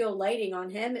 studio lighting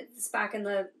on him. It's back in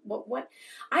the, what?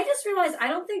 I just realized,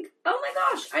 oh my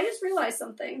gosh, I just realized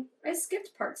something. I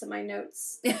skipped parts of my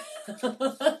notes. Because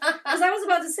I was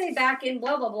about to say back in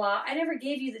blah, blah, blah, I never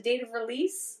gave you the date of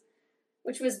release,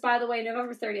 which was, by the way,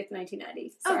 November 30th,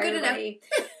 1990. Sorry, good everybody.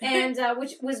 And,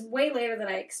 which was way later than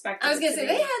I expected. I was going to say,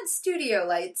 they had studio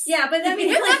lights. Yeah, but I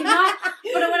mean, like, not,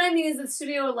 but what I mean is the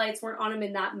studio lights weren't on him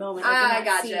in that moment. Like, I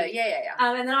gotcha. Scene. Yeah.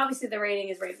 And then obviously the rating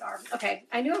is rated R. Okay,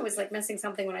 I knew I was, like, missing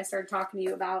something when I started talking to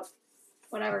you about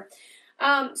whatever.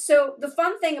 So the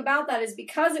fun thing about that is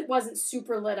because it wasn't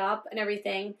super lit up and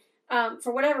everything,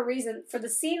 for whatever reason, for the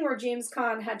scene where James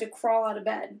Caan had to crawl out of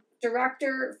bed,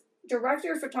 director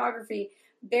of photography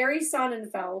Barry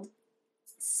Sonnenfeld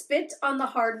spit on the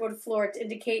hardwood floor to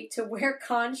indicate to where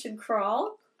Caan should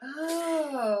crawl.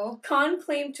 Oh. Caan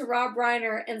claimed to Rob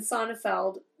Reiner and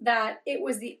Sonnenfeld that it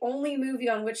was the only movie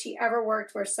on which he ever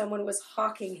worked where someone was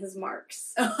hawking his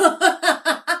marks. Which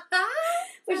I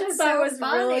thought was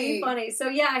really funny. So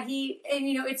yeah, and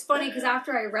you know, it's funny because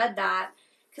after I read that,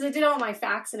 because I did all my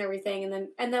facts and everything,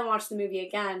 and then watched the movie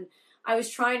again, I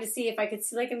was trying to see if I could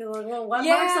see, like, any little wet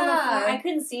marks on the floor. I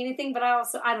couldn't see anything, but I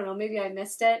don't know, maybe I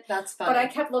missed it. That's funny. But I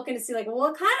kept looking to see, like,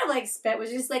 what kind of, like, spit?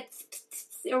 Was it just, like,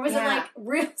 or was it, like,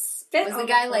 real spit? Was the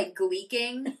guy, like,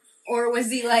 gleeking? Or was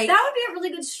he, like... That would be a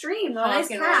really good stream, though. Nice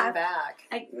path. Back.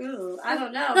 I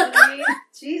don't know. But I mean,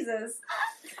 Jesus.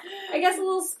 I guess a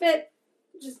little spit,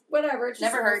 just whatever. Just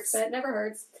never hurts. Spit, never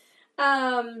hurts.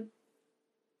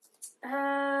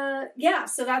 Yeah,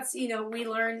 so that's, you know, we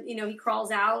learn, you know, he crawls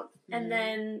out, and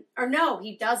then, or no,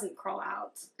 he doesn't crawl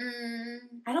out.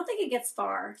 I don't think it gets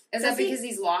far. Is that because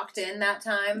he's locked in that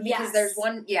time? Because there's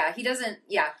one, he doesn't,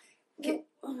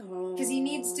 because he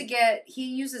needs to he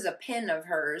uses a pin of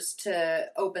hers to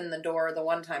open the door the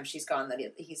one time she's gone that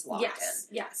he's locked in.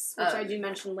 Yes, which I do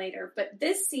mention later. But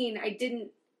this scene, I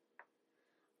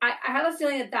have a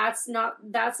feeling that that's not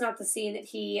the scene that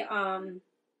he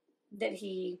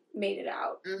made it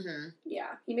out. Mm-hmm.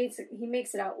 Yeah, he makes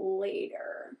it out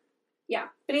later. Yeah,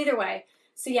 but either way,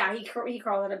 so yeah, he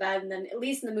crawled out of bed, and then at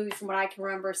least in the movie, from what I can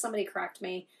remember, somebody correct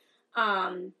me,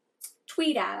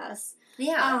 tweet at us.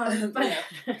 Yeah. But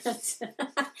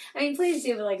I mean, please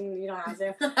do, but like you don't have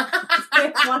to.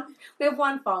 We have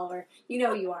one follower. You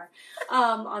know who you are,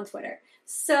 on Twitter.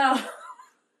 So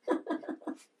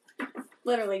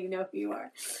literally, you know who you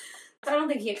are. So I don't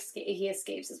think he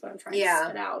escapes is what I'm trying to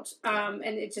spit out. And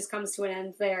it just comes to an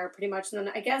end there pretty much. And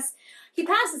then I guess he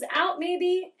passes out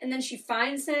maybe, and then she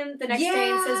finds him the next day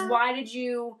and says, "Why did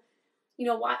you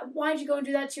why'd you go and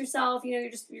do that to yourself? You know,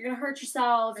 you're gonna hurt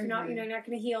yourself. You're not, you're not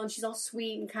gonna heal." And she's all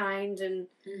sweet and kind and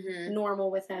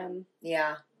normal with him.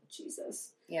 Yeah.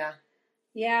 Jesus. Yeah.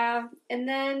 Yeah. And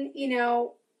then,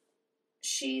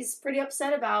 she's pretty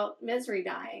upset about Misery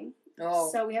dying.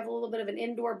 Oh. So we have a little bit of an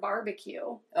indoor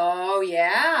barbecue. Oh,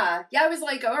 yeah. Yeah, I was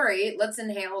like, all right, let's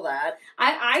inhale that.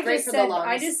 I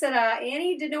just said,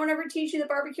 Annie, did no one ever teach you that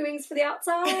barbecuing's for the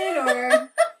outside? Or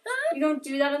you don't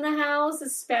do that in the house,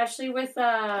 especially with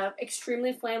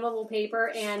extremely flammable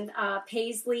paper and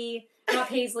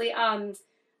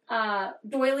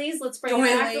doilies. Let's bring it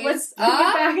back. Let's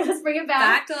bring it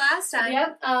back. Back to last time.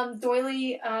 Yep.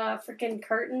 Doily freaking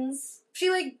curtains.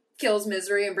 She kills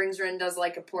Misery and brings her in and does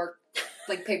a pork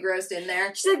pig roast in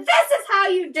there. She's like, "This is how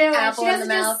you do Apple it." She in the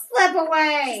doesn't mouth. just slip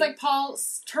away. She's like, "Paul,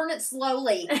 turn it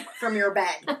slowly from your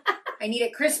bed. I need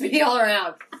it crispy all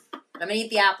around. I'm gonna eat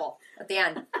the apple at the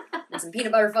end and some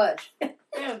peanut butter fudge."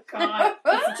 Oh God,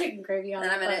 it's a chicken gravy on it.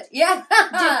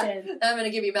 I'm gonna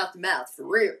give you mouth to mouth for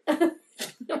real.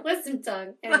 Wisdom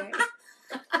tongue. Anyway.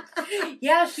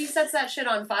 Yeah, she sets that shit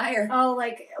on fire.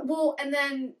 Oh, and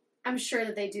then I'm sure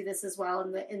that they do this as well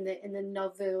in the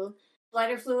novel.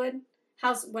 Lighter fluid.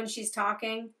 When she's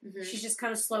talking, she's just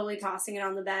kind of slowly tossing it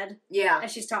on the bed. Yeah.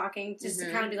 As she's talking, just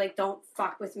to kind of be like, "Don't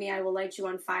fuck with me. I will light you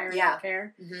on fire. I don't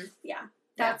care." Mm-hmm. Yeah.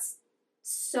 That's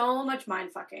so much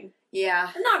mind fucking. Yeah.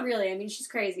 Not really. I mean, she's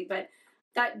crazy, but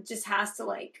that just has to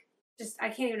I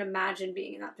can't even imagine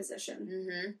being in that position.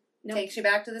 Mm-hmm. Nope. Takes you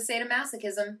back to the state of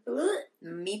masochism.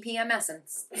 Me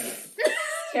PMSence.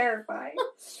 Terrifying.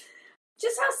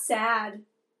 Just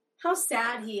how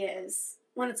sad he is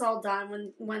when it's all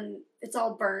done, when it's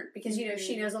all burnt, because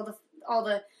she knows all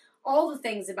the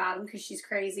things about him because she's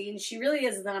crazy, and she really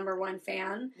is the number one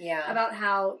fan. Yeah. About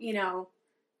how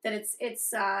that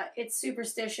it's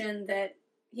superstition that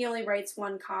he only writes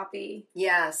one copy.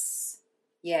 Yes.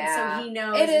 Yeah. And so he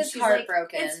knows. It is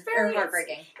heartbroken.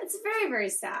 Heartbreaking. It's very, very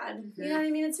sad. Mm-hmm. You know what I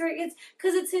mean? It's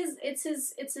because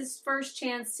it's his first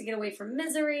chance to get away from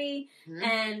Misery,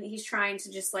 and he's trying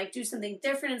to just do something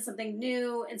different and something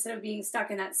new instead of being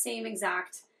stuck in that same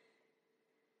exact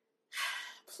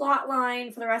plot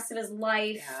line for the rest of his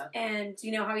life. Yeah. And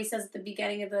how he says at the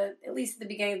beginning of the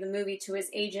movie to his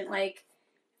agent,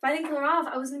 if I didn't kill her off,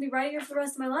 I was going to be writing her for the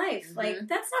rest of my life. Mm-hmm.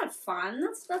 That's not fun.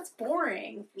 That's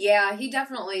boring. Yeah, he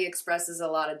definitely expresses a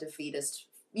lot of defeatist,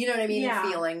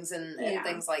 feelings and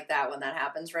things like that when that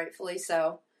happens, rightfully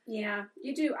so. Yeah,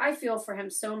 you do. I feel for him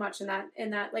so much in that,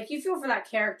 you feel for that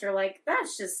character.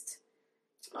 That's just...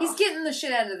 He's getting the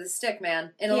shit out of the stick,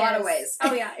 man, in a lot of ways.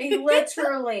 Oh, yeah,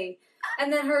 literally.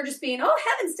 And then her just being, "Oh,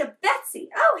 heavens to Betsy.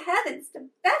 Oh, heavens to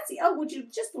Betsy. Oh, would you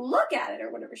just look at it?" Or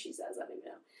whatever she says. I don't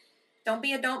even know. Don't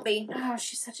be a don't be. Oh,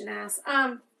 she's such an ass.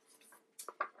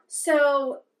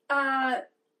 So, and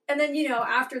then,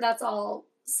 after that's all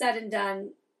said and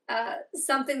done,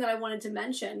 something that I wanted to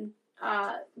mention,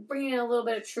 bringing in a little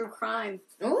bit of true crime.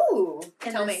 Ooh,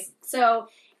 tell me. So,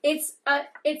 it's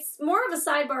more of a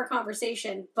sidebar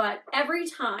conversation, but every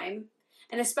time,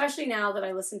 and especially now that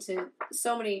I listen to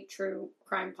so many true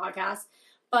crime podcasts,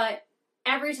 but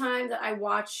every time that I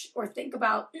watch or think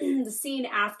about the scene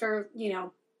after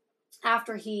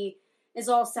he is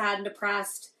all sad and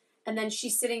depressed, and then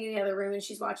she's sitting in the other room and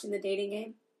she's watching the dating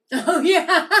game. Oh,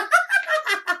 yeah.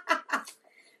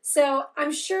 So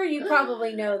I'm sure you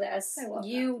probably know this.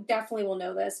 You definitely will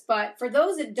know this. But for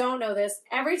those that don't know this,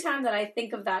 every time that I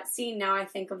think of that scene now, I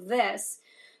think of this.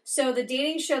 So the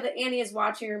dating show that Annie is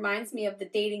watching reminds me of The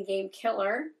Dating Game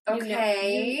Killer.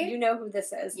 Okay. You know who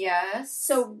this is. Yes.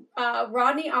 So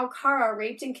Rodney Alcara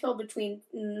raped and killed between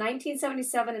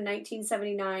 1977 and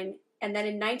 1979. And then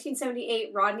in 1978,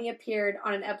 Rodney appeared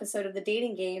on an episode of The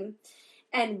Dating Game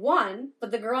and won, but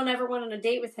the girl never went on a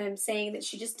date with him, saying that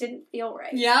she just didn't feel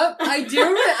right. Yep, I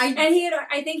do. And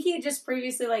I think he had just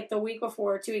previously, the week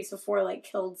before, 2 weeks before,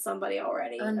 killed somebody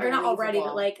already. Or not already,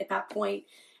 but, at that point.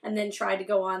 And then tried to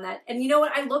go on that. And you know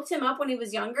what? I looked him up when he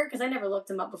was younger, because I never looked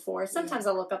him up before. Sometimes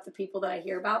I'll look up the people that I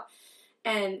hear about.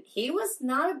 And he was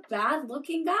not a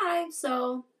bad-looking guy,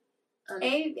 so...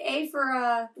 A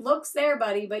for looks there,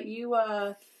 buddy, but you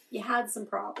you had some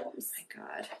problems. My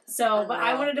God. So, but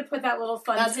I wanted to put that little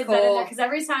fun tidbit in there because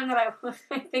every time that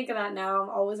I think of that now, I'm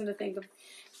always going to think of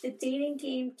the dating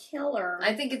game killer.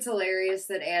 I think it's hilarious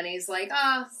that Annie's like,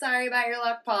 oh, sorry about your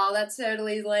luck, Paul. That's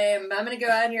totally lame. I'm going to go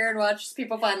out here and watch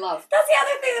people find love. That's the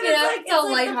other thing that it's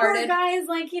all lighthearted. The poor guy is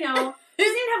like, you know, he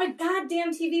doesn't even have a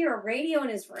goddamn TV or a radio in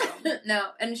his room. No,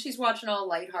 and she's watching all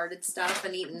lighthearted stuff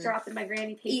and dropping my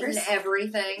granny papers. Eating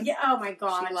everything. Yeah, oh my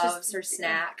God. She loves her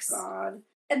snacks. Oh God.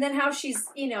 And then how she's,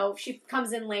 you know, she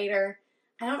comes in later.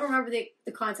 I don't remember the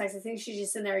context. I think she's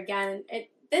just in there again. And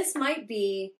this might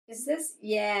be, is this?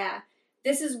 Yeah.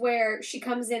 This is where she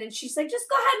comes in and she's like, just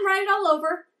go ahead and write it all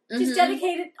over. Just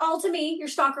dedicate it all to me, your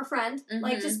stalker friend.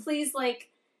 Like, just please, like,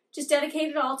 just dedicate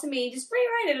it all to me. Just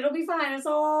rewrite it. It'll be fine. It's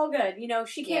all good. You know,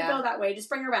 she can't go that way. Just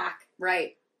bring her back.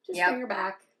 Right. Just bring her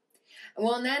back.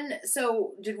 Well, and then,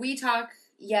 so, did we talk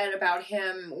yet about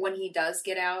him when he does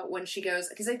get out, when she goes,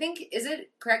 because I think,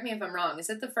 correct me if I'm wrong, is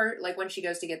it the first, like, when she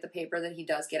goes to get the paper that he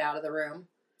does get out of the room?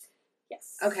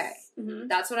 Yes. Okay.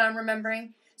 That's what I'm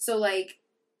remembering. So, like,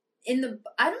 I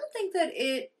don't think that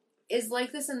it is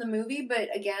like this in the movie,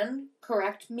 but again,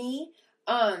 correct me.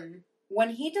 When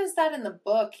he does that in the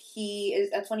book,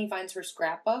 that's when he finds her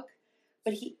scrapbook,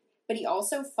 but he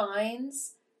also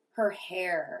finds her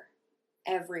hair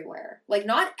everywhere. Like,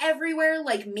 not everywhere,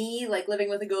 like me, like living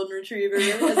with a golden retriever as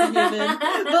a human,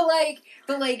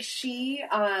 but like she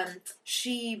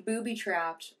booby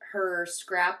trapped her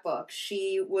scrapbook.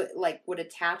 She would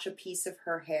attach a piece of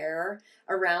her hair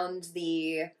around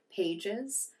the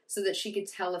pages so that she could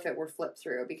tell if it were flipped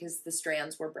through because the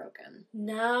strands were broken.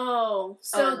 No.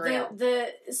 So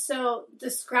the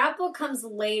scrapbook comes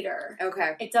later.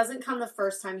 Okay. It doesn't come the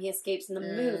first time he escapes in the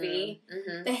movie.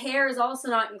 The hair is also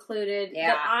not included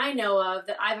that I know of,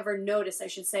 that I've ever noticed, I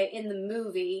should say, in the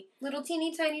movie. Little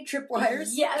teeny tiny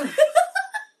tripwires. Yeah.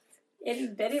 Itty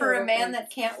bitty for a man that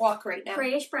can't walk right now.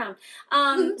 Grayish brown.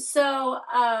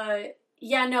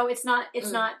 Yeah, no, it's not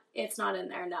in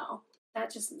there, no.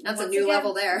 That's a new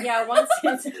level there. Yeah,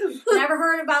 never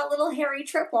heard about little hairy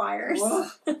tripwires.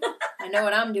 I know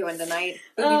what I'm doing tonight.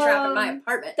 Booby trap in my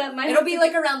apartment. It'll be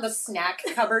like around the snack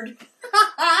cupboard.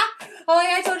 Oh,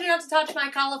 yeah, I told you not to touch my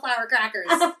cauliflower crackers.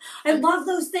 I love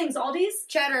those things. Aldi's?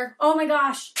 Cheddar. Oh my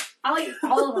gosh. I'll eat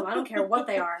all of them. I don't care what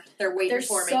they are. They're waiting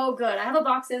for me. They're so good. I have a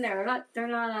box in there. They're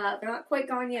not quite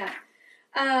gone yet.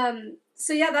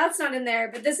 So yeah, that's not in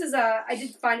there, but this is I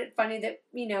did find it funny that,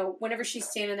 you know, whenever she's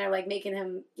standing there, like, making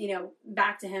him, you know,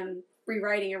 back to him,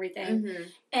 rewriting everything,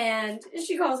 and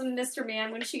she calls him Mr.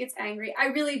 Man when she gets angry. I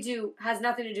really do, has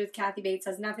nothing to do with Kathy Bates,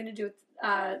 has nothing to do with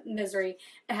Misery.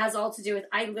 It has all to do with,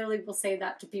 I literally will say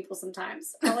that to people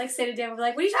sometimes. I'll, like, say to Dan, I'll be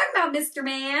like, what are you talking about, Mr.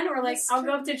 Man? Or, like, I'll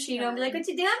go up to Chino and be like, what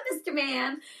you doing, Mr.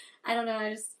 Man? I don't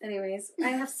know, anyways, I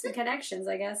have some connections,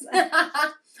 I guess.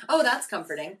 Oh, that's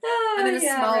comforting. I'm in a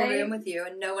small room with you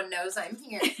and no one knows I'm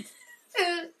here.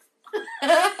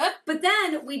 But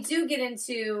then we do get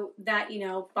into that, you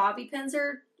know, bobby pins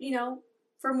are, you know,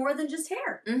 for more than just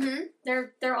hair.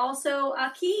 They're also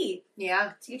a key.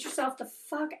 Yeah. To get yourself the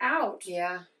fuck out.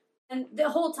 Yeah. And the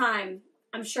whole time,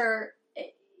 I'm sure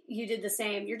you did the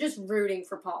same. You're just rooting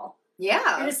for Paul.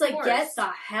 Yeah, you're just like, get the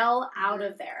hell out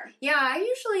of there. Yeah, I'm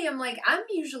usually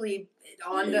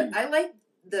on to, I like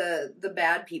the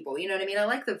bad people, you know what I mean? I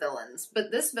like the villains, but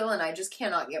this villain I just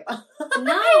cannot get behind.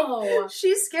 No.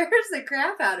 She scares the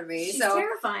crap out of me. She's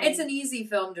terrifying. It's an easy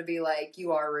film to be like,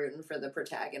 you are rooting for the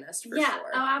protagonist for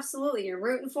sure. Oh, absolutely. You're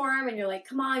rooting for him and you're like,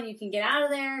 come on, you can get out of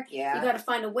there. Yeah. You gotta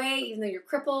find a way, even though you're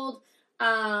crippled.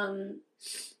 And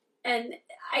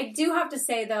I do have to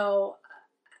say, though,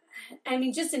 I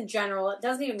mean, just in general, it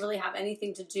doesn't even really have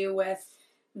anything to do with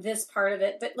this part of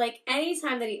it. But, like,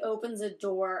 anytime that he opens a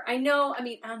door, I'm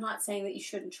not saying that you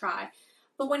shouldn't try.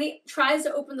 But when he tries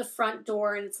to open the front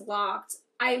door and it's locked,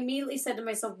 I immediately said to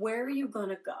myself, where are you going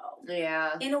to go?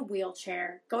 Yeah. In a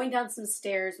wheelchair, going down some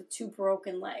stairs with 2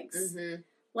 broken legs.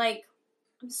 Like,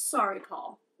 I'm sorry,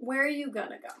 Paul. Where are you going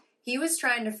to go? He was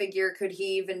trying to figure, could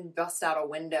he even bust out a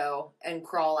window and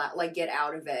crawl out, like, get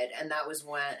out of it, and that was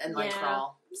when, and, like,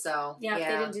 crawl. So, yeah. They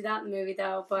didn't do that in the movie,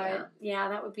 though, but, yeah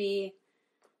that would be,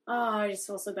 I just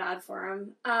feel so bad for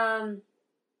him. And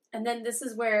then this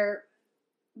is where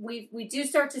we do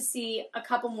start to see a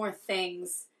couple more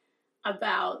things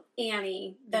about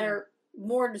Annie that are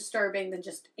more disturbing than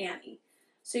just Annie.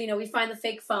 So, you know, we find the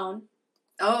fake phone.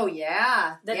 Oh,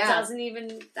 yeah. That doesn't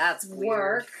even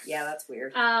work. Yeah, that's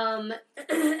weird. And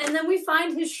then we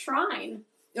find his shrine.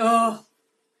 Oh,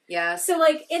 Yes. So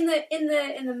like in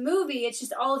the movie, it's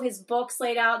just all of his books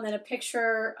laid out, and then a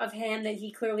picture of him that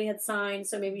he clearly had signed.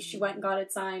 So maybe she went and got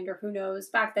it signed, or who knows.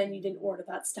 Back then, you didn't order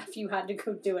that stuff; you had to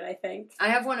go do it. I think. I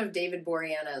have one of David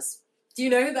Boreanaz. Do you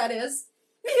know who that is?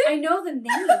 I know the name.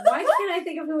 Why can't I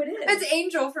think of who it is? It's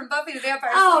Angel from Buffy the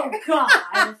Vampire Slayer. Oh God!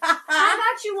 I've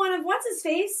actually one of what's his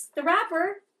face, the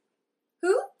rapper.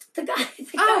 Who? The guy.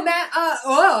 Oh, Matt.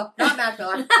 Not Matt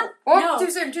Miller. No. Too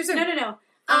soon. No.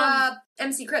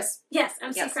 MC Chris. Yes,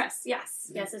 MC Yes. Chris. Yes,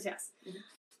 Mhm. yes.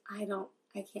 Mhm.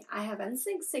 I can't. I have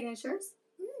NSYNC signatures.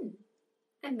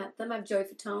 I met them. I have Joey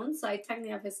Fatone, so I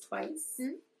technically have his twice.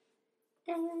 Mm.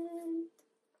 And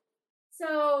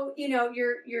so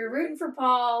you're rooting for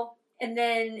Paul, and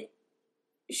then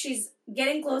she's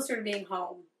getting closer to being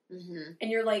home, Mm-hmm.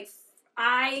 and you're like,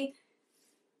 I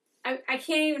can't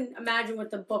even imagine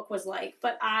what the book was like,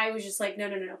 but I was just like, no,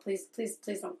 please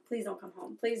don't come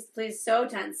home, please, so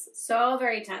tense, so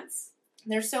very tense.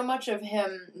 There's so much of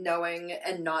him knowing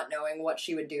and not knowing what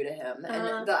she would do to him,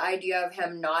 and the idea of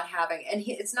him not having, and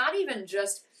it's not even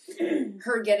just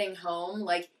her getting home,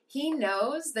 like, he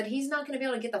knows that he's not going to be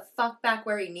able to get the fuck back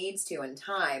where he needs to in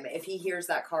time if he hears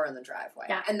that car in the driveway.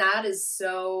 Yeah. And that is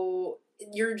so,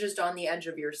 you're just on the edge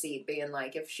of your seat being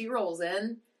like, if she rolls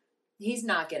in, he's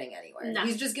not getting anywhere. No.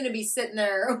 He's just going to be sitting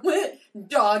there with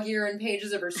dog-earing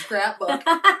pages of her scrapbook.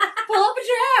 Pull up a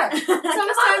chair. It's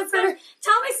almost time for...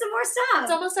 Tell me some more stuff.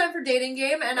 It's almost time for dating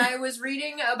game, and I was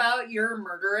reading about your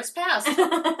murderous past. So,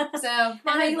 and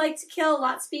how you like to kill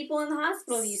lots of people in the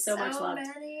hospital you so much loved.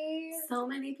 So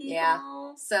many people.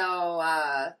 Yeah. So,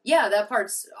 that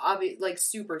part's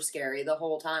super scary the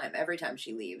whole time. Every time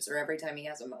she leaves, or every time he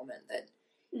has a moment that,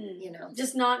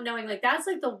 just not knowing, like, that's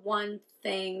like the one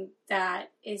thing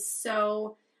that is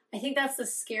so, I think that's the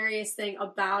scariest thing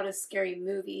about a scary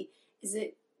movie, is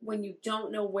it when you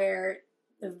don't know where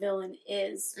the villain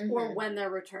is, or when they're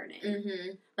returning. Mm-hmm.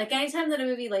 Like, anytime that a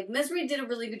movie, like, Misery did a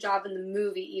really good job in the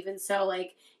movie, even so,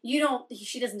 like,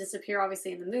 she doesn't disappear,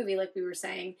 obviously, in the movie, like we were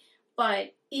saying,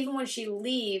 but even when she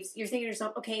leaves, you're thinking to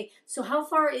yourself, okay, so how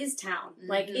far is town?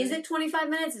 Like, is it 25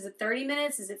 minutes? Is it 30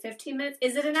 minutes? Is it 15 minutes?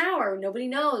 Is it an hour? Nobody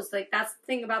knows. Like, that's the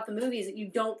thing about the movie, is that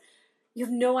you have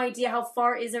no idea how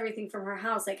far is everything from her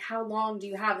house. Like, how long do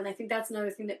you have? And I think that's another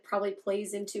thing that probably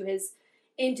plays into his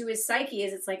psyche,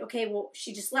 is it's like, okay, well,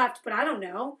 she just left, but I don't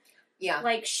know. Yeah.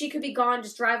 Like, she could be gone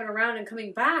just driving around and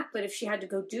coming back, but if she had to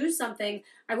go do something,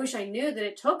 I wish I knew that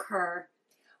it took her.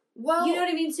 Well, you know what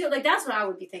I mean, too? Like, that's what I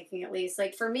would be thinking, at least.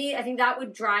 Like, for me, I think that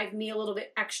would drive me a little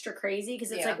bit extra crazy,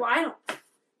 because it's like, well,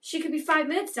 she could be 5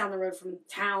 minutes down the road from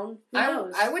town. Who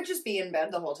knows? I would just be in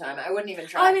bed the whole time. I wouldn't even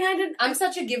try. Oh, I mean, I'm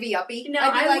such a givey-uppy. No,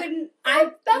 I wouldn't.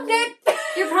 I'm good.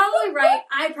 You're probably right.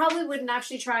 I probably wouldn't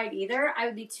actually try it either. I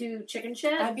would be too chicken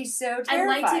shit. I'd be so terrified. I'd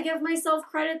like to give myself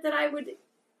credit that I would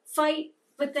fight,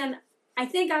 but then I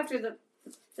think after the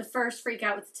first freak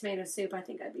out with the tomato soup, I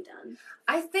think I'd be done.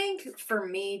 I think for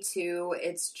me too,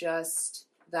 it's just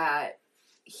that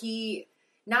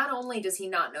not only does he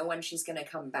not know when she's going to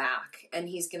come back, and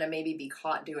he's going to maybe be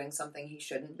caught doing something he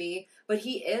shouldn't be, but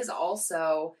he is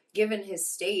also, given his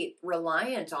state,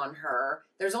 reliant on her.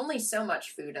 There's only so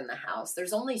much food in the house.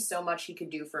 There's only so much he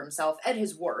could do for himself at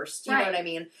his worst. You know what I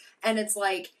mean? And it's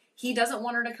like, he doesn't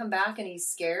want her to come back, and he's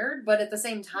scared, but at the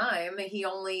same time, he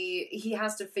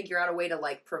has to figure out a way to,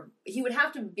 like, he would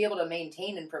have to be able to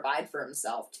maintain and provide for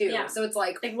himself, too. Yeah. So it's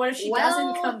like, what if she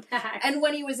doesn't come back? And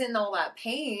when he was in all that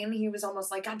pain, he was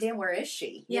almost like, God damn, where is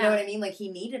she? You know what I mean? Like,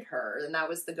 he needed her, and that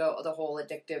was the whole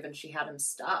addictive, and she had him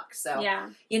stuck. So,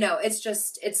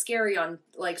 it's scary on,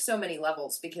 like, so many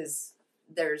levels, because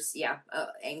there's,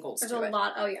 angles to it.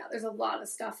 There's a lot of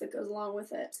stuff that goes along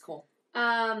with it. It's cool.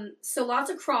 So lots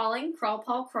of crawling, crawl,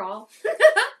 Paul, crawl.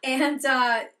 And,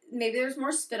 maybe there's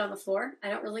more spit on the floor. I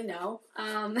don't really know.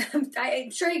 I'm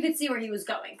sure you could see where he was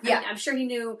going. Yeah. I mean, I'm sure he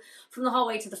knew from the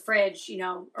hallway to the fridge,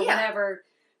 or whatever.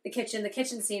 The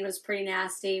kitchen scene was pretty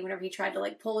nasty whenever he tried to,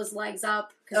 like, pull his legs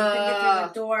up because he couldn't get through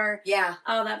the door. Yeah.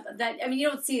 Oh, that, I mean, you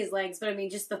don't see his legs, but I mean,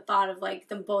 just the thought of, like,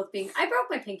 them both being, I broke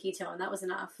my pinky toe, and that was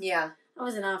enough. Yeah. That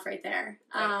was enough right there.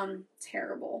 Right.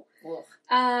 Terrible.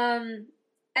 Ugh.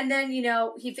 And then,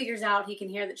 he figures out he can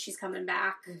hear that she's coming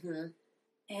back. Mm-hmm.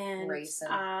 And racing.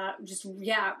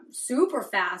 Super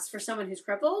fast for someone who's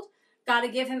crippled. Got to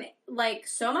give him, like,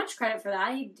 so much credit for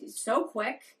that. He's so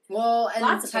quick. Well, and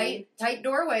lots of tight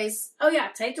doorways. Oh, yeah,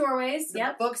 tight doorways.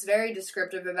 The book's very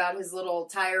descriptive about his little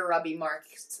tire rubby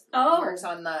marks on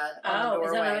the doorway.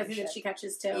 Is that another thing that she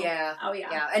catches, too? Yeah. Oh,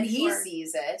 yeah. Yeah, and he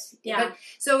sees it. Yeah. But,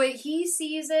 so he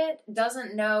sees it,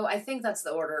 doesn't know, I think that's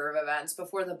the order of events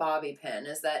before the bobby pin,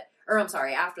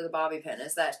 after the bobby pin,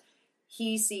 is that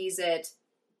he sees it,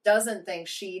 doesn't think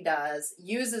she does,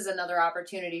 uses another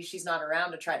opportunity she's not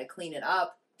around to try to clean it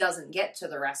up, doesn't get to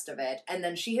the rest of it, and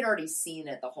then she had already seen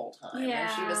it the whole time. Yeah.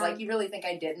 And she was like, you really think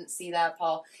I didn't see that,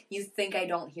 Paul? You think I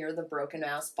don't hear the broken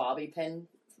ass bobby pin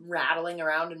rattling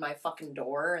around in my fucking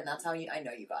door? And that's how I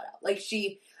know you got out. Like,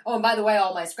 oh, and by the way,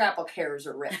 all my scrapbook hairs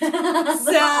are ripped.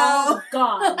 So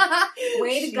gone.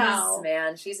 Way to go.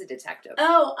 Man, she's a detective.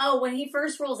 Oh, when he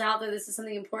first rolls out, though, this is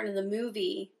something important in the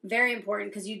movie. Very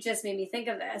important, because you just made me think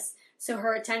of this. So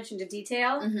her attention to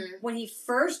detail. Mm-hmm. When he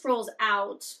first rolls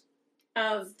out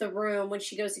of the room, when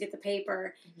she goes to get the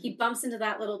paper, he bumps into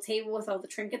that little table with all the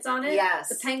trinkets on it. Yes.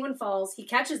 The penguin falls. He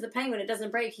catches the penguin. It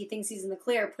doesn't break. He thinks he's in the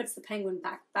clear. Puts the penguin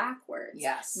backwards.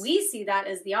 Yes. We see that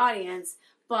as the audience,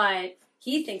 but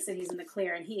he thinks that he's in the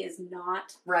clear, and he is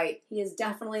not. Right. He is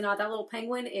definitely not. That little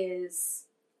penguin is...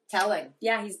 telling.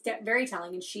 Yeah, he's very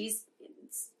telling, and she's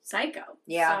psycho.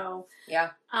 Yeah. So, yeah.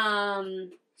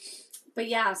 But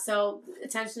yeah, so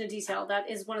attention to detail, that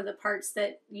is one of the parts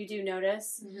that you do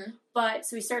notice. Mm-hmm. But,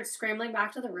 so he starts scrambling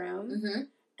back to the room. Mm-hmm.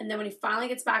 And then when he finally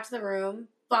gets back to the room,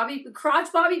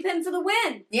 crotch bobby pin for the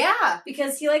win. Yeah.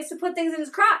 Because he likes to put things in his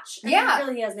crotch. And yeah.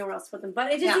 really, he has nowhere else to put them.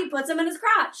 But he puts them in his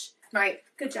crotch. Right.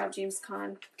 Good job, James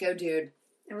Caan. Go, dude.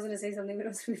 I was going to say something, but it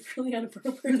was going to be really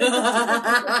inappropriate.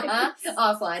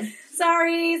 Offline.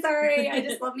 Sorry. I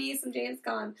just love me some James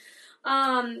Caan.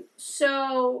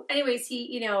 So, anyways,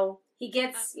 he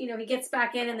gets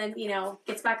back in and then,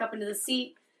 gets back up into the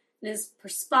seat and is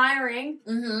perspiring.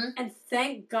 Mm-hmm. And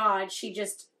thank God she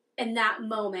just, in that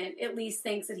moment, at least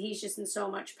thinks that he's just in so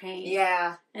much pain.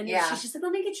 Yeah. And yeah. she's just like,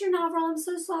 let me get your novel. I'm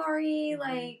so sorry. Mm-hmm.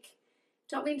 Like,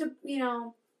 don't mean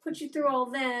to, put you through all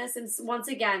this. And once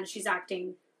again, she's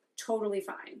acting totally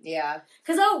fine. Yeah.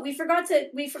 Because, we forgot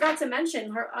to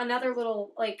mention her, another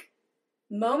little,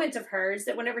 moment of hers,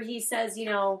 that whenever he says, she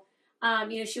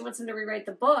wants him to rewrite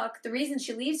the book, the reason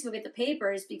she leaves to go get the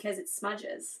paper is because it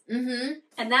smudges. Mm-hmm.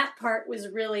 And that part was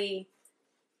really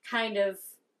kind of,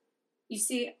 you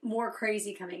see more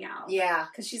crazy coming out. Yeah.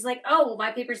 Because she's like, oh, well,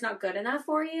 my paper's not good enough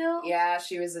for you? Yeah,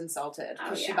 she was insulted.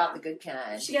 Because she bought the good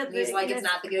kind. He's like, it's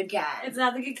not the good kind. It's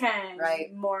not the good kind.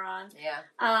 Right. Moron. Yeah.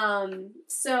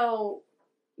 So,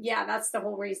 yeah, that's the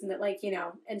whole reason that,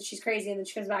 and she's crazy and then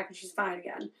she comes back and she's fine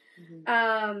again.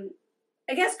 Mm-hmm.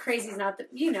 I guess crazy's not the,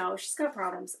 she's got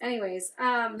problems. Anyways.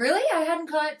 Really? I hadn't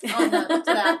caught on to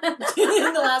that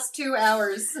in the last 2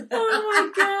 hours. Oh my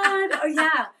God. Oh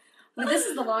yeah. I mean, this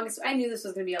is the longest. I knew this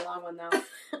was going to be a long one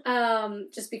though.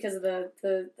 Just because of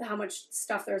the how much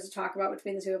stuff there is to talk about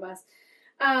between the two of us.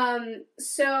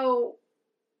 So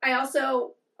I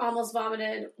also almost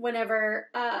vomited whenever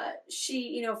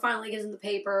she, finally gives him the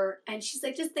paper and she's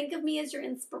like, just think of me as your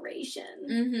inspiration.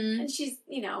 Mm-hmm. And she's,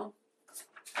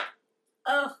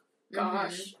 oh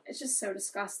gosh, Mm-hmm. it's just so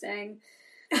disgusting.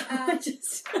 I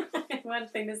have one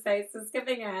thing to say, so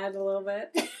skipping ahead a little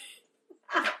bit.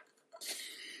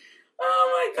 Oh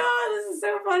my God, this is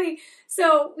so funny.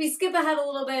 So we skip ahead a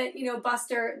little bit.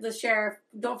 Buster, the sheriff,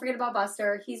 don't forget about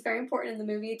Buster. He's very important in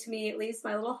the movie, to me at least,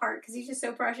 my little heart, because he's just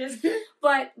so precious.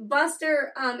 But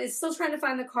Buster is still trying to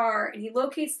find the car, and he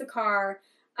locates the car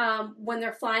when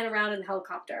they're flying around in the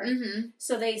helicopter. Mm-hmm.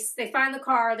 So they find the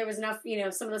car. There was enough,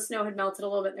 some of the snow had melted a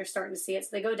little bit, and they're starting to see it. So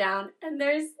they go down, and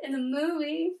there's, in the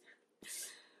movie...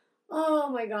 Oh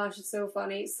my gosh, it's so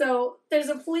funny. So there's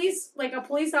a police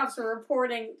officer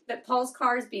reporting that Paul's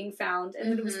car is being found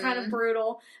and that it was kind of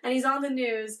brutal, and he's on the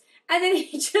news. And then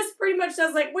he just pretty much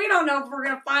says, we don't know if we're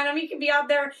going to find him. He could be out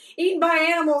there eaten by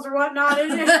animals or whatnot.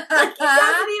 And he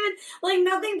doesn't even,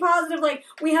 nothing positive.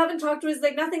 We haven't talked to his,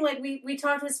 nothing, we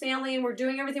talked to his family and we're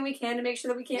doing everything we can to make sure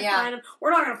that we can't find him.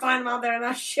 We're not going to find him out there and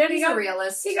that shit. He's a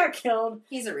realist. He got killed.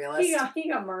 He's a realist. He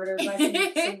got murdered by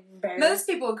some bears. Most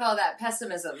people would call that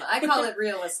pessimism. I call it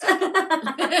realistic.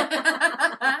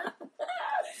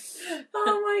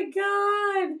 Oh my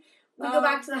God. We go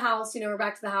back to the house, we're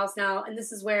back to the house now, and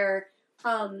this is where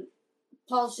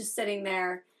Paul's just sitting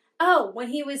there. Oh, when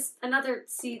he was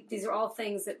these are all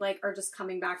things that are just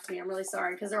coming back to me. I'm really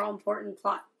sorry because they're all important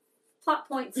plot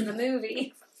points in the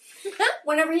movie.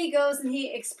 Whenever he goes and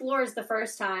he explores the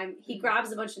first time, he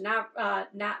grabs a bunch of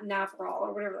Navarol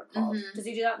or whatever they're called. Mm-hmm. Does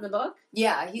he do that in the book?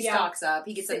 Yeah, he stocks up.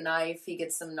 He gets a knife. He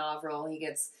gets some Navarol. He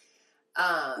gets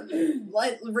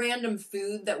random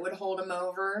food that would hold him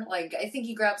over. I think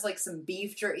he grabs some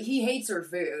beef jerky. He hates her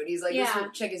food. He's like, this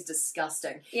chick is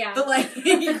disgusting. Yeah. But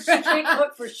she can't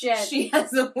cook for shit. She has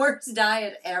the worst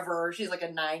diet ever. She's like a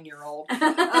 9-year-old.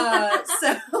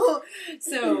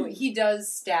 So he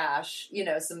does stash,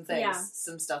 some things,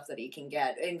 some stuff that he can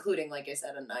get, including, like I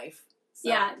said, a knife. So.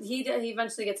 Yeah, he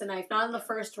eventually gets a knife. Not in the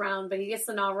first round, but he gets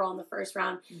the Navarro in the first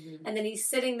round. Mm-hmm. And then he's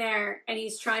sitting there and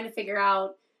he's trying to figure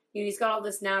out, he's got all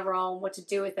this Navarro and what to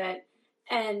do with it.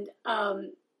 And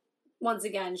once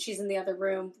again, she's in the other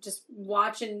room just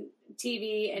watching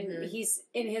TV, and he's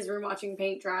in his room watching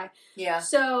paint dry. Yeah.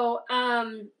 So,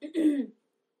 what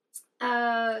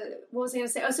was I going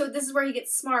to say? Oh, so this is where he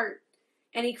gets smart,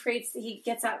 and he takes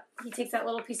that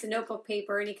little piece of notebook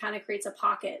paper, and he kind of creates a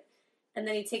pocket. And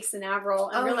then he takes the Navarro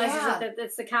and realizes that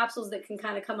it's the capsules that can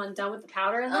kind of come undone with the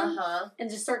powder in them, and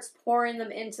just starts pouring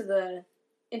them into the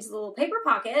little paper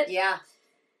pocket. Yeah.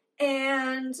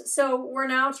 And so we're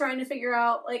now trying to figure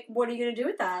out, like, what are you going to do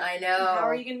with that? I know. How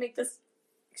are you going to make this,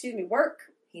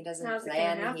 work? He doesn't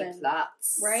plan, he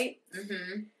plots. Right?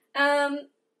 Mm-hmm.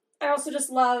 I also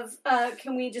just love,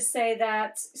 can we just say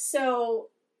that, so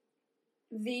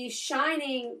The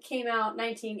Shining came out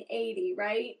 1980,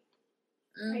 right?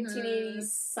 Mm-hmm. 1980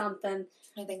 something.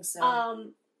 I think so.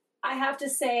 I have to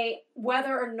say,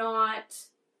 whether or not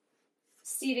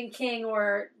Stephen King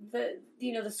or the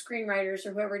screenwriters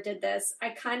or whoever did this, I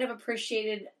kind of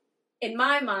appreciated, in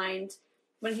my mind,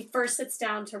 when he first sits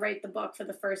down to write the book for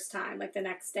the first time, like the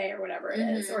next day or whatever it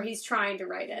is, or he's trying to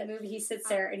write it. He sits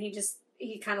there and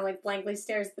he kind of like blankly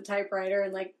stares at the typewriter,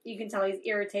 and like you can tell he's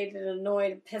irritated and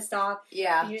annoyed and pissed off.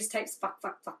 Yeah. And he just types fuck.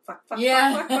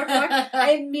 Yeah. Fuck.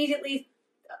 I immediately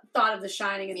thought of The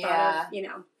Shining and thought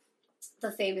of,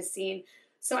 the famous scene.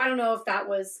 So I don't know if that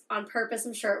was on purpose.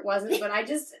 I'm sure it wasn't, but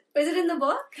was it in the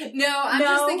book? No, I'm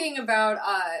just thinking about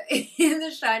in The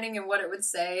Shining and what it would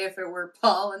say if it were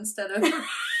Paul instead of...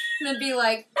 It'd be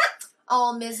like,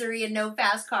 all misery and no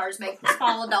fast cars make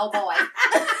Paul a dull boy.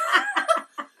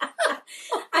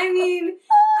 I mean,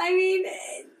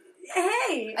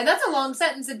 hey. And that's a long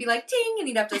sentence. It'd be like, ting, and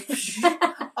he'd have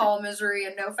to... all misery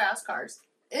and no fast cars.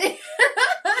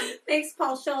 Makes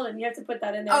Paul Sheldon. You have to put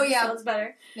that in there. Oh, yeah. Sounds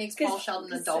better. Makes Paul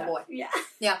Sheldon a dull boy. Yeah.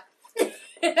 Yeah.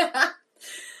 Oh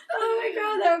my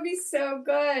god, that would be so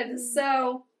good.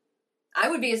 So, I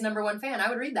would be his number one fan. I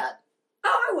would read that.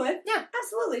 Oh, I would. Yeah.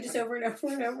 Absolutely. Just over and over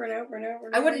and over and over and over.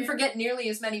 I wouldn't forget nearly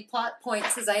as many plot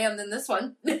points as I am in this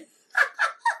one.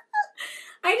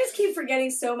 I just keep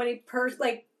forgetting so many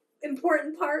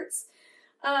important parts.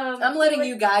 I'm letting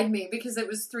you guide me because it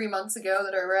was 3 months ago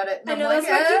that I read it. And I know, I'm that's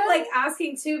why I keep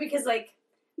asking too, because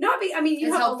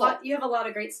you have a lot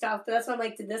of great stuff, but that's why I'm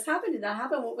like, did this happen? Did that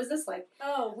happen? What was this like?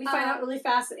 Oh, we find out really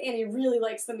fast that Annie really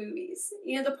likes the movies.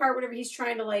 You know, the part whenever he's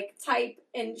trying to type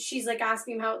and she's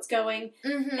asking him how it's going,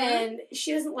 and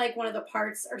she doesn't like one of the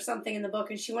parts or something in the book,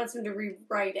 and she wants him to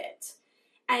rewrite it,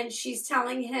 and she's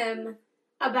telling him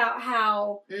about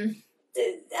how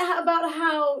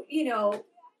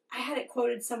I had it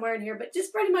quoted somewhere in here, but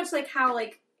just pretty much how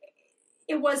it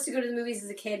was to go to the movies as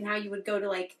a kid, and how you would go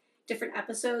to different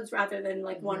episodes rather than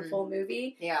one full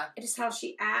movie. Yeah, and just how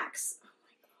she acts. Oh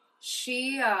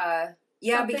my god,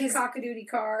 she because cock-a-doodie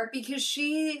car. Because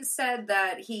she said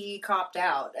that he copped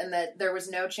out, and that there was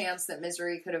no chance that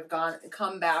Misery could have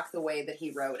come back the way that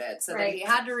he wrote it, so that he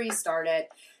had to restart it.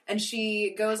 And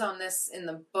she goes on this in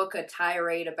the book a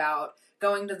tirade about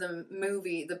going to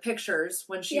the pictures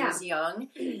when she was young,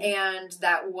 and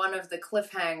that one of the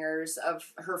cliffhangers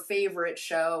of her favorite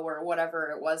show or whatever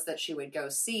it was that she would go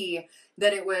see,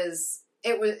 that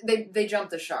they jumped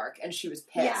the shark, and she was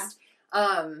pissed.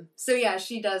 So yeah,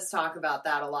 she does talk about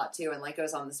that a lot too, and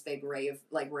goes on this big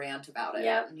rant about it.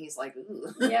 Yep. And he's like,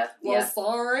 ooh. Yep. Well,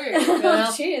 sorry.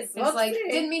 Jeez. It's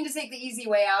didn't mean to take the easy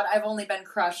way out. I've only been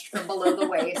crushed from below the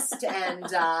waist, and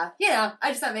I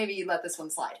just thought maybe you'd let this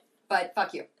one slide. But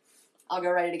fuck you. I'll go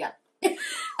write it again.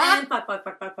 And fuck.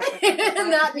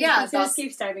 And that, yeah. So just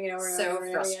keeps typing it over and over.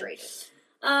 So frustrated.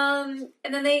 And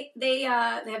then they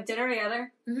have dinner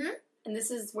together. Mm-hmm. And this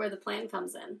is where the plan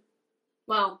comes in.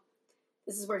 Well,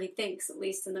 this is where he thinks, at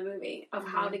least in the movie, of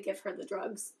how to give her the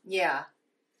drugs. Yeah.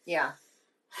 Yeah.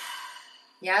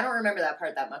 Yeah, I don't remember that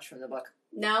part that much from the book.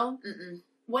 No? Mm-mm.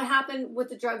 What happened with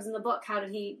the drugs in the book? How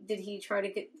did he try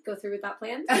to go through with that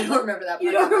plan? I don't remember that part.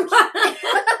 You don't remember?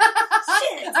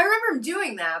 Shit. I remember him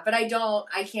doing that, but I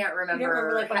can't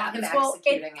remember, what happens. him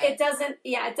executing it.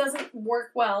 It doesn't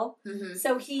work well. Mm-hmm.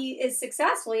 So he is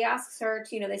successful. He asks her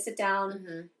to, they sit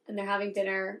down and they're having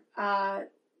dinner,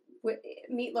 with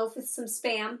meatloaf with some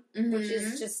Spam, which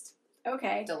is just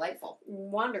okay. Delightful.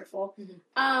 Wonderful.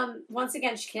 Mm-hmm. Once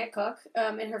again, she can't cook,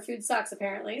 and her food sucks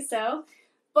apparently, so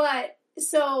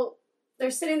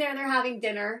they're sitting there and they're having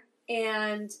dinner,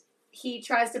 and he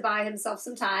tries to buy himself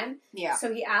some time. Yeah.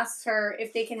 So he asks her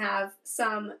if they can have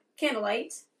some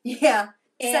candlelight. Yeah.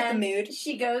 And set the mood.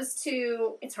 She goes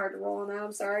to, it's hard to roll on that,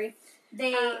 I'm sorry.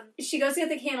 she goes to get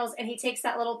the candles, and he takes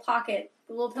that little pocket,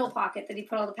 the little pill pocket that he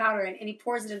put all the powder in, and he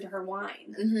pours it into her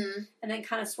wine. Mm-hmm. And then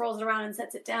kind of swirls it around and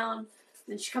sets it down. And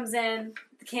then she comes in,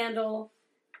 the candle,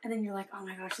 and then you're like, oh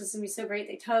my gosh, this is going to be so great.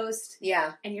 They toast.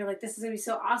 Yeah. And you're like, this is going to be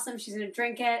so awesome. She's going to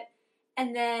drink it.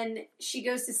 And then she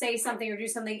goes to say something or do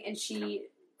something, and she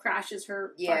crashes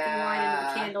her fucking wine into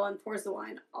the candle and pours the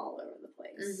wine all over the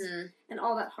place. Mm-hmm. And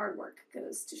all that hard work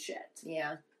goes to shit.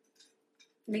 Yeah.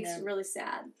 It makes you really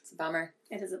sad. It's a bummer.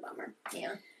 It is a bummer.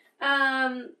 Yeah.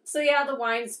 So yeah, the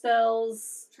wine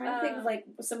spills. Trying to think of like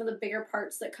some of the bigger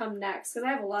parts that come next, because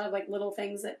I have a lot of like little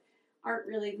things that aren't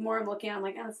really, more I'm looking at, I'm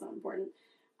like, oh, that's not important.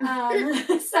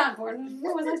 It's not important.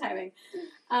 What was I typing?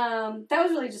 That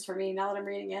was really just for me, now that I'm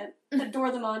reading it.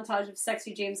 Adore the montage of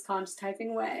sexy James Caan just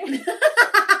typing away.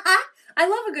 I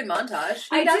love a good montage.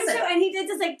 I do too, and he did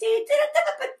just like...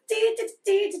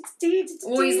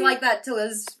 Well, he's like that till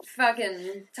his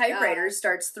fucking typewriter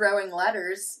starts throwing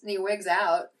letters and he wigs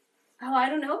out. Oh, I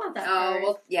don't know about that Oh, part.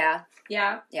 well, yeah.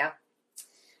 Yeah? Yeah.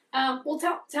 Well,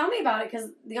 tell me about it, because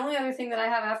the only other thing that I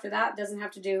have after that doesn't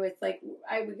have to do with, like,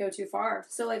 I would go too far.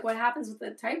 So, like, what happens with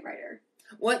the typewriter?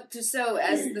 So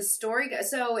as the story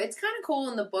goes, so it's kind of cool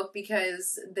in the book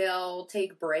because they'll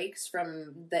take breaks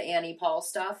from the Annie Paul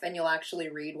stuff and you'll actually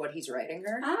read what he's writing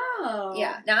her. Oh.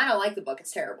 Yeah. Now, I don't like the book.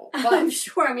 It's terrible. But I'm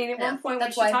sure. I mean, at one point when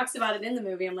that's she why- talks about it in the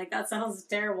movie, I'm like, that sounds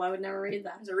terrible. I would never read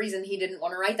that. there's a reason he didn't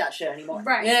want to write that shit anymore.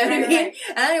 Right, You know what I right, mean? right.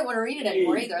 And I didn't want to read it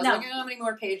anymore either. I was No. like, how many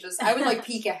more pages? I would like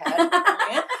peek ahead.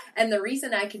 Right? And the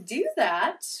reason I could do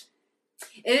that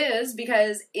is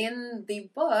because in the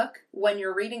book, when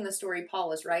you're reading the story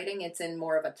Paul is writing, it's in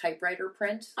more of a typewriter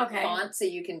print font, so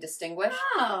you can distinguish.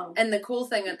 Oh. And the cool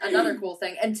thing, another cool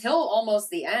thing, until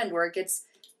almost the end where it gets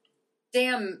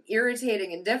damn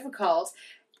irritating and difficult,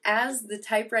 as the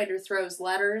typewriter throws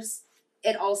letters,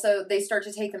 they start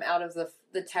to take them out of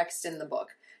the text in the book.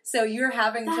 So you're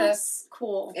having That's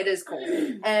cool. It is cool.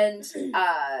 And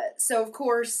so, of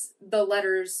course, the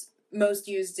letters most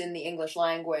used in the English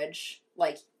language,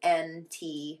 like N,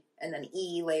 T, and then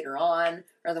E later on,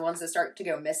 are the ones that start to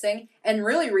go missing. And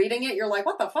really reading it, you're like,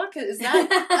 what the fuck is that?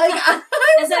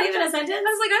 Is that even a sentence? I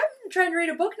was like, I'm trying to read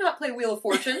a book, not play Wheel of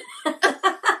Fortune.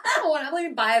 I don't want to let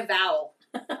me buy a vowel.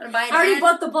 I want to buy an I already N.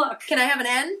 bought the book. Can I have an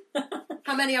N?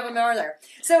 How many of them are there?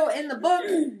 So in the book,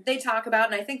 they talk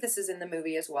about, and I think this is in the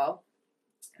movie as well,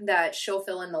 that she'll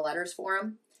fill in the letters for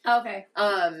him. Okay.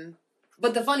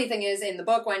 But the funny thing is, in the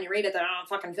book, when you read it, they're not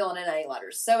fucking filling in any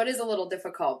letters. So it is a little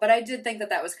difficult. But I did think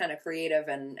that was kind of creative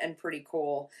and pretty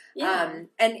cool. Yeah.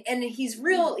 And he's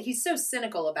so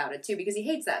cynical about it, too, because he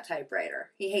hates that typewriter.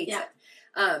 He hates it.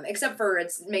 Except for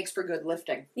it makes for good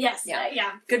lifting. Yes. Yeah.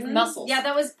 Yeah. Good muscles. Yeah,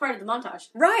 that was part of the montage.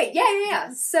 Right.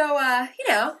 Yeah. So, working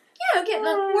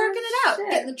it out. Shit.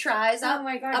 Getting the tries up. Oh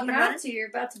my god, up you and have running. to. You're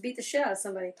about to beat the shit out of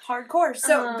somebody. Hardcore.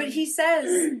 So, but he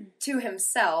says to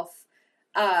himself,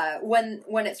 when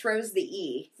it throws the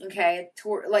E, okay,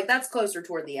 that's closer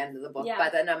toward the end of the book. Yeah. By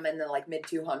then I'm in the mid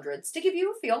 200s to give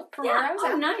you a feel for where I was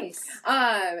at.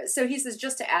 Nice. So he says,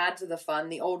 just to add to the fun,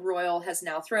 the old royal has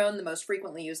now thrown the most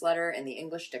frequently used letter in the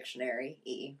English dictionary,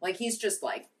 E. Like he's just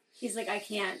like. He's like, I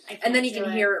can't. And then he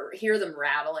can hear them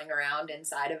rattling around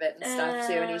inside of it and stuff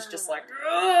too, and he's just like,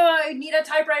 I need a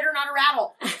typewriter, not a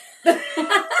rattle.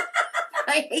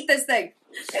 I hate this thing.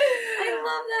 I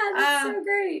love that. That's so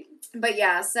great. But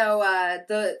yeah, so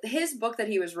his book that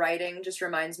he was writing just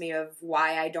reminds me of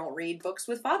why I don't read books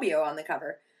with Fabio on the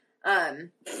cover.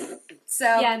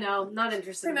 So yeah, no, not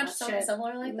interested. Pretty in much that something shit.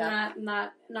 similar like that.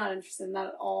 Not interested in that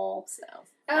at all. So.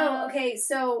 Oh, okay.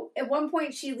 So at one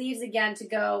point she leaves again to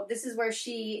go. This is where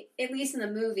she, at least in the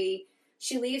movie,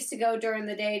 she leaves to go during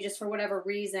the day just for whatever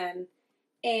reason.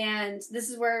 And this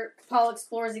is where Paul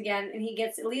explores again, and he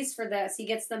gets, at least for this, he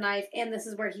gets the knife, and this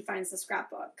is where he finds the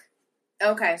scrapbook.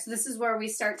 Okay. So this is where we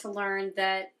start to learn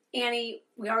that Annie,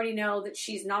 we already know that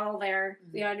she's not all there.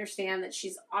 Mm-hmm. We understand that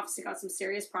she's obviously got some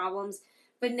serious problems.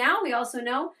 But now we also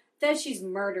know that she's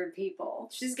murdered people.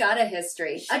 She's got a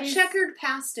history. A checkered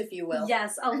past, if you will.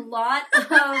 Yes, a lot of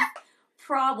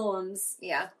problems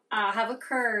have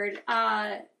occurred.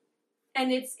 And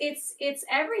it's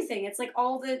everything. It's like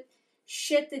all the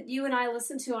shit that you and I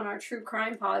listen to on our true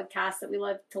crime podcast that we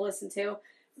love to listen to.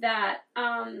 That,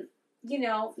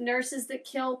 nurses that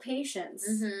kill patients.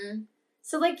 Mm-hmm.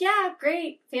 So, yeah,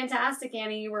 great, fantastic,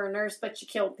 Annie, you were a nurse, but you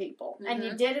killed people. Mm-hmm. And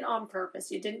you did it on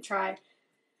purpose. You didn't try.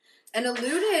 And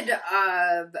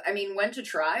went to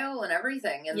trial and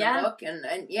everything in the book, and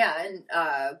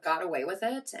got away with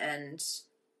it, and,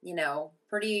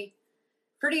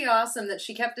 pretty awesome that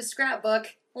she kept a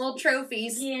scrapbook, little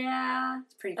trophies. Yeah.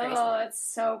 It's pretty crazy. Oh, it's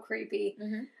so creepy.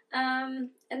 Mm-hmm.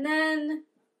 And then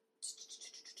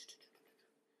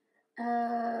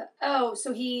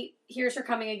So he hears her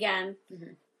coming again,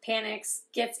 panics,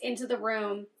 gets into the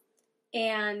room,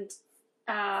 and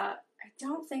I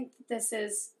don't think this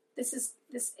is at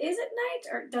night,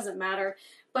 or it doesn't matter,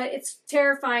 but it's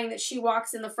terrifying that she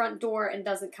walks in the front door and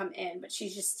doesn't come in, but she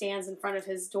just stands in front of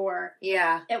his door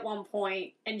at one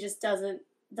point and just doesn't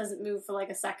move for like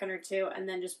a second or two and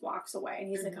then just walks away, and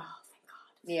he's like, oh, thank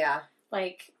God. Yeah.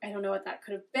 Like, I don't know what that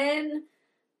could have been.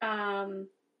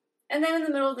 And then in the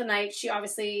middle of the night, she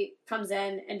obviously comes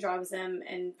in and drugs him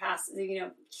and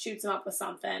shoots him up with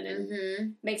something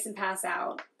and makes him pass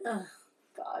out. Oh,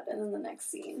 God. And then the next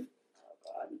scene. Oh,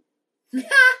 God.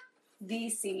 The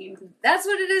scene. That's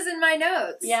what it is in my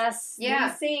notes. Yes. Yeah.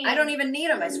 The scene. I don't even need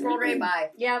them. I scrolled right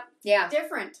by. Yep. Yeah.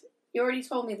 Different. You already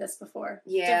told me this before.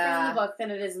 Yeah. Different in the book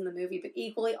than it is in the movie, but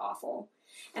equally awful.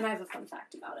 And I have a fun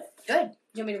fact about it. Good.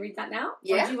 Do you want me to read that now?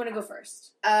 Yeah. Or do you want to go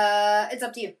first? It's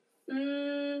up to you.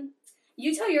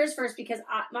 You tell yours first, because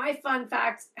my fun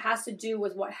fact has to do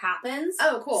with what happens.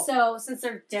 Oh, cool. So, since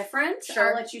they're different,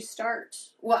 I'll let you start.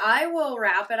 Well, I will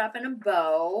wrap it up in a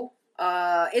bow.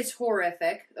 It's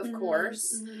horrific, of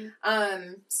course.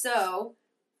 So,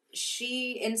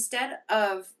 she, instead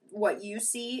of what you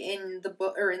see in the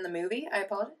book, or in the movie, I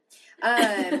apologize.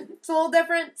 It's a little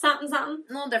different. Something. A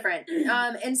little different.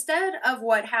 Instead of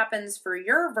what happens for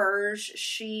your verge,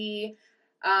 she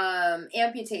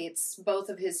amputates both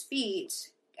of his feet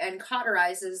and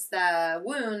cauterizes the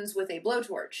wounds with a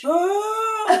blowtorch.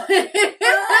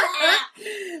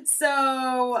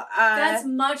 So that's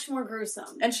much more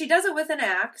gruesome. And she does it with an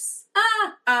axe.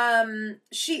 To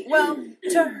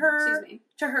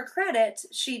her credit,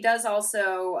 she does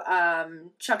also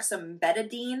chuck some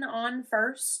betadine on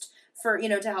first for,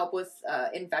 to help with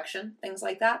infection, things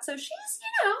like that. So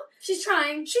she's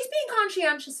trying. She's being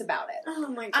conscientious about it. Oh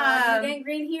my God, you're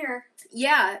gangrene here.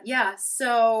 Yeah.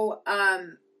 So,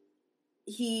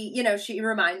 she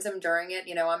reminds him during it,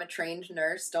 I'm a trained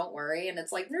nurse, don't worry. And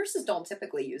it's like, nurses don't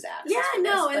typically use axes. Yeah,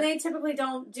 no, and they typically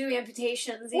don't do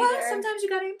amputations either. Well, sometimes you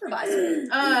gotta improvise.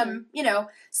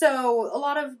 So a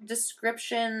lot of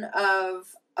description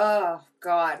of, oh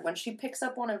God, when she picks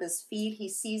up one of his feet, he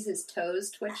sees his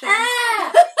toes twitching.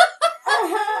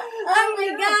 Oh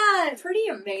my God. Pretty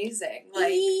amazing.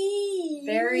 Like,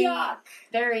 very,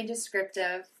 very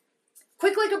descriptive.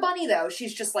 Quick like a bunny, though.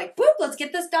 She's just like, boop, let's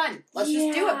get this done. Let's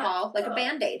just do it, Paul. Like a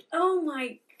Band-Aid. Oh,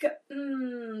 my God.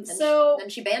 Then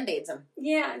she Band-Aids him.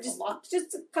 Yeah, just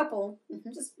a couple.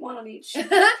 Just one on each. She's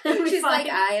like,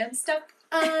 I am stuck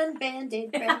on Band-Aid,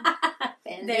 friend.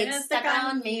 Band-Aid stuck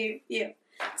on me. You.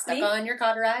 Stuck on your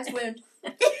cauterized wound.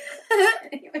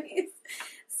 Anyways.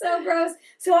 So gross.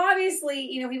 So obviously,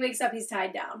 he wakes up, he's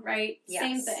tied down, right? Yes.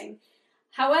 Same thing.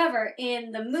 However,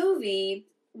 in the movie,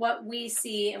 what we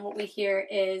see and what we hear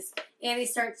is Annie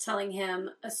starts telling him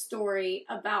a story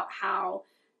about how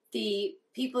the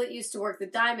people that used to work the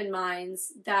diamond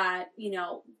mines, that,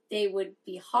 they would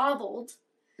be hobbled.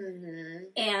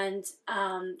 And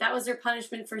that was their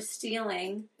punishment for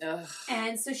stealing. Ugh.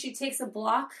 And so she takes a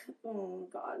block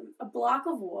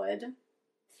of wood.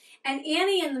 And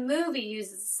Annie in the movie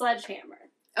uses a sledgehammer.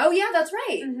 Oh, yeah, that's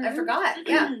right. I forgot.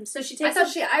 Yeah. So she takes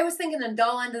I was thinking the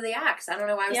dull end of the axe. I don't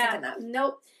know why I was thinking that.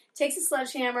 Nope. Takes a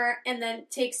sledgehammer and then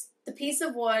takes the piece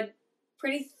of wood,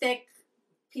 pretty thick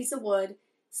piece of wood,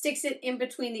 sticks it in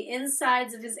between the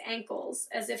insides of his ankles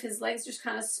as if his legs just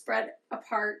kind of spread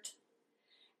apart.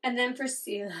 And then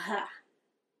proceeds. I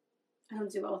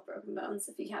don't do well with broken bones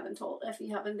if you haven't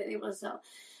been able to tell.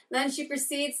 Then she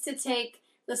proceeds to take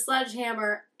the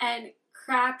sledgehammer and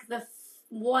crack his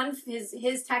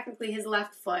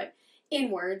left foot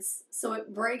inwards, so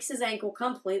it breaks his ankle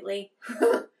completely,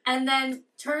 and then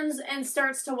turns and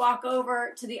starts to walk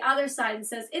over to the other side and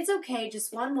says, "It's okay,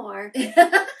 just one more,"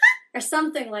 or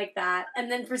something like that,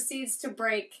 and then proceeds to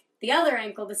break the other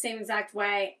ankle the same exact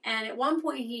way. And at one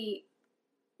point,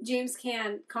 James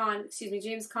Caan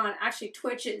actually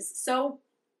twitches so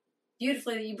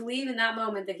beautifully that you believe in that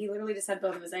moment that he literally just had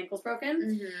both of his ankles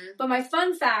broken. But my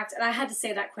fun fact, and I had to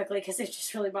say that quickly because it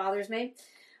just really bothers me,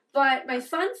 but my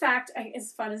fun fact,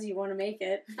 as fun as you want to make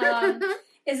it,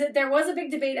 is that there was a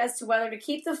big debate as to whether to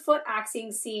keep the foot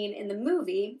axing scene in the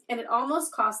movie, and it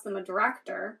almost cost them a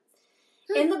director.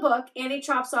 In the book, Annie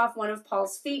chops off one of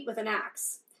Paul's feet with an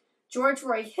axe. George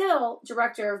Roy Hill,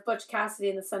 director of Butch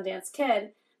Cassidy and the Sundance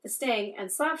Kid, The Sting,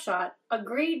 and Slapshot,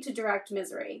 agreed to direct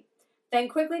Misery, then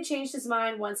quickly changed his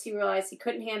mind once he realized he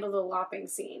couldn't handle the lopping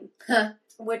scene,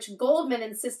 which Goldman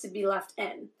insisted be left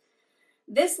in.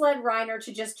 This led Reiner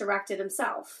to just direct it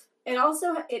himself. It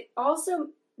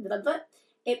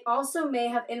It also may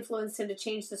have influenced him to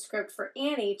change the script for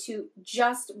Annie to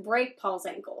just break Paul's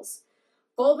ankles.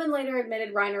 Goldman later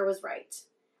admitted Reiner was right.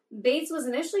 Bates was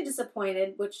initially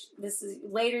disappointed, which this is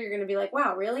later you're going to be like,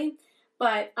 wow, really?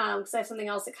 But, because I have something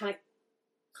else that kind of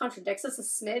contradicts us a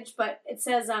smidge, but it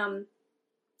says,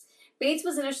 Bates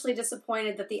was initially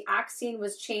disappointed that the axe scene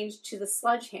was changed to the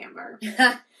sledgehammer.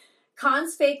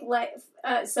 Kahn's fake leg,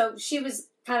 so she was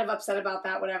kind of upset about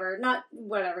that, whatever. Not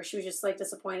whatever, she was just, like,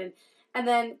 disappointed. And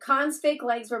then Kahn's fake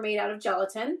legs were made out of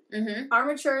gelatin. Mm-hmm.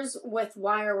 Armatures with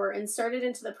wire were inserted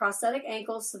into the prosthetic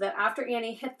ankles so that after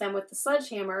Annie hit them with the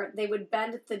sledgehammer, they would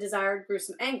bend at the desired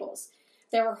gruesome angles.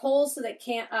 There were holes so that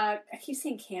I keep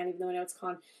saying Kahn even though I know it's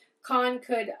Kahn. Kahn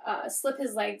could slip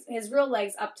his real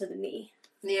legs up to the knee.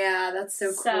 Yeah, that's so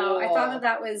cool. So I thought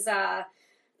that was... I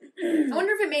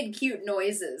wonder if it made cute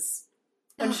noises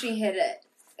when she hit it.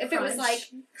 If crunch, it was like,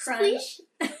 crunch.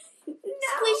 squish,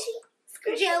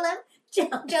 Squishy.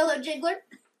 jello jiggler.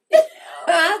 Oh,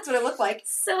 That's what it looked like.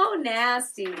 so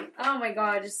nasty. Oh my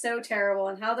god, just so terrible.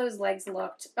 And how those legs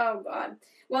looked. Oh god.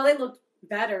 Well, they looked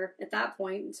better at that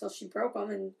point until she broke them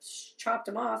and chopped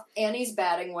them off. Annie's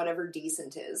batting whatever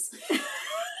decent is. She's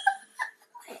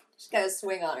got a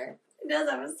swing on her. It does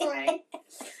have a swing.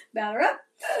 Batter her up.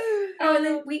 Oh, and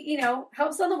then we,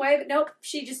 help's on the way, but nope.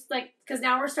 She just, because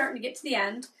now we're starting to get to the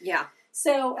end. Yeah.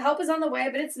 So help is on the way,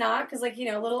 but it's not, because,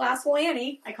 little asshole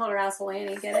Annie, I called her asshole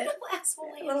Annie, get it?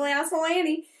 Little asshole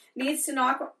Annie needs to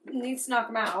knock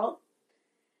him out.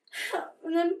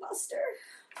 And then Buster.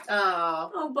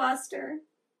 Oh, Buster.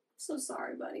 So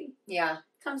sorry, buddy. Yeah.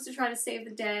 Comes to try to save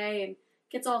the day and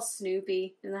gets all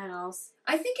snoopy in the house.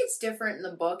 I think it's different in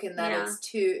the book in that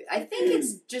Yeah. I think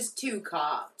it's just two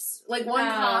cops. Like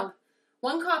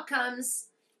one cop comes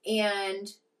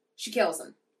and she kills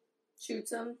him.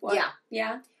 Shoots him? What? Yeah.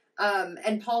 Yeah?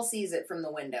 And Paul sees it from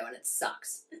the window and it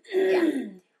sucks. Yeah. Yep,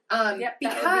 that would be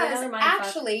because another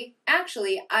mindfuck.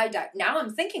 actually, now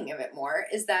I'm thinking of it more,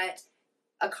 is that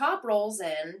a cop rolls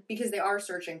in because they are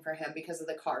searching for him because of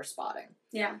the car spotting.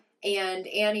 Yeah. And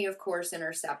Annie, of course,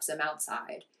 intercepts him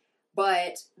outside.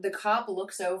 But the cop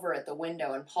looks over at the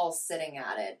window and Paul's sitting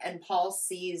at it. And Paul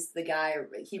sees the guy,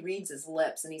 he reads his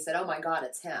lips and he said, oh my God,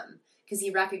 it's him. Because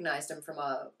he recognized him from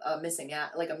a missing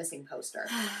poster.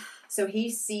 So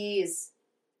he sees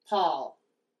Paul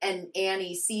and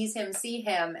Annie sees him see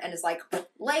him and is like,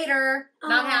 later,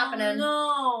 not happening.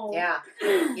 No. Yeah.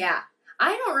 Yeah.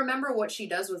 I don't remember what she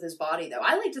does with his body, though.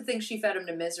 I like to think she fed him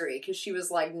to misery because she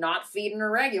was, not feeding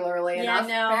her regularly enough.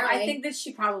 Yeah, no, apparently. I think that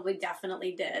she probably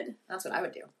definitely did. That's what I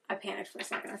would do. I panicked for a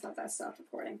second. I thought that stopped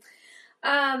recording.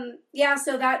 Yeah,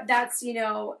 so that's,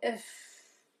 if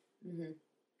Mm-hmm.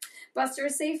 Buster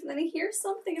is safe and then he hears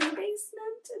something in the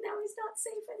basement and now he's not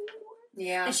safe anymore.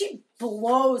 Yeah. And she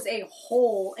blows a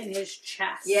hole in his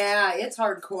chest. Yeah, it's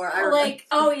hardcore.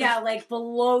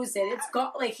 Blows it. It's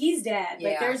got, he's dead.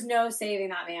 Yeah. There's no saving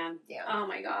that man. Yeah. Oh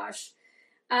my gosh.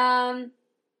 And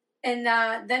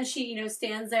then she,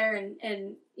 stands there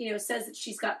and says that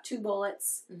she's got 2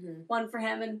 bullets. Mm-hmm. One for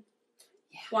him and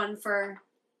one for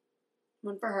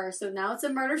her. So now it's a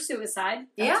murder-suicide.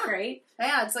 That's great.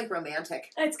 Yeah, it's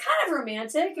romantic. It's kind of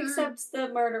romantic, except the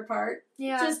murder part.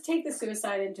 Yeah. Just take the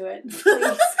suicide into it,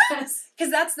 please.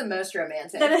 Because that's the most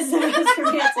romantic. That is the most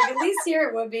romantic. At least here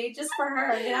it would be, just for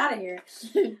her. Get out of here.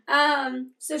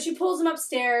 So she pulls him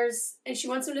upstairs, and she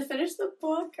wants him to finish the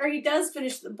book. Or he does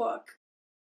finish the book.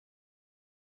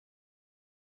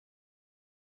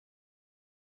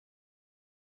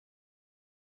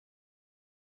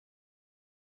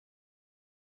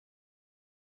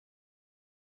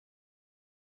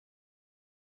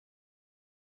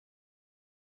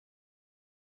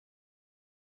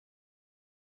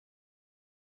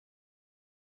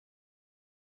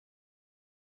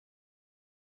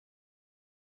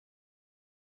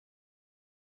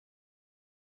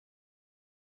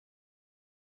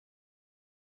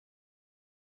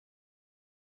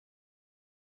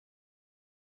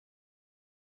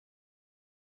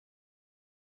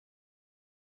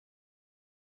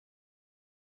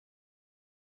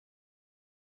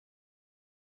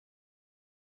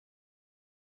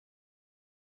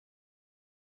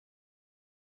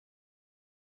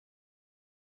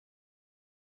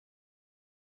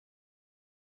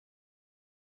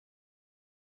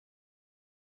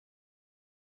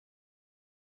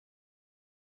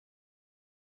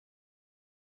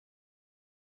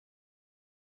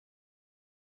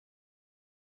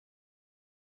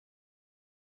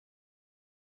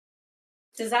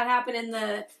 Does that happen in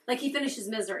the... he finishes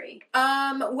Misery?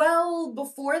 Well,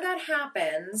 before that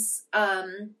happens,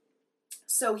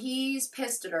 so he's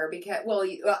pissed at her because... Well,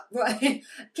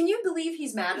 can you believe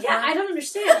he's mad at her? Yeah, I don't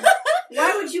understand.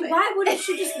 Why wouldn't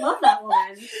you just love that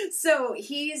woman? So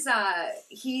he's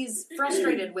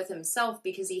frustrated with himself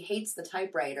because he hates the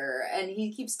typewriter, and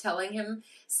he keeps telling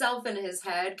himself in his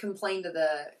head, complain to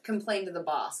the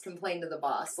boss,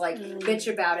 like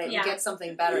bitch about it and get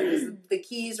something better, because the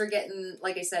keys are getting,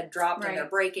 like I said, dropped and they're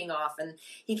breaking off, and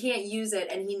he can't use it,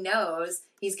 and he knows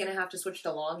he's going to have to switch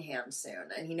to longhand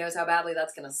soon, and he knows how badly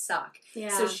that's going to suck. Yeah.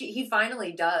 So he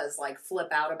finally does, like,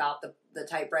 flip out about the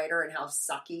typewriter and how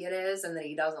sucky it is, and that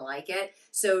he doesn't like it.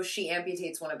 So she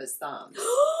amputates one of his thumbs.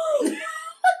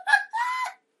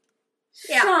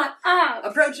 Yeah. Shut up.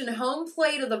 Approaching home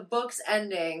plate of the book's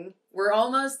ending. We're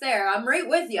almost there. I'm right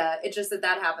with you. It's just that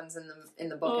happens in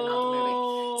the book and not the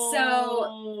movie.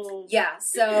 So yeah.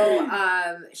 So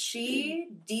she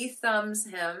de-thumbs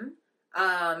him.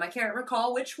 I can't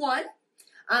recall which one.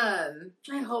 I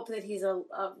hope that he's a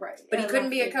right. But he couldn't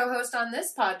be a co-host on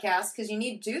this podcast because you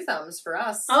need 2 thumbs for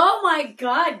us. Oh my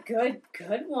god, good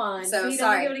one. So you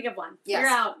sorry. Don't be able to give one.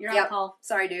 Yes. You're out, Paul.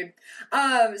 Sorry, dude.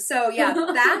 So yeah,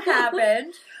 that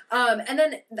happened. And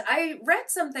then I read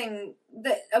something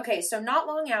so not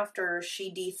long after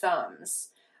she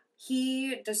de-thumbs,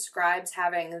 he describes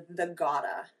having the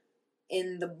Gada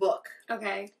in the book.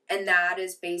 Okay. And that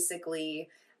is basically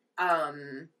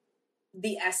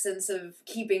the essence of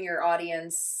keeping your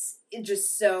audience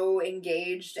just so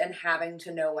engaged and having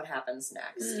to know what happens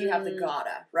next. You have the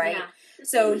Gada, right? Yeah.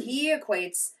 So he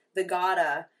equates the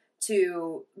Gada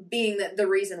to being the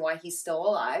reason why he's still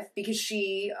alive, because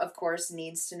she, of course,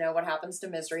 needs to know what happens to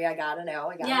Misery. I gotta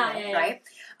know, right?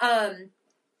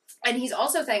 And he's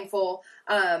also thankful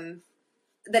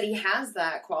that he has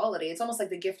that quality. It's almost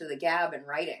like the gift of the gab in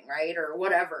writing, right? Or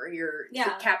whatever you're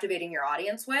captivating your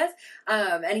audience with.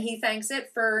 And he thanks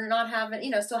it for not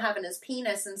having, still having his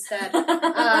penis instead.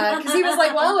 Because he was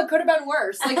like, well, it could have been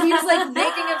worse. Like, he was like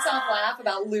making himself laugh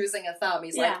about losing a thumb.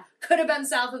 He's like, could have been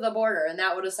south of the border, and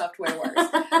that would have sucked way worse.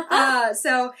 But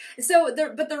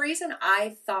the reason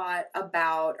I thought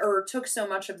about, or took so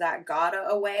much of that Gada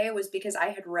away, was because I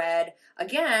had read,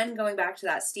 again, going back to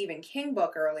that Stephen King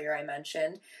book earlier I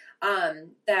mentioned,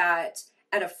 that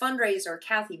at a fundraiser,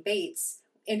 Kathy Bates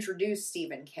introduced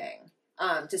Stephen King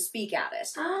to speak at it.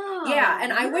 Oh, yeah,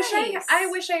 and I wish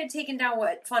I had taken down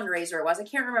what fundraiser it was. I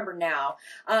can't remember now.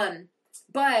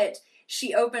 But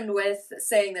she opened with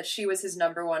saying that she was his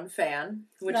 #1 fan,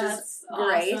 which is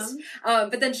great. Awesome.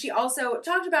 But then she also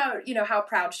talked about, how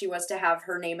proud she was to have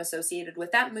her name associated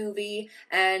with that movie.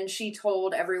 And she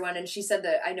told everyone, and she said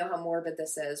that, I know how morbid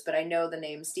this is, but I know the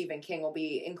name Stephen King will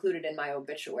be included in my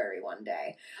obituary one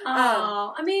day.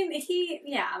 Oh,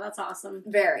 that's awesome.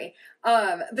 Very.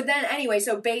 But then anyway,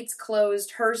 so Bates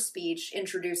closed her speech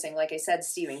introducing, like I said,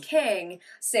 Stephen King,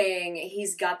 saying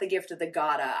he's got the gift of the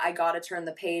Gada. I gotta turn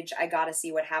the page. I gotta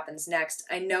see what happens next.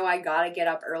 I know I gotta get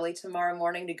up early tomorrow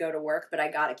morning to go to work, but I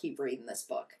gotta keep reading this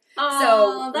book.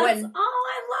 Oh, I love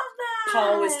that.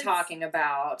 Paul was talking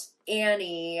about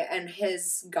Annie and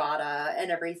his Gada and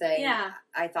everything,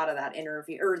 I thought of that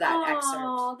interview, or that excerpt.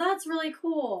 Oh, that's really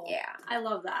cool. Yeah. I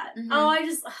love that. Mm-hmm.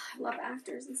 I love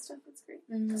actors and stuff. It's great.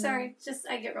 Mm-hmm. Sorry,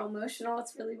 I get real emotional.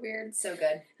 It's really weird. So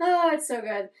good. Oh, it's so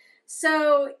good.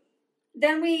 So,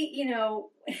 then we,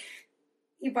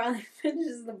 he finally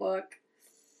finishes the book.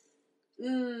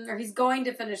 Or he's going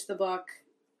to finish the book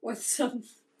with some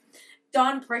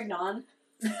Dom Perignon.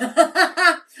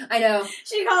 I know.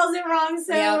 She calls it wrong,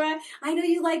 so I know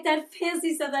you like that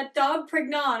fancy stuff, that Dom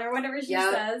Perignon, or whatever she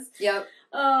says. Yep.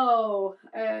 Oh,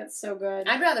 it's so good.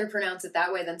 I'd rather pronounce it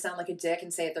that way than sound like a dick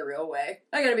and say it the real way.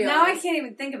 I gotta be honest. Now I can't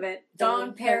even think of it.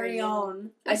 Dom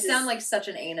Perignon. I sound like such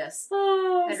an anus.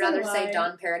 Oh, I'd rather say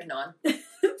Dom Perignon.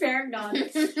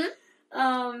 Perignon.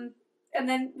 And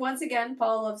then, once again,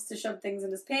 Paul loves to shove things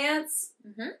in his pants.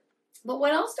 Mm-hmm. But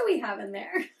what else do we have in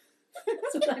there?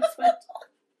 That's what I put.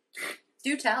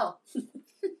 Do tell.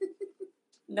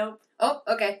 Nope. Oh,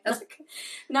 okay. That's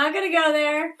not gonna go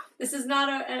there. This is not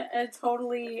a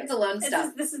totally... It's alone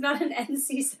stuff. This is not an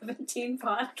NC-17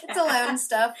 podcast. It's alone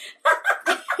stuff.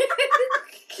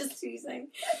 Just teasing.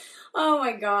 Oh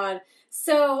my god.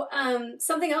 So,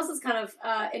 something else that's kind of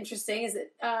interesting is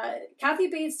that Kathy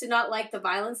Bates did not like the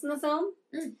violence in the film.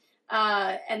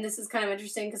 And this is kind of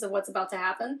interesting because of what's about to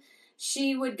happen.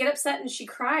 She would get upset and she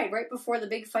cried right before the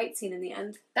big fight scene in the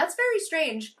end. That's very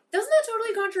strange. Doesn't that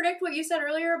totally contradict what you said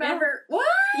earlier about her? What?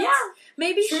 Yeah.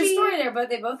 Maybe True story there, but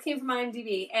they both came from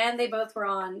IMDb, and they both were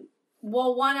on...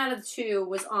 Well, 1 out of the 2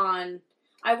 was on...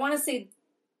 I want to say...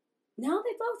 No,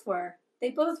 they both were. They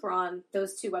both were on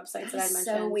those two websites that I mentioned.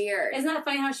 So weird. Isn't that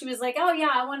funny how she was like, oh yeah,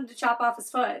 I wanted to chop off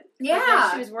his foot. Yeah.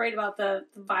 Like, she was worried about the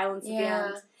violence at the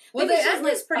end. Well, maybe the she end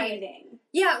was was pretty... fighting.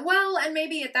 Yeah, well, and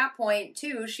maybe at that point,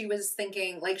 too, she was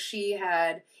thinking, like, she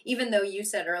had, even though you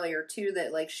said earlier, too,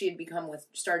 that, like, she had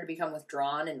started to become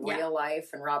withdrawn in real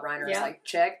life, and Rob Reiner was like,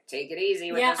 chick, take it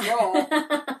easy with this role.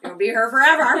 You'll be here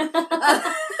forever.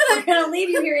 We're going to leave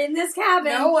you here in this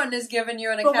cabin. No one is giving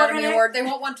you an Academy Award. They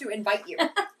won't want to invite you.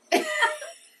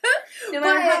 No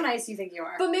matter how nice you think you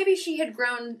are. But maybe she had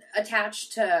grown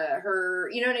attached to her,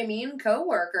 you know what I mean,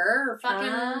 co-worker, her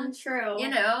fucking, true. You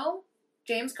know,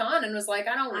 James Caan, and was like,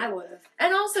 I would have.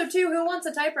 And also, too, who wants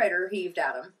a typewriter heaved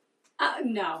at him?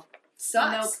 No.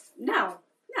 Sucks. No.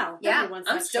 Yeah,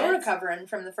 I'm still recovering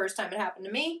from the first time it happened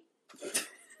to me.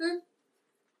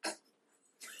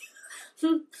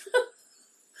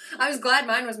 I was glad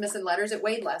mine was missing letters. It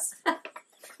weighed less.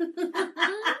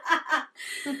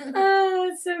 Oh,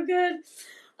 it's so good.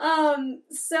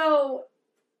 So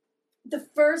the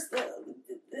first,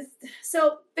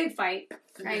 big fight,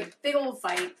 right? Mm-hmm. Big old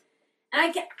fight.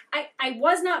 And I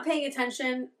was not paying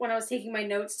attention when I was taking my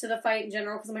notes to the fight in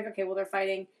general, because I'm like, okay, well, they're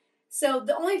fighting. So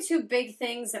the only two big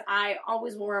things that I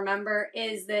always will remember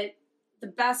is that the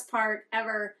best part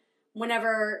ever,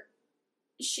 whenever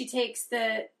she takes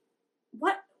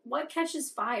what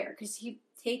catches fire? Because he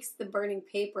takes the burning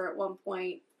paper at one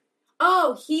point.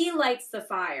 Oh, he lights the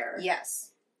fire.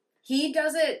 Yes. He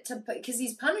does it because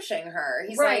he's punishing her.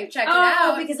 He's right. like, check it out.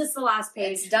 Oh, because it's the last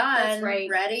page. It's done. That's right.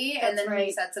 Ready. That's and then right.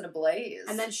 He sets it ablaze.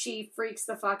 And then she freaks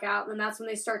the fuck out. And that's when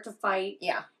they start to fight.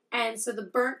 Yeah. And so the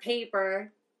burnt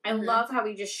paper, I love how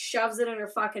he just shoves it in her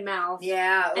fucking mouth.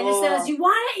 Yeah. And just says, you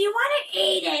want it,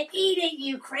 eat it,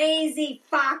 you crazy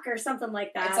fuck, or something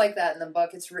like that. It's like that in the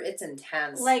book. It's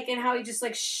intense. Like, and how he just,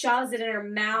 like, shoves it in her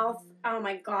mouth. Oh,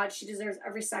 my God. She deserves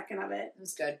every second of it. It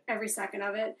was good. Every second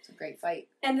of it. It's a great fight.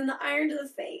 And then the iron to the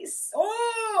face.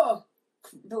 Oh!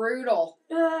 Brutal.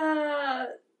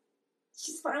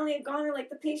 She's finally a goner like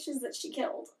the patients that she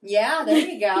killed. Yeah, there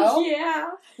you go.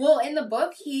 Yeah. Well, in the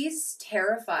book, he's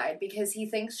terrified because he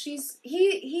thinks he's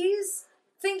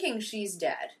thinking she's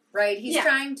dead, right? He's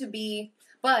trying to be,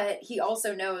 but he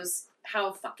also knows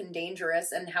how fucking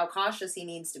dangerous and how cautious he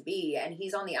needs to be, and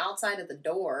he's on the outside of the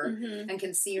door and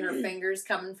can see her fingers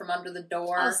coming from under the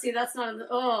door. Oh, see, that's not...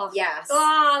 Oh. Yes.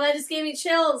 Oh, that just gave me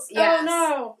chills. Yes.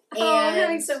 Oh, no. I'm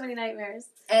having so many nightmares.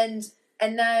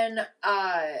 And then,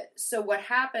 so what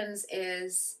happens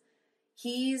is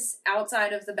he's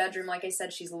outside of the bedroom. Like I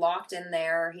said, she's locked in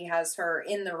there. He has her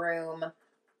in the room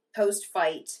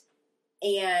post-fight.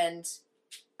 And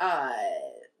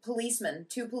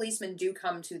two policemen do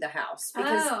come to the house.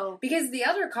 Because the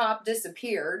other cop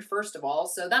disappeared, first of all.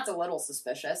 So that's a little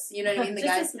suspicious. You know what I mean? The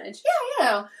Just a smidge.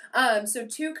 Yeah, you know. So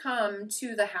two come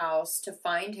to the house to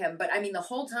find him. But, I mean, the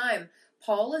whole time,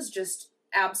 Paul is just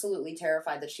absolutely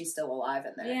terrified that she's still alive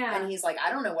in there. Yeah. And he's like, I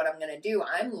don't know what I'm going to do.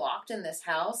 I'm locked in this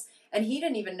house. And he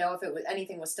didn't even know if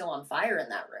anything was still on fire in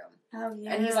that room. Oh,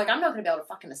 yeah. And he's like, I'm not going to be able to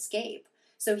fucking escape.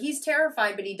 So he's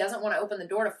terrified, but he doesn't want to open the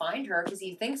door to find her because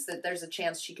he thinks that there's a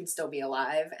chance she could still be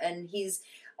alive. And he's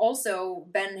also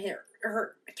been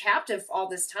her captive all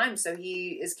this time, so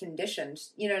he is conditioned.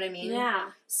 You know what I mean?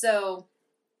 Yeah. So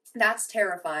that's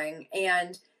terrifying.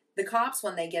 And the cops,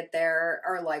 when they get there,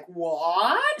 are like,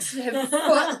 what? Footless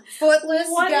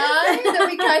guy that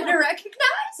we kind of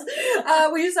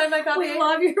recognize? Will you sign my copy? We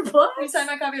love your book. Will you sign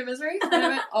my copy of Misery? I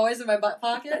have it always in my butt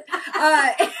pocket.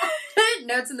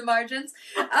 Notes in the margins.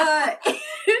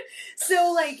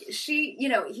 So, like,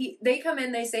 they come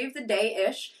in, they save the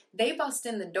day-ish. They bust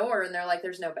in the door, and they're like,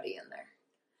 there's nobody in there.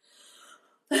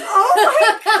 Oh,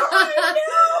 my God,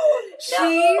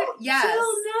 no! Yes. Jill,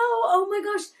 no. Oh, my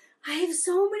gosh. I have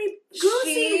so many goosies.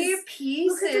 She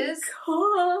pieces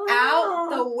out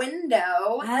the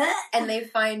window, and they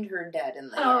find her dead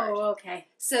in the yard. Oh, okay.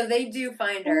 So they do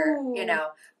find her, you know.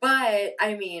 But,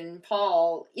 I mean,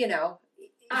 Paul, you know,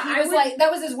 that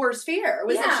was his worst fear,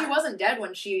 was that she wasn't dead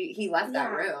when he left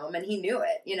that room, and he knew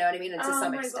it, you know what I mean, and to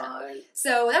some extent. God.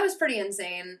 So that was pretty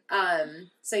insane.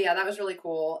 So yeah, that was really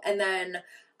cool. And then,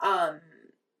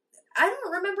 I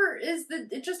don't remember, is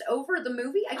it just over the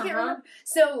movie? I can't remember.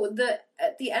 So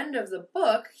at the end of the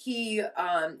book, you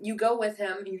go with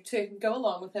him, you go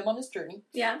along with him on his journey.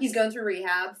 Yeah. He's going through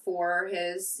rehab for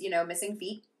his, missing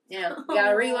feet. Yeah. You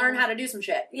gotta relearn how to do some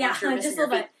shit. Yeah, just a little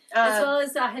bit. As well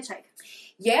as hitchhike.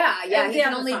 Yeah. He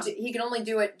can only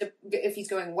do it if he's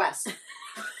going west.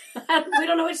 We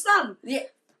don't know which thumb. Yeah.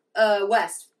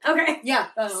 West. Okay. Yeah.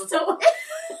 So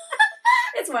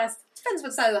it's west. Depends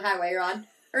what side of the highway you're on.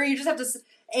 Or you just have to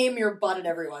aim your butt at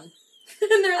everyone.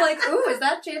 And they're like, ooh, is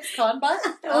that James Caan butt?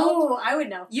 Oh, I would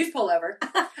know. You'd pull over.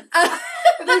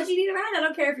 But you need a ride. I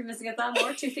don't care if you're missing a thumb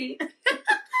or 2 feet.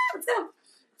 Let's go.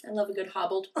 I love a good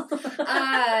hobbled.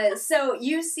 So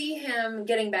you see him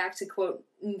getting back to, quote,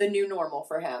 the new normal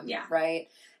for him. Yeah. Right?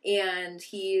 And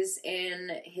he's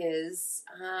in his...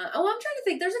 I'm trying to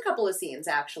think. There's a couple of scenes,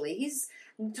 actually. He's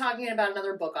talking about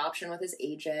another book option with his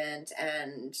agent,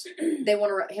 and they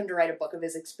want him to write a book of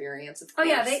his experience, of course. Oh,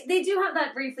 yeah. They do have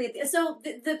that briefly. So,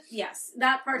 yes,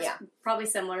 that part's Yeah. probably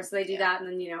similar. So they do that, and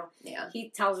then, Yeah. he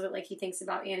tells her, like, he thinks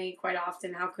about Annie quite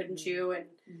often. How couldn't you? And,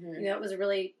 it was a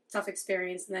really tough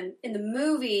experience. And then in the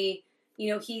movie,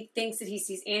 he thinks that he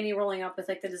sees Annie rolling up with,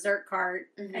 like, the dessert cart,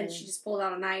 and she just pulled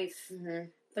out a knife.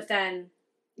 But then,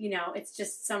 it's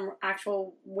just some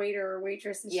actual waiter or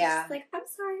waitress, and she's just like, I'm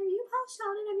sorry, you Paul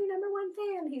Sheldon, I'm your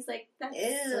 #1 fan. He's like, that's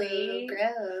sweet.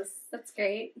 Gross. That's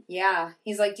great. Yeah.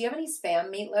 He's like, do you have any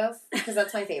Spam meatloaf? Because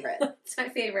that's my favorite. It's my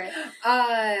favorite.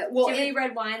 Well, do you have any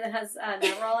red wine that has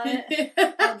Neverall in it?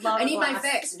 I'd love I need my glass.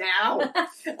 fix now.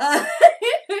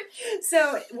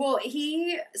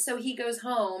 He goes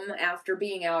home after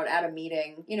being out at a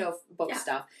meeting, book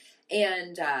stuff,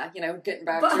 and getting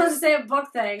back But I to was say a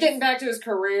book thing. getting back to his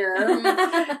career.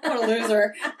 What a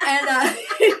loser. And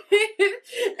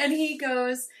and he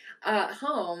goes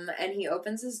home, and he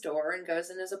opens his door and goes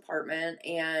in his apartment,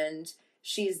 and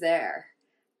she's there.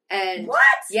 And What?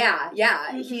 Yeah.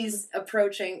 Mm-hmm. She's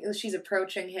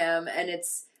approaching him, and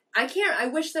I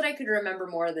wish that I could remember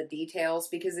more of the details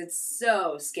because it's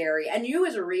so scary. And you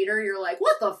as a reader, you're like,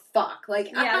 what the fuck? Like,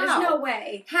 Yeah, there's no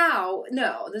way. How?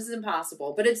 No, this is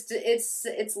impossible. But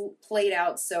it's played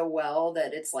out so well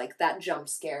that it's like that jump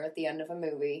scare at the end of a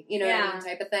movie, what I mean,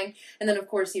 type of thing. And then of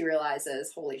course he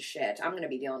realizes, holy shit, I'm going to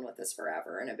be dealing with this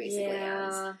forever, and it basically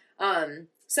ends.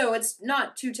 So it's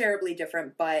not too terribly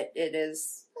different, but it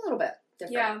is a little bit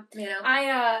different.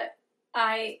 Yeah,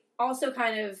 I also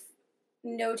kind of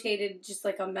notated just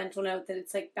like a mental note that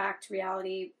it's like back to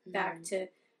reality, back to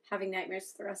having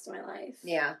nightmares for the rest of my life.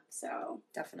 Yeah. So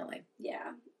definitely.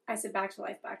 Yeah. I said back to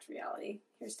life, back to reality.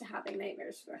 Here's to having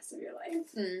nightmares for the rest of your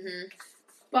life.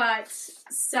 But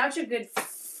such a good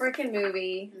freaking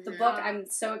movie. The book, I'm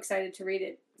so excited to read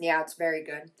it. Yeah, it's very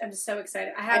good. I'm so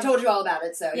excited. I told you all about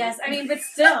it, so. Yes, I mean, but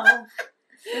still,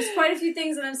 there's quite a few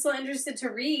things that I'm still interested to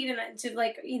read and to,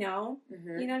 like, you know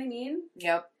what I mean?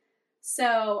 Yep.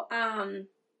 So,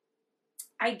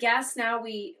 I guess now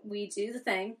we do the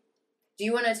thing. Do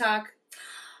you want to talk?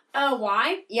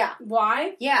 Why? Yeah.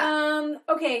 Why? Yeah.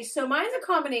 Okay, so mine's a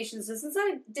combination. So since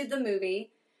I did the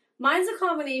movie, mine's a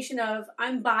combination of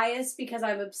I'm biased because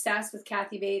I'm obsessed with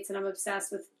Kathy Bates and I'm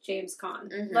obsessed with James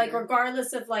Caan. Like,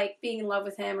 regardless of, like, being in love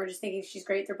with him or just thinking she's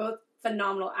great, they're both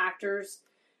phenomenal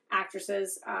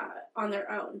actresses on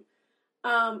their own.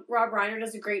 Rob Reiner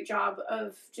does a great job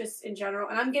of just in general,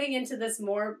 and I'm getting into this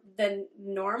more than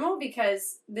normal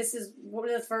because this is one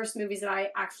of the first movies that I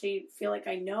actually feel like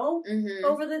I know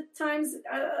over the times,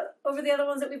 over the other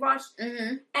ones that we've watched.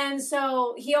 And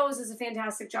so he always does a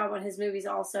fantastic job on his movies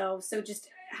also. So just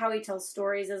how he tells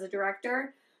stories as a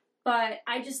director. But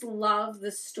I just love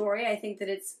the story. I think that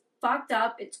it's fucked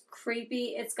up, it's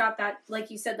creepy, it's got that, like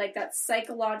you said, like that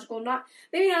psychological,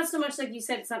 maybe not so much like you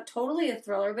said, it's not totally a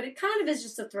thriller, but it kind of is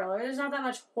just a thriller. There's not that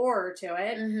much horror to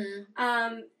it.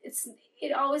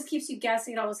 It always keeps you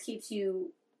guessing, it always keeps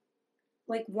you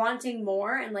like wanting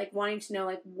more and like wanting to know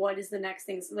like what is the next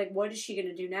thing, like what is she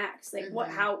gonna do next, like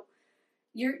how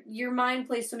your mind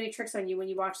plays so many tricks on you when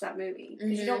you watch that movie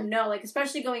because you don't know, like,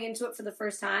 especially going into it for the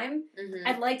first time.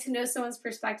 I'd like to know someone's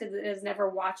perspective that has never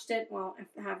watched it. Well, if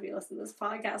have you listened to this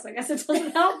podcast, I guess it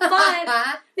doesn't help,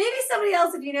 but maybe somebody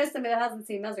else, if you know somebody that hasn't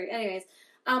seen Misery. Anyways,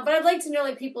 but I'd like to know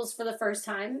like people's for the first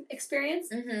time experience.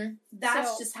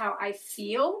 That's just how I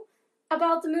feel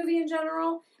about the movie in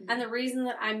general, and the reason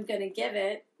that I'm gonna give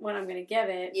it what I'm gonna give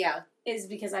it, is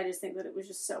because I just think that it was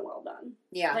just so well done.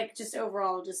 Yeah. Like, just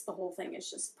overall, just the whole thing is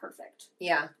just perfect.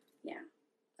 Yeah. Yeah.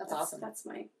 That's awesome. That's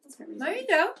my reasoning. There you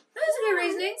go. That's a good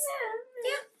reasoning.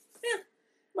 Yeah.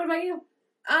 What about you?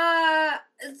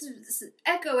 It's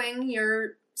echoing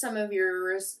some of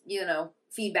your,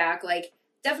 feedback. Like,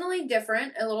 definitely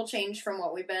different. A little change from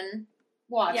what we've been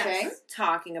watching,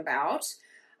 talking about.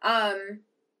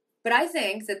 But I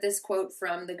think that this quote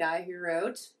from the guy who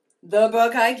wrote the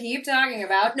book I keep talking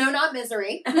about. No, not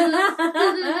Misery.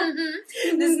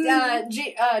 This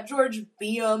George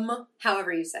Beam,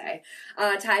 however you say,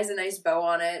 ties a nice bow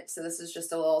on it. So this is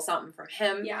just a little something from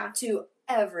him to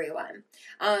everyone.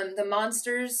 The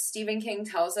monsters Stephen King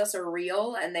tells us are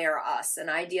real, and they are us, an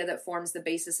idea that forms the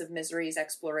basis of Misery's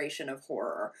exploration of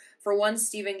horror. For once,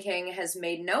 Stephen King has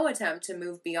made no attempt to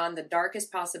move beyond the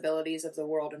darkest possibilities of the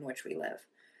world in which we live.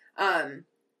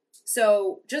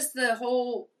 So just the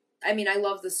whole, I mean, I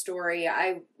love the story.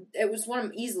 It was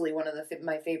easily one of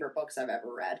my favorite books I've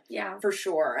ever read. Yeah. For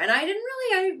sure. And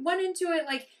I went into it,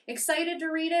 like, excited to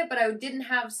read it, but I didn't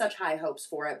have such high hopes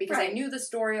for it because I knew the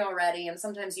story already, and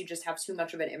sometimes you just have too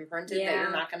much of it imprinted that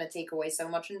you're not going to take away so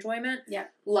much enjoyment. Yeah.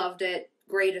 Loved it.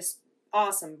 Greatest,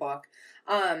 awesome book.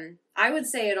 I would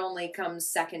say it only comes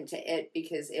second to It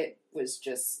because it was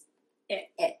just it.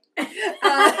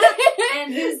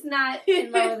 And who's not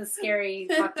in love with a scary,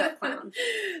 fucked up clown?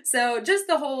 So just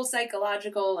the whole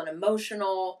psychological and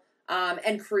emotional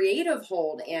and creative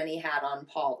hold Annie had on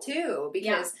Paul, too.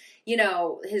 Because, you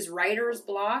know, his writer's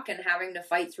block and having to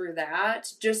fight through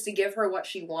that just to give her what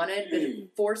she wanted,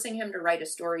 but forcing him to write a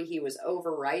story he was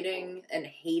overwriting and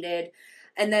hated.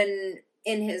 And then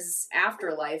in his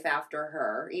afterlife after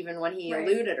her, even when he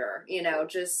eluded her, you know,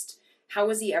 just how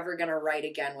was he ever going to write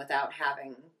again without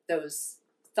having those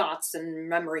thoughts and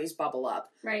memories bubble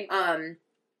up? Right.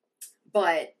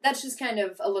 But that's just kind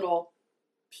of a little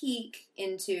peek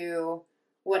into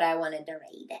what I wanted to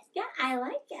read. Yeah, I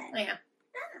like it. Yeah.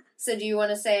 So do you want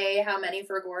to say how many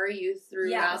for gore you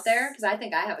threw out there? Because I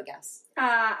think I have a guess.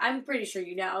 I'm pretty sure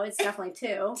you know. It's definitely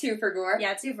 2. 2 for gore?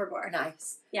 Yeah, 2 for gore.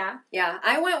 Nice. Yeah? Yeah,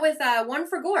 I went with 1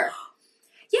 for gore.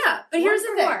 Yeah, but here's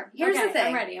the thing. Here's the thing.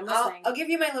 I'm ready. I'm listening. I'll give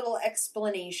you my little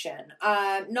explanation.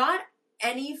 Not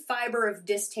any fiber of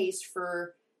distaste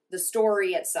for the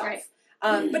story itself. Right.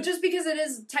 But just because it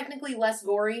is technically less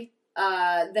gory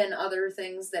than other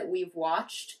things that we've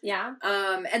watched. Yeah.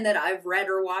 And that I've read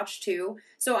or watched too.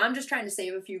 So I'm just trying to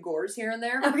save a few gores here and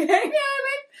there. Okay. Yeah,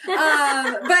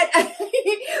 I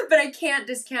mean. But I can't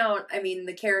discount, I mean,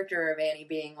 the character of Annie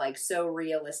being like so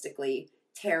realistically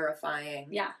terrifying.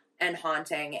 Yeah. And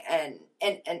haunting and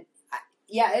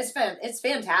yeah, it's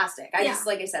fantastic. I just,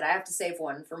 like I said, I have to save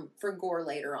 1 for gore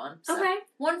later on. So. Okay.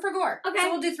 1 for gore. Okay.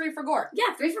 So we'll do 3 for gore.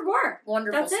 Yeah, 3 for gore.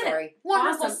 Wonderful story.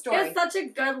 Wonderful story. It's such a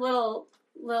good little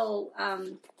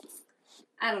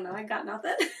I don't know, I got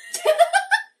nothing.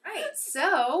 Right.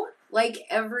 So, like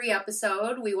every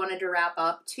episode, we wanted to wrap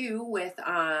up too with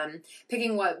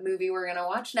picking what movie we're gonna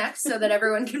watch next so that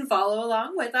everyone can follow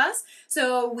along with us.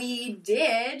 So we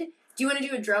did. Do you want to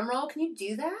do a drum roll? Can you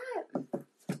do that?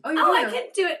 I can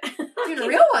do it. Doing a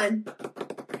real one.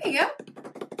 There you go.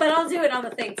 But I'll do it on the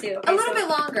thing, too. Okay, a little bit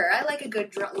longer. I like a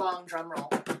good long drum roll.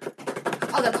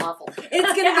 Oh, that's awful.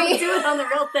 It's going to be... I'll do it on the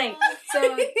real thing.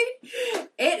 So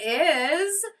it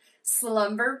is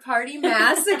Slumber Party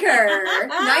Massacre,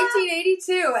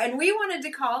 1982. And we wanted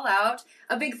to call out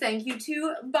a big thank you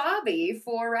to Bobby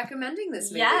for recommending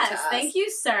this movie to us. Yes, thank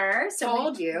you, sir.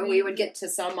 Told you we would get to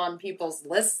some on people's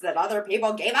lists that other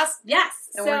people gave us. Yes.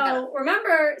 So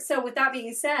remember, with that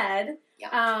being said,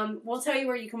 we'll tell you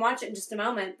where you can watch it in just a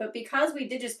moment. But because we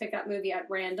did just pick that movie at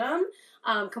random,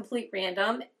 complete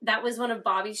random, that was one of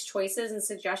Bobby's choices and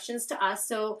suggestions to us.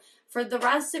 So for the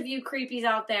rest of you creepies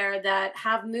out there that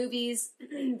have movies,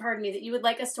 pardon me, that you would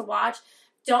like us to watch,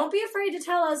 don't be afraid to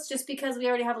tell us just because we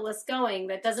already have a list going.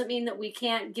 That doesn't mean that we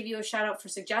can't give you a shout out for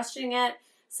suggesting it.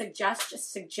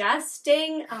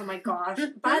 Suggesting. Oh my gosh.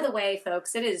 By the way,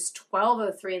 folks, it is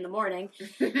 12:03 in the morning.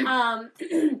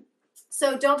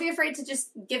 So don't be afraid to just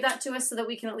give that to us so that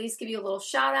we can at least give you a little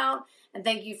shout out and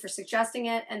thank you for suggesting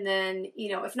it. And then,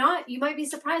 if not, you might be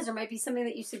surprised. There might be something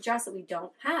that you suggest that we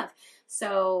don't have.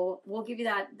 So we'll give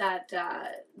you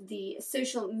the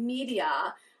social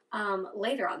media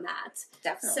later on that.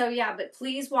 Definitely. So yeah, but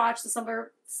please watch the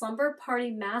Slumber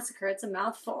Party Massacre. It's a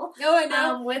mouthful. Oh, I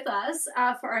know. With us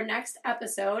for our next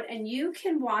episode, and you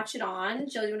can watch it on.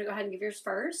 Jill, you want to go ahead and give yours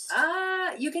first?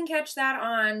 You can catch that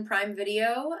on Prime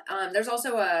Video. There's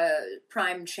also a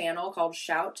Prime channel called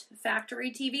Shout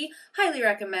Factory TV. Highly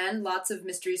recommend. Lots of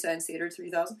Mystery Science Theater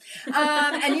 3000.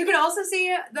 And you can also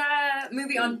see the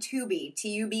movie on Tubi.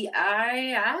 Tubi.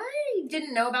 I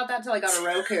didn't know about that until I got a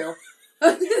Roku.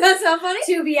 That's not funny?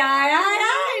 Tubi,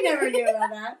 I never knew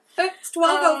about that. It's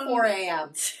 12:04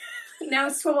 a.m. Now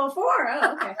it's 12:04.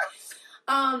 Oh, okay.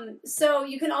 So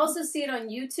you can also see it on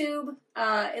YouTube.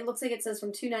 It looks like it says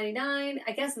from $2.99.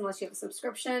 I guess unless you have a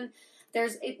subscription.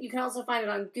 You can also find it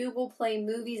on Google Play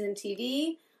Movies and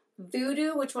TV,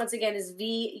 Vudu, which once again is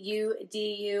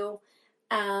VUDU,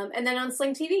 and then on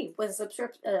Sling TV with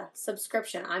a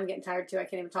subscription. I'm getting tired too. I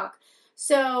can't even talk.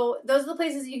 So those are the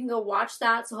places you can go watch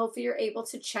that. So hopefully you're able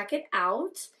to check it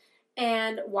out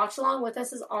and watch along with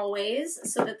us as always,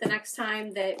 so that the next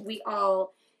time that we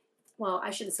all well,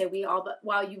 I shouldn't say we all, but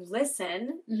while you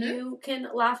listen, Mhm. you can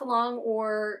laugh along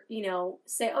or,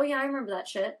 say, oh yeah, I remember that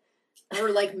shit. Or,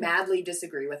 like, madly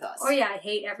disagree with us. Oh yeah, I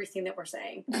hate everything that we're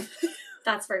saying.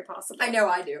 That's very possible. I know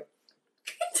I do.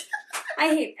 I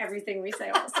hate everything we say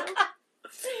also.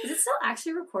 Is it still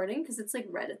actually recording? Because it's like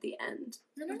red at the end.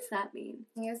 I don't What's that mean?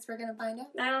 I guess we're gonna find out.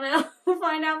 I don't know. We'll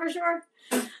find out for sure.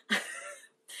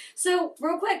 So,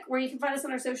 real quick, where you can find us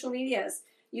on our social medias.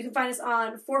 You can find us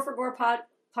on 4 for Gore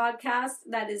podcast.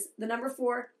 That is the number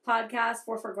 4 podcast.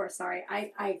 4 for Gore. Sorry,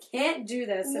 I can't do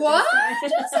this. What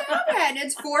just happened?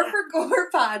 It's 4 for Gore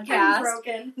I'm podcast.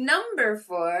 broken. Number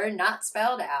 4, not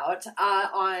spelled out,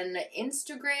 on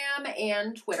Instagram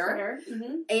and Twitter.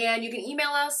 Mm-hmm. And you can email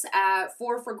us at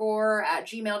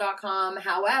 4forgore@gmail.com.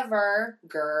 However,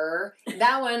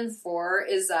 that one 4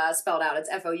 is spelled out. It's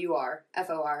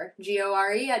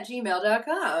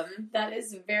FOUR@gmail.com. That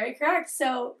is very correct.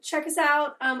 So check us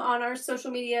out on our social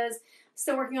medias.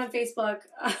 Still working on Facebook.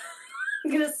 I'm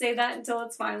going to say that until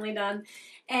it's finally done.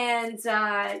 And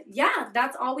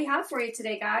that's all we have for you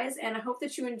today, guys. And I hope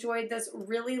that you enjoyed this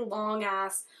really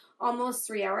long-ass, almost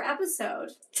 3-hour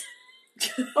episode.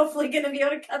 Hopefully going to be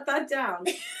able to cut that down.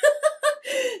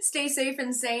 Stay safe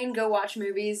and sane. Go watch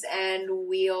movies, and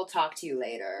we'll talk to you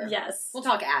later. Yes. We'll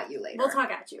talk at you later. We'll talk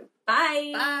at you.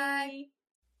 Bye. Bye.